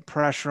to get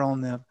pressure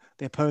on the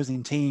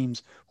opposing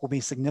teams will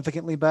be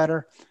significantly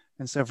better.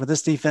 And so for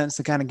this defense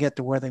to kind of get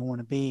to where they want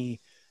to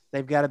be,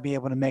 they've got to be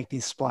able to make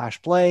these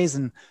splash plays.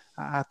 And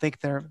I think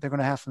they're going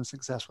to have some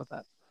success with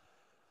that.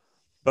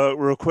 But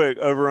real quick,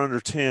 over under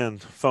 10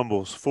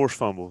 fumbles, forced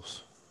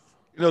fumbles.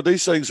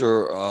 These things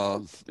are,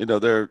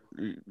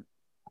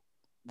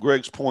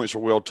 Greg's points are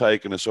well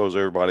taken, and so is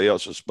everybody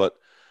else's. But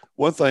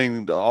one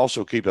thing to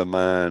also keep in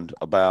mind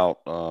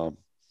about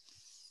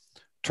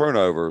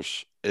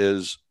turnovers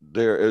is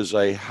there is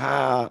a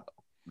high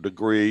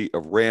degree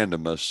of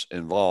randomness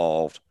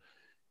involved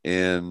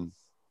in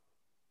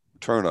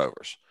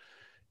turnovers.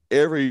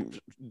 Every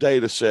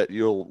data set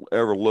you'll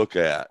ever look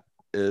at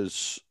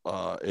is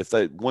if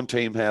one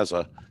team has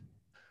a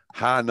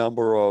high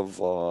number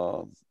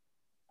of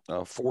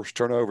forced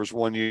turnovers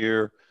one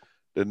year,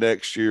 the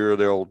next year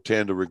they'll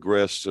tend to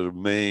regress to the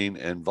mean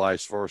and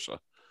vice versa.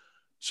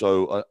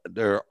 So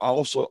there are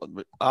also,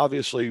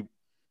 obviously,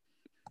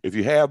 if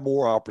you have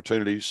more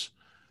opportunities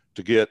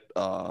to get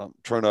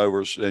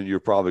turnovers, then you're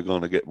probably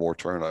going to get more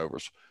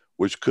turnovers,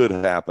 which could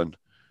happen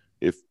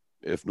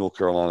if North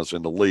Carolina's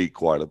in the lead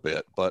quite a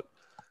bit. But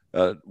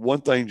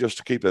one thing just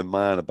to keep in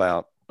mind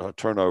about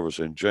turnovers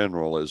in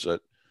general is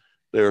that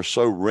they're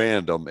so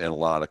random in a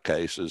lot of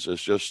cases.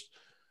 It's just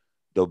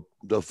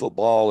the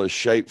football is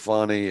shaped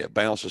funny, it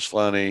bounces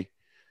funny.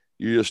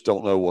 You just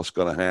don't know what's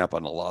going to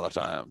happen a lot of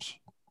times.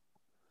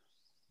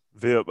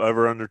 Vip,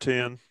 over under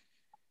 10?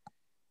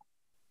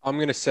 I'm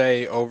going to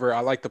say over. I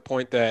like the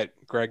point that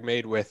Greg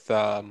made with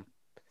the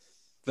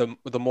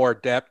more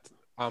depth.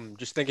 I'm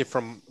just thinking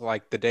from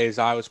like the days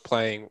I was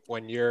playing,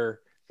 when you're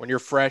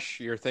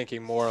fresh, you're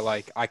thinking more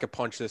like I could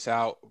punch this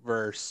out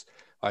versus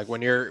like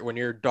when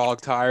you're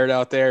dog tired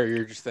out there,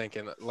 you're just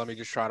thinking, let me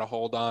just try to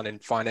hold on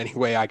and find any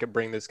way I could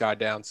bring this guy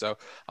down. So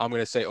I'm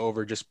going to say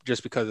over just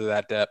because of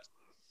that depth.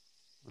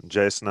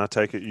 Jason, I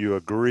take it you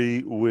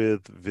agree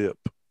with Vip.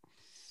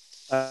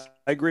 I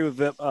agree with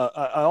Vip.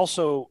 I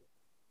also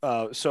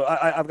so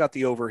I've got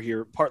the over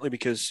here, partly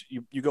because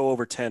you go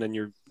over 10 and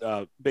you're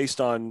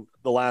based on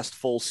the last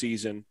full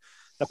season,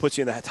 that puts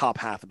you in the top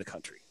half of the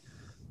country.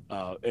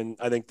 And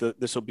I think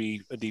this will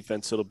be a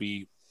defense that'll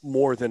be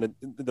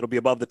that'll be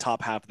above the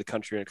top half of the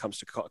country when it comes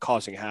to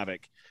causing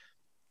havoc.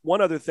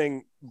 One other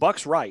thing,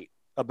 Buck's right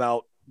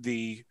about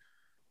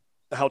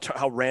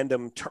how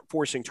random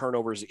forcing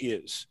turnovers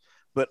is,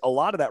 but a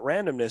lot of that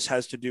randomness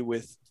has to do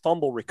with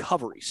fumble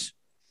recoveries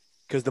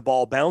because the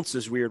ball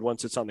bounces weird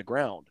once it's on the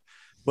ground.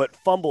 But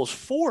fumbles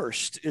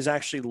forced is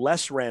actually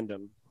less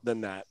random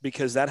than that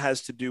because that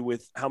has to do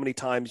with how many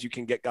times you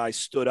can get guys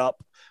stood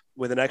up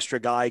with an extra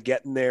guy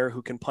getting there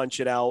who can punch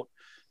it out.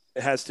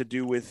 It has to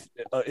do with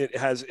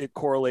it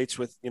correlates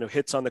with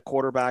hits on the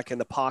quarterback in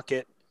the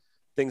pocket,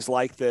 things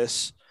like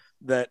this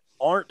that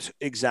aren't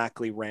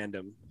exactly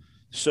random.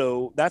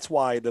 So that's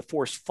why the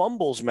forced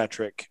fumbles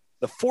metric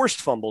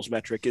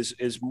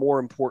is more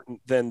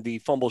important than the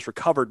fumbles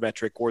recovered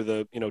metric or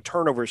the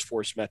turnovers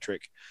forced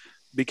metric,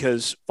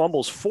 because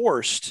fumbles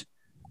forced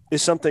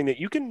is something that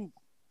you can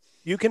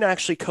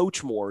actually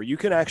coach more. You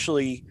can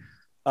actually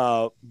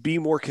be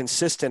more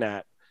consistent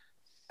at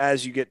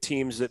as you get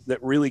teams that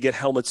really get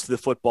helmets to the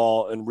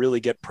football and really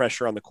get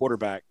pressure on the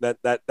quarterback.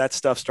 That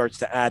stuff starts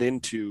to add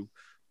into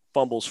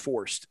fumbles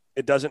forced.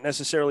 It doesn't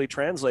necessarily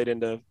translate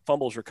into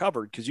fumbles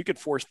recovered because you could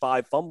force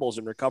 5 fumbles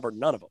and recover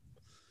none of them.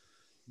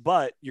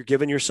 But you're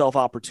giving yourself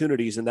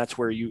opportunities, and that's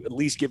where you at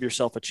least give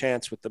yourself a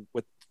chance for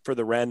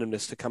the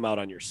randomness to come out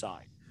on your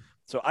side.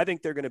 So I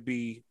think they're going to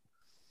be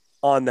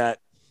on that,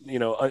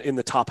 in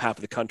the top half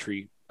of the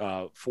country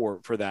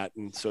for that.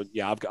 And so,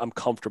 yeah, I'm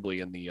comfortably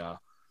in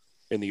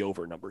the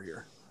over number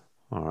here.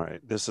 All right.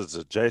 This is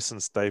a Jason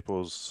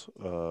Staples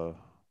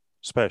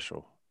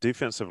special.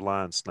 Defensive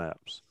line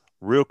snaps.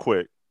 Real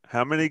quick,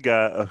 how many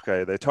guys –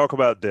 okay, they talk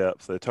about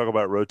depth. They talk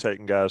about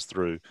rotating guys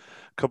through.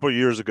 A couple of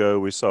years ago,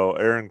 we saw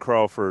Aaron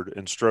Crawford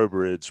and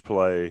Strobridge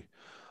play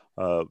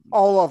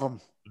all of them.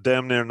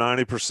 Damn near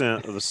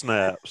 90% of the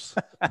snaps.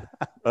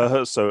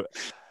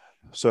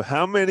 So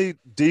how many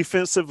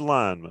defensive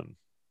linemen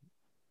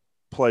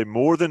play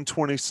more than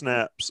 20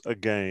 snaps a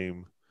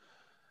game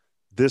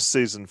this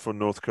season for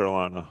North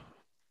Carolina?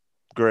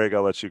 Greg,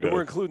 I'll let you go. And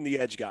we're including the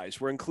edge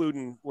guys. We're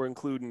including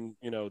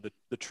the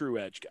true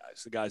edge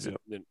guys, the guys that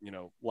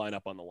line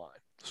up on the line.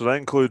 So that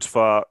includes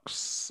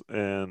Fox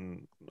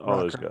and all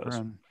those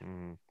guys.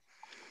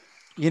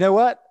 You know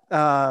what?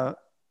 I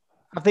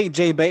think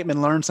Jay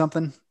Bateman learned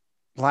something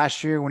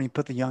last year when he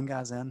put the young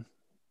guys in.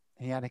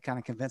 He had to kind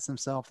of convince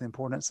himself the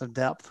importance of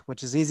depth,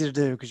 which is easy to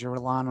do because you're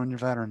relying on your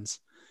veterans.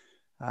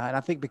 And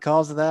I think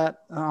because of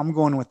that, I'm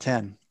going with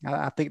 10.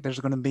 I think there's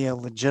going to be a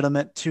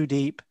legitimate 2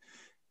 deep.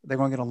 They're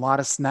going to get a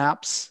lot of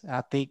snaps. I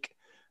think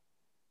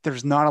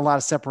there's not a lot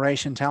of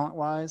separation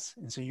talent-wise,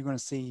 and so you're going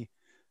to see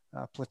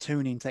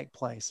platooning take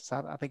place.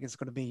 So I think it's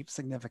going to be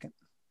significant.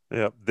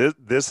 Yeah,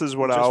 this is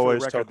what Just I for the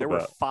always record, talk there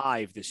about. were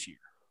 5 this year.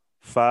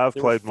 5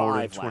 There were played more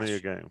than 5 20 a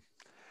last game.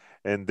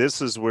 And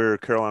this is where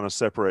Carolina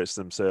separates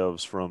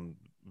themselves from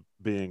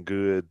being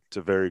good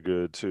to very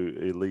good to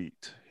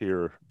elite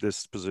here,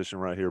 this position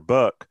right here.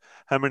 Buck,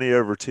 how many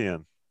over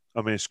 10?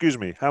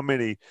 How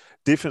many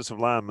defensive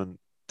linemen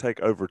take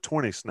over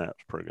 20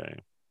 snaps per game?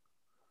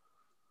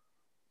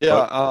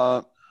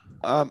 Yeah,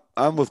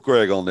 I'm with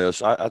Greg on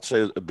this. I'd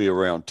say it'd be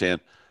around 10.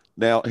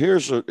 Now,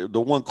 here's the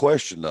one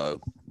question,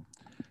 though.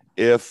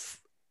 If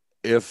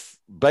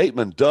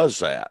Bateman does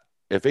that,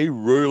 if he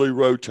really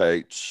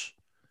rotates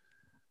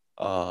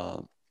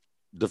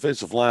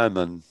defensive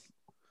linemen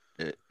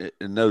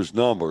in those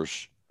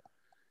numbers,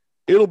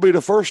 it'll be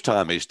the first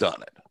time he's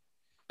done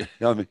it.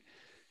 I mean,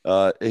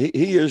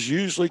 he is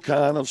usually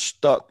kind of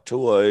stuck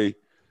to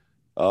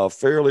a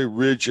fairly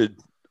rigid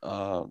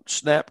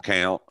snap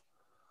count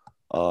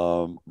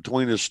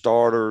between his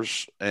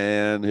starters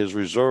and his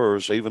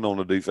reserves, even on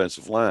the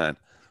defensive line.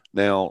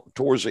 Now,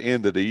 towards the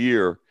end of the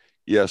year,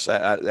 yes,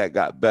 that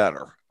got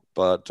better.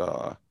 But,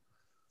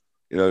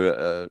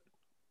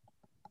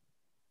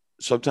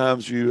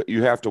 sometimes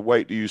you have to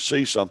wait till you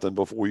see something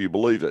before you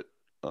believe it.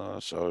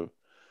 But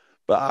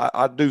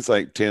I do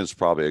think 10 is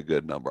probably a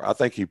good number. I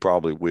think he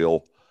probably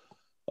will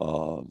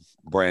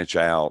branch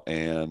out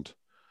and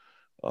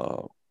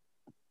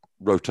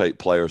rotate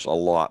players a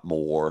lot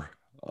more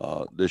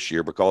this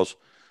year because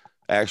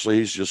actually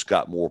he's just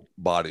got more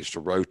bodies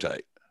to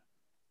rotate.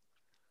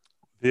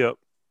 Yep.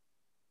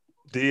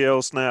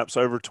 DL snaps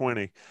over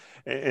 20.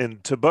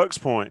 And to Buck's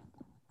point,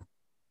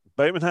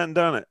 Bateman hadn't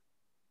done it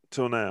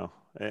till now.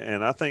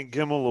 And I think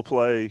Gemmel will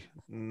play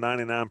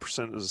 99%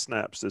 of the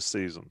snaps this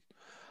season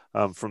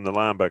from the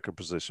linebacker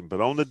position.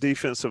 But on the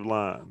defensive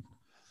line,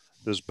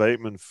 does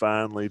Bateman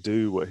finally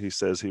do what he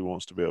says he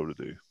wants to be able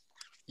to do?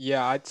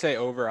 Yeah, I'd say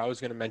over. I was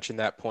going to mention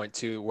that point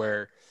too,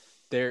 where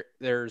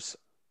there's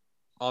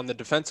on the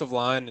defensive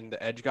line and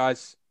the edge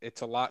guys,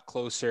 it's a lot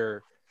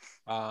closer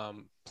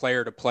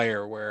player to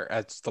player, where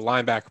at the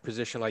linebacker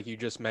position, like you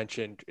just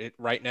mentioned,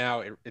 right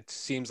now it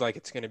seems like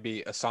it's going to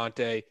be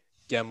Asante,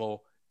 Gemmel,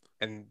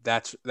 and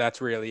that's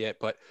really it.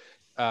 But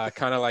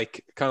kind of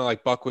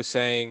like Buck was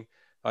saying,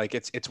 like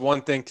it's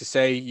one thing to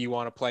say you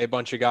want to play a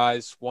bunch of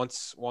guys.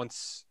 Once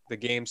the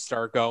games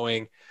start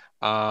going,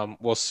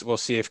 we'll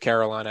see if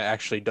Carolina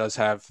actually does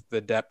have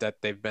the depth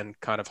that they've been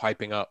kind of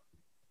hyping up.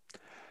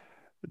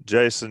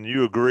 Jason,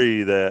 you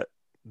agree that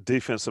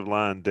defensive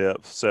line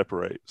depth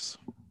separates.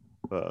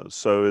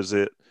 So is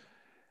it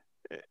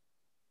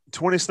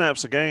 20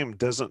 snaps a game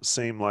doesn't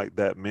seem like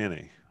that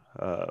many.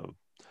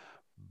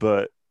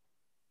 But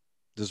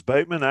does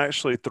Bateman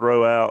actually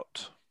throw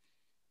out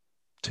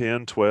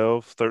 10,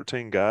 12,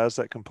 13 guys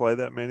that can play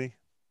that many?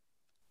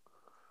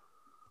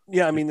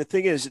 Yeah, I mean, the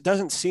thing is, it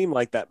doesn't seem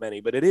like that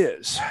many, but it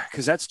is,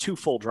 because that's 2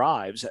 full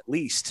drives at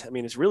least. I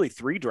mean, it's really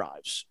 3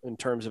 drives in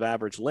terms of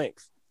average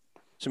length.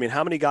 So, I mean,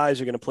 how many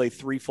guys are going to play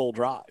 3 full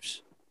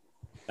drives?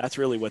 That's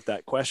really what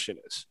that question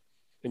is.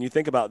 And you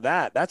think about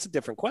that, that's a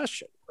different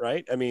question,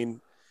 right? I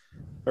mean,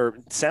 or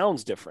it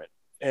sounds different.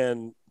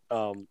 And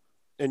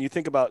you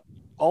think about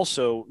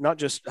also not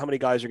just how many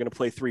guys are going to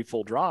play 3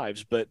 full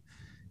drives, but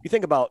you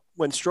think about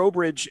when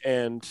Strobridge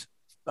and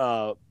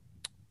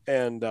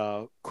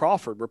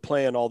Crawford were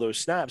playing all those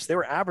snaps, they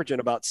were averaging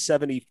about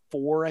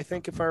 74, I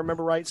think, if I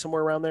remember right,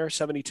 somewhere around there,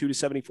 72 to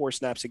 74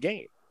 snaps a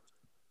game.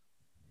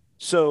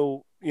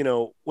 So,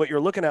 what you're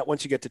looking at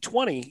once you get to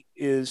 20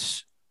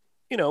 is,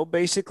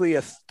 basically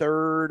a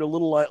third, a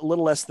little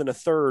less than a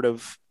third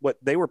of what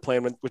they were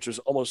playing with, which was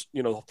almost,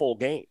 the full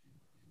game.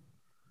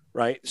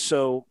 Right.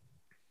 So,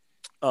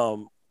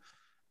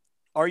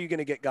 are you going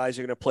to get guys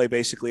who are going to play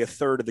basically a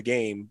third of the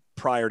game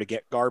prior to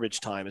get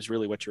garbage time is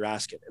really what you're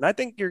asking. And I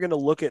think you're going to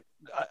look at,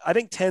 I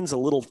think 10's a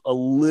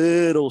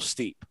little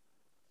steep.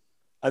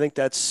 I think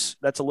that's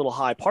a little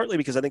high, partly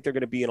because I think they're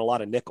going to be in a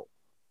lot of nickel.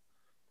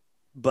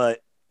 But,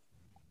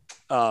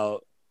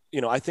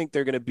 I think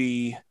they're going to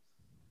be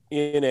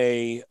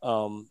in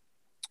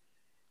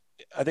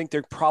I think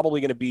they're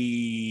probably going to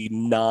be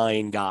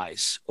 9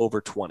 guys over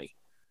 20.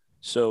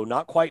 So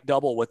not quite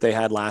double what they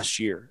had last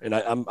year. And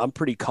I'm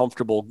pretty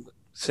comfortable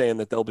saying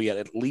that they'll be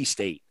at least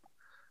 8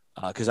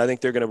 because I think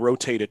they're going to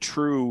rotate a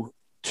true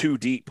 2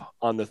 deep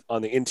on the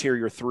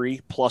interior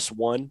 3 plus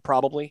 1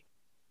 probably.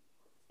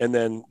 And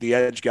then the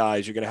edge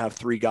guys, you're going to have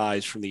 3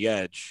 guys from the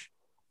edge.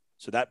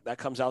 So that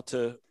comes out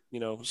to,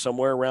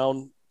 somewhere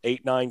around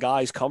 8, 9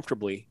 guys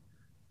comfortably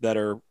that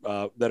are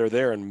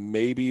there, and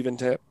maybe even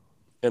 10.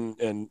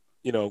 And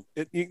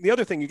the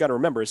other thing you got to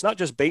remember, it's not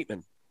just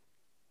Bateman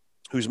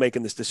who's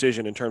making this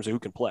decision in terms of who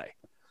can play.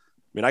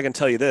 mean, I can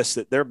tell you this,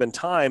 that there have been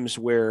times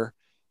where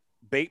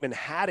Bateman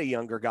had a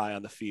younger guy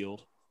on the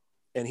field,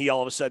 and he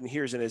all of a sudden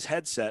hears in his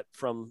headset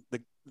from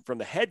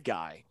the head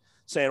guy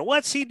saying,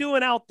 "What's he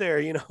doing out there?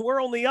 You know,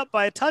 we're only up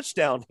by a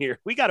touchdown here.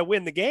 We got to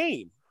win the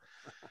game."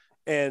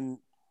 And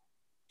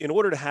in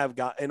order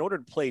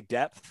to play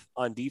depth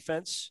on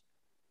defense,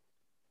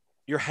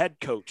 your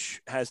head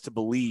coach has to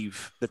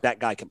believe that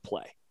guy can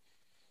play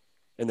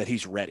and that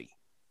he's ready.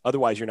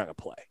 Otherwise, you're not going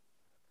to play.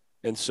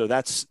 And so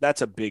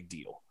that's a big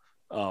deal.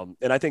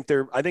 And I think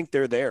they're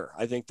there.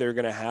 I think they're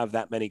going to have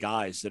that many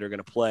guys that are going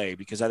to play,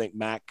 because I think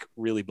Mac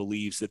really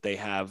believes that they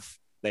have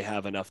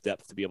enough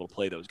depth to be able to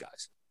play those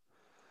guys.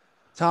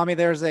 Tommy,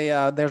 there's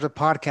a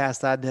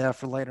podcast idea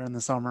for later in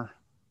the summer.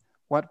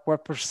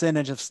 What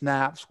percentage of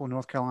snaps will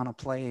North Carolina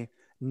play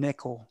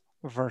nickel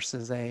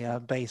versus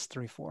a base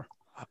 3-4?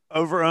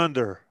 Over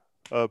under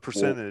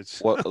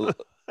percentage. Well,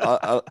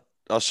 I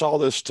saw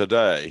this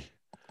today.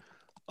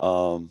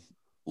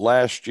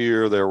 Last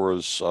year there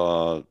was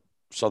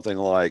something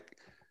like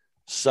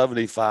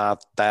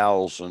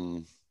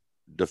 75,000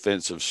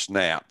 defensive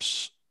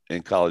snaps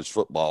in college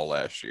football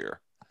last year.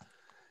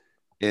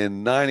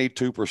 In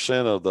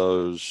 92% of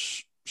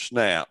those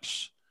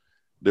snaps,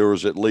 there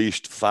was at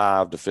least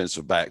 5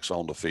 defensive backs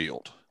on the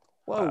field.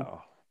 Whoa.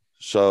 Wow.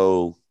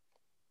 So,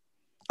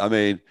 I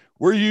mean,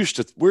 we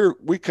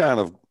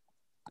kind of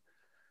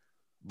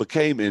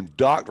became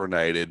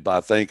indoctrinated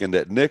by thinking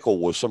that nickel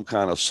was some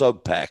kind of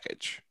sub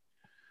package.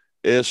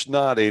 It's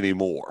not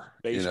anymore.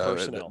 Base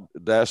personnel.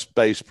 That's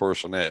base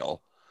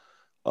personnel.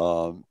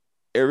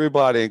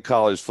 Everybody in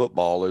college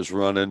football is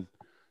running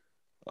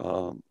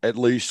at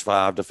least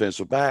 5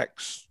 defensive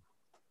backs,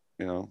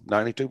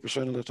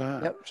 92% of the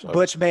time. Yep. So.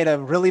 Butch made a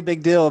really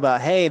big deal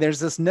about, hey, there's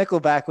this nickel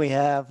back we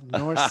have,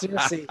 North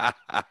Searcy.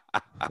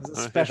 It's a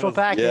special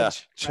package. Yeah.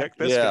 Check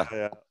this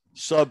guy out.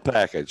 Sub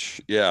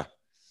package. Yeah.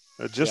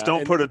 Just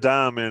don't put a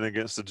dime in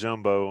against the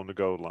jumbo on the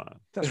goal line.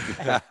 and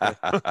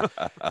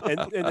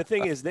the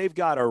thing is, they've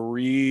got a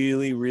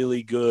really,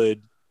 really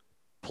good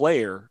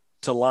player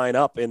to line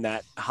up in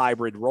that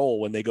hybrid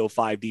role when they go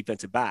 5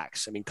 defensive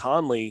backs. I mean,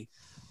 Conley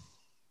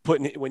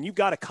when you've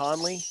got a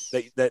Conley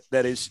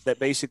that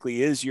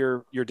basically is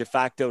your de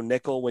facto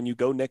nickel, when you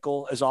go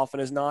nickel as often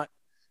as not,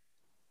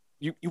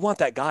 you want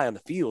that guy on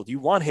the field. You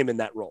want him in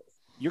that role.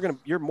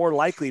 You're more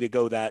likely to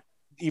go that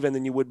even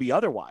than you would be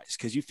otherwise,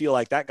 because you feel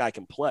like that guy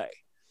can play.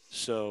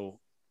 So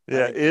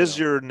yeah,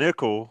 your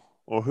nickel,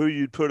 or who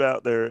you'd put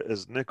out there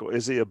as nickel,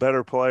 is he a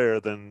better player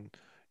than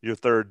your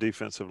third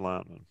defensive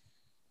lineman?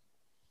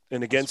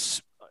 And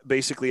against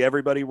basically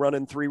everybody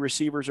running 3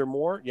 receivers or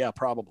more, yeah,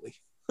 probably.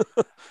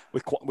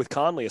 with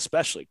Conley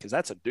especially, because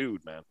that's a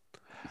dude, man.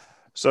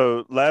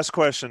 So last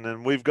question,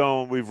 and we've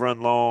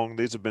run long.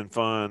 These have been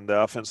fun.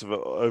 The offensive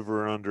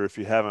over or under, if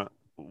you haven't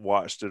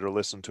watched it or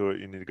listened to it,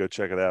 you need to go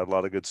check it out. A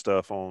lot of good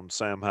stuff on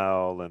Sam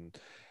Howell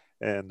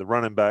and the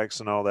running backs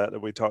and all that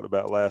we talked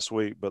about last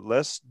week. But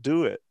let's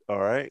do it, all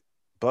right?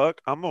 Buck,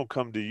 I'm going to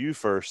come to you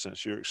first,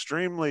 since you're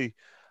extremely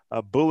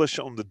bullish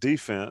on the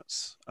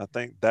defense. I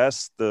think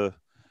that's the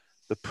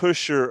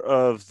pusher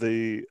of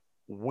the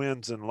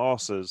wins and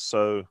losses.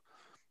 So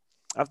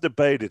I've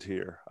debated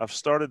here. I've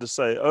started to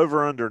say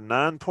over under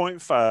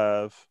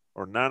 9.5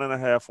 or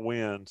 9.5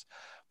 wins,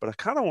 but I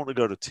kind of want to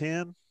go to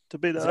 10 to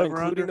be the over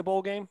under. Including the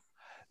bowl game?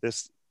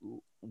 This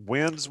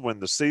wins when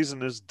the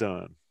season is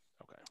done.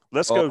 Okay.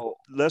 Let's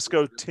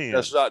go 10.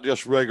 That's not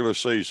just regular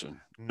season.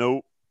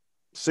 Nope.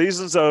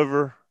 Season's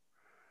over.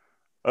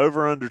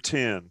 Over under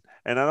 10.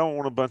 And I don't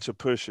want a bunch of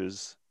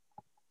pushes,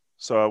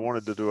 so I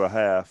wanted to do a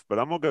half, but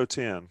I'm going to go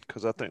 10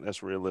 because I think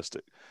that's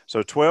realistic.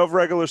 So 12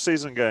 regular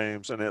season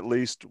games and at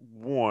least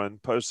 1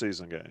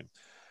 postseason game.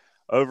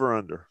 Over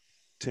under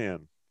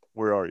 10.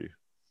 Where are you?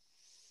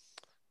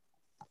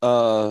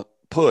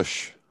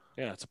 Push.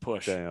 Yeah, it's a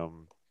push.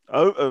 Damn.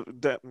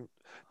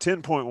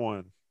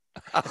 10.1.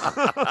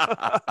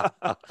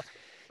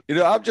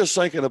 I'm just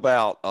thinking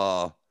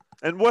about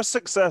and what's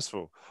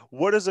successful?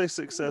 What is a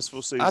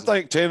successful season? I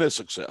think 10 is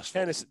successful.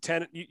 10 is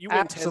 10. You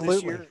win 10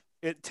 this year.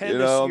 10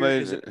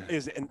 this year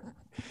is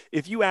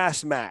if you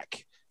ask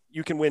Mac,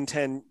 you can win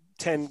 10.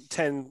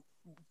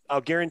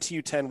 I'll guarantee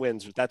you 10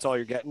 wins. That's all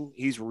you're getting.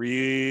 He's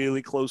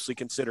really closely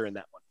considering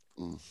that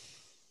one.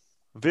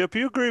 Vip,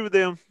 you agree with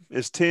them?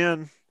 Is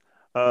 10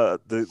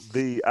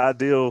 the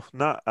ideal?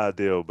 Not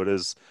ideal, but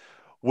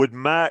would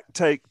Mac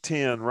take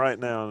 10 right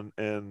now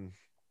and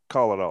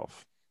call it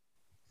off?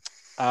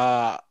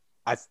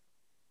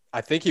 I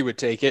think he would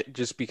take it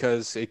just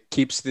because it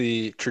keeps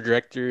the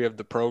trajectory of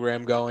the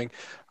program going.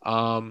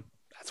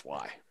 That's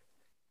why.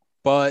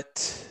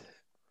 But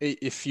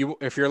if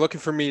you're looking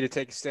for me to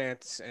take a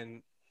stance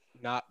and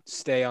not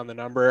stay on the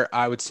number,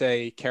 I would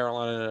say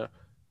Carolina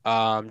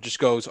just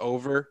goes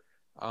over.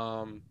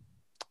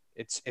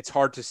 It's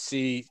hard to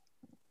see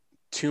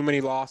too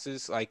many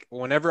losses. Like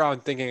whenever I'm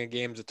thinking a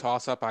game's a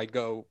toss-up, I'd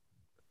go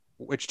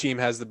which team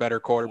has the better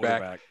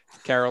quarterback.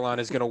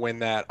 Carolina is going to win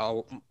that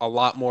a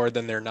lot more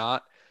than they're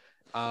not.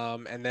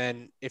 And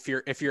then if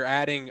you're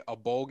adding a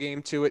bowl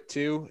game to it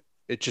too,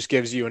 it just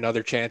gives you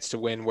another chance to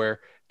win,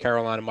 where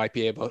Carolina might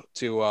be able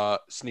to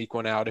sneak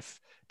one out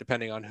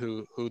depending on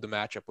who the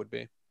matchup would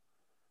be.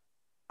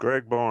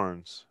 Greg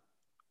Barnes,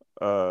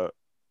 I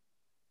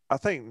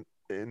think,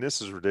 and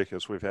this is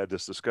ridiculous, we've had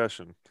this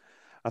discussion,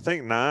 I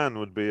think 9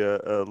 would be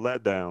a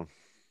letdown.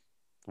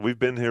 We've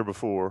been here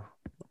before.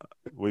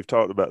 We've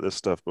talked about this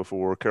stuff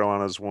before.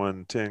 Carolina's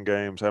won 10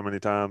 games how many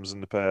times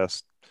in the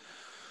past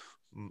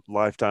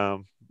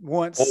lifetime?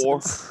 Once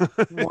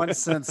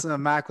since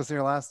Mac was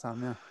here last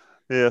time, yeah.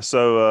 Yeah,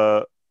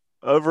 so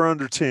over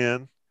under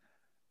 10.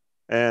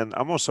 And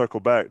I'm going to circle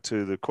back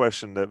to the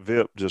question that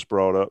Vip just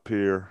brought up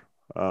here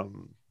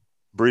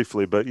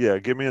briefly. But, yeah,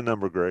 give me a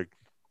number, Greg.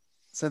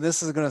 So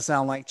this is going to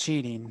sound like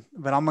cheating,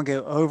 but I'm going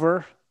to go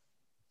over.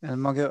 And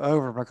I'm going to go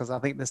over because I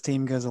think this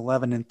team goes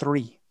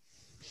 11-3.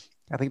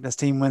 I think this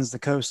team wins the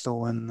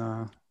Coastal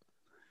and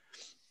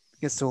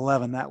gets to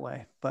 11 that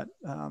way. But,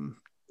 so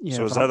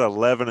is that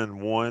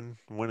 11-1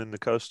 winning the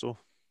Coastal?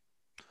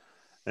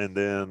 And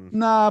then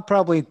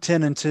probably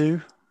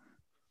 10-2.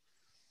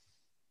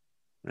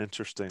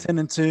 Interesting.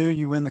 10-2,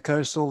 you win the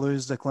Coastal,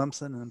 lose to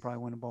Clemson, and then probably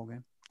win a bowl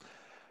game.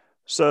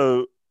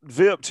 So,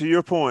 Vip, to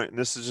your point, and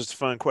this is just a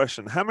fun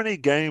question, how many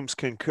games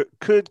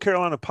could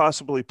Carolina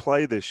possibly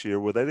play this year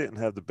where they didn't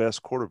have the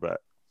best quarterback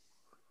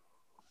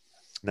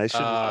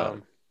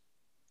nationwide?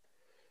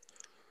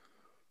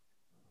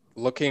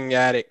 Looking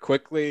at it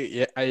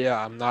quickly,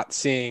 yeah, I'm not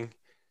seeing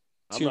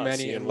too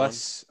many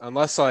unless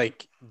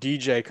like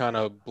DJ kind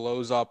of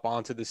blows up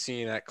onto the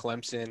scene at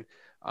Clemson.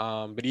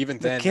 But even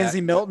then, Kenzie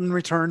Milton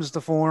returns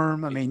to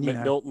form. I mean,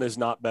 Milton is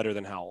not better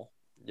than Howell.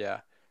 Yeah.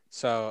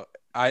 So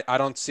I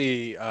don't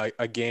see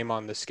a game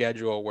on the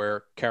schedule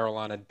where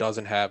Carolina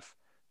doesn't have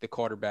the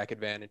quarterback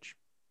advantage.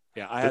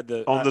 Yeah, I had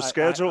on the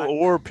schedule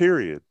or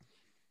period.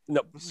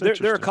 No,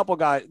 there are a couple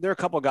guys. There are a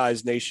couple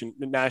guys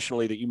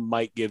nationally that you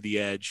might give the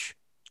edge,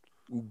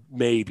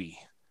 maybe,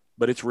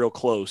 but it's real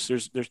close.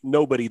 There's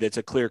nobody that's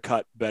a clear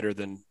cut better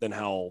than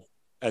Howell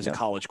as a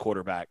college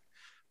quarterback.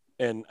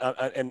 And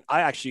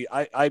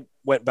I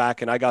went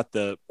back and I got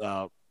the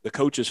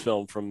coach's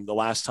film from the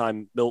last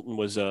time Milton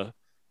was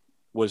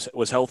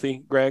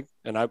healthy, Greg,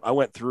 and I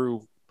went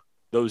through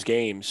those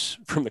games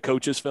from the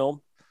coach's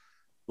film,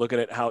 looking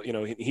at how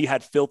he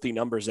had filthy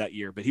numbers that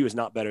year, but he was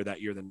not better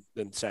that year than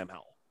Sam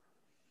Howell.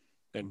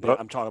 And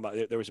I'm talking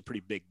about there was a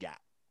pretty big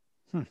gap.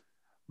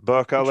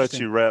 Buck, I'll let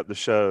you wrap the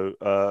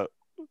show.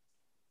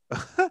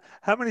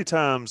 How many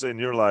times in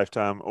your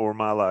lifetime or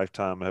my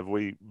lifetime have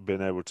we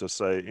been able to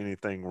say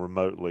anything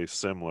remotely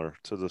similar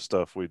to the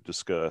stuff we've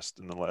discussed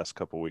in the last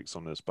couple of weeks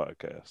on this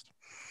podcast?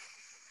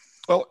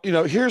 Well,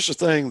 here's the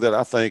thing that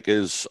I think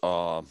is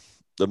the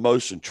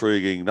most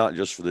intriguing, not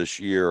just for this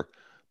year,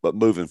 but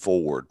moving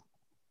forward.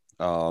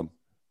 We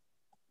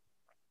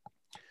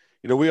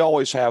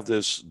always have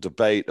this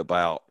debate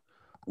about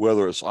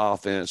whether it's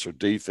offense or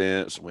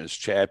defense wins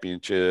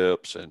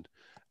championships, and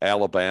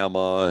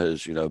Alabama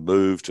has,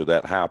 moved to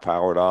that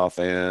high-powered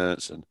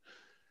offense. And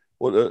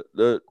well,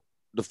 the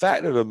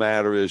fact of the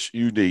matter is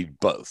you need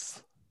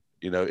both.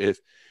 If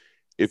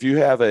you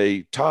have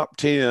a top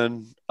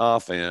 10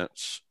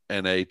 offense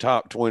and a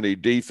top 20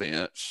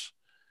 defense,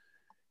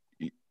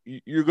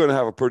 you're going to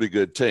have a pretty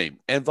good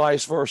team, and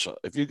vice versa.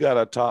 If you got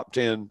a top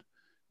 10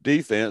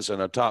 defense and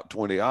a top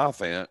 20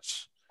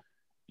 offense,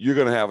 you're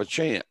going to have a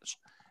chance.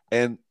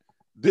 And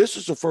this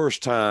is the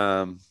first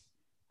time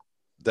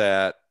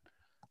that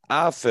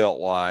I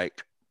felt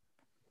like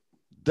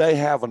they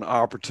have an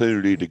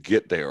opportunity to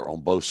get there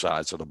on both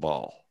sides of the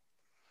ball.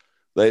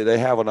 They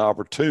have an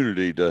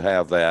opportunity to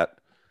have that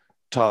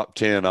top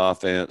 10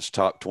 offense,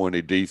 top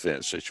 20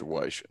 defense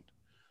situation.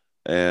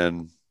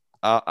 And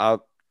I've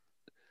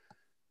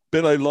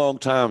been a long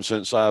time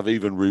since I've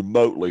even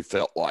remotely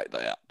felt like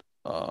that,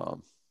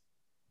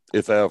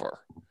 if ever.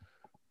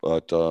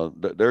 But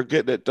they're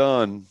getting it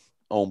done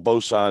on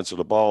both sides of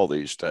the ball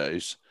these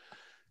days.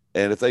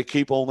 And if they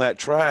keep on that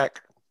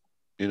track,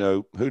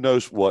 who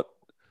knows what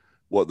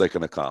they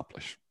can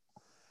accomplish.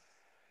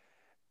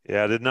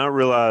 Yeah, I did not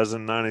realize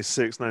in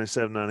 96,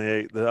 97,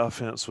 98 the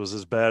offense was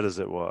as bad as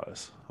it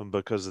was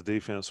because the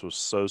defense was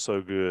so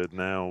good.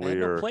 Now we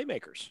are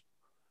playmakers.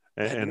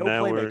 And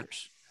now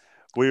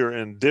we are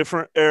in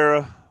different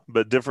era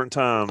but different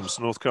times,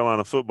 North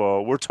Carolina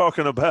football. We're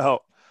talking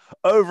about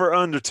over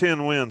under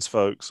 10 wins,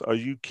 folks. Are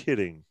you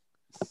kidding?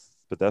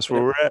 But that's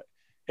where we're at.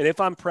 And if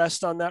I'm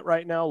pressed on that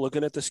right now,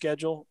 looking at the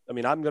schedule, I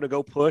mean, I'm going to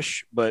go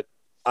push, but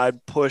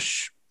I'd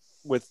push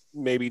with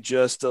maybe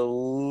just a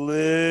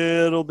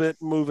little bit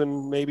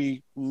moving,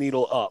 maybe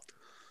needle up,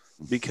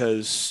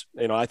 because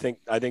I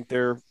think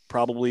they're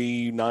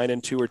probably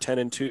 9-2 or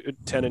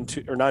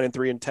 10-2 or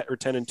 9-3 or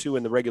 10-2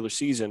 in the regular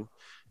season,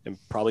 and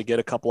probably get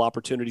a couple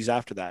opportunities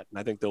after that. And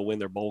I think they'll win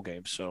their bowl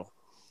games. So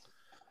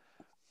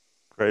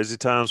crazy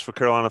times for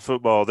Carolina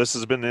football. This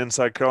has been the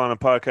Inside Carolina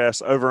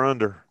podcast, over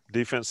under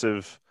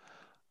defensive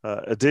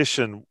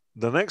edition.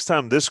 The next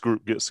time this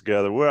group gets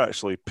together, we'll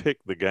actually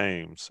pick the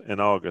games in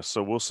August.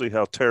 So we'll see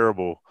how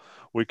terrible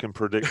we can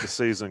predict the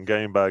season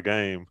game by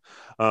game.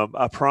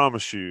 I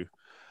promise you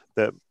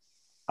that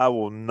I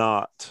will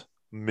not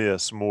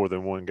miss more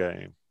than one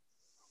game.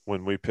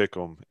 when we pick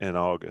them in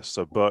August.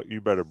 So, Buck, you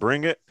better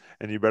bring it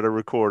and you better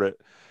record it.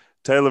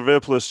 Taylor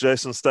Vippolis,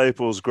 Jason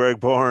Staples, Greg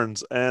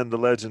Barnes, and the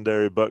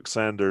legendary Buck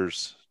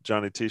Sanders.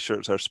 Johnny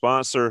T-Shirt's our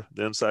sponsor.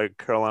 The Inside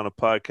Carolina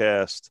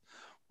podcast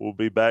will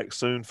be back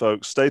soon,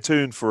 folks. Stay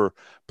tuned for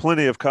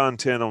plenty of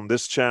content on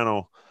this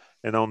channel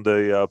and on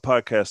the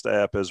podcast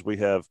app, as we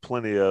have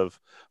plenty of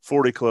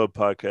 40 Club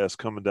podcasts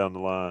coming down the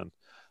line.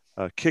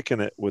 Kicking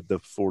it with the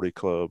 40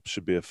 Club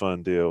should be a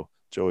fun deal.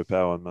 Joey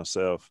Powell and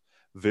myself.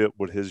 Vip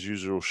with his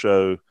usual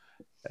show.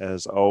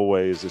 As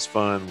always, it's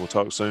fun. We'll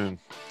talk soon.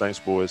 Thanks,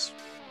 boys.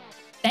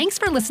 Thanks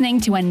for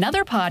listening to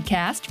another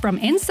podcast from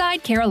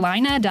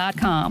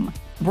InsideCarolina.com.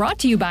 Brought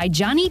to you by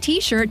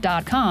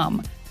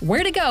JohnnyT-Shirt.com.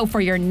 Where to go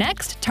for your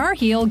next Tar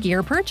Heel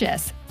gear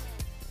purchase.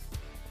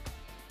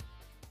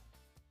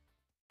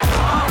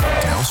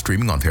 Now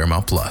streaming on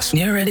Paramount Plus.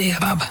 You ready,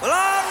 Bob? Well, all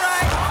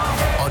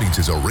right.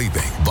 Audiences are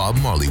raving. Bob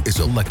Marley is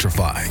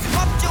electrifying.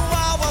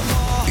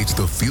 It's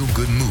the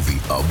feel-good movie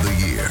of the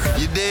year.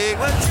 You dig?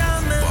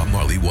 Bob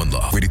Marley, One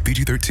Love. Rated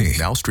PG-13.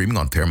 Now streaming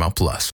on Paramount Plus.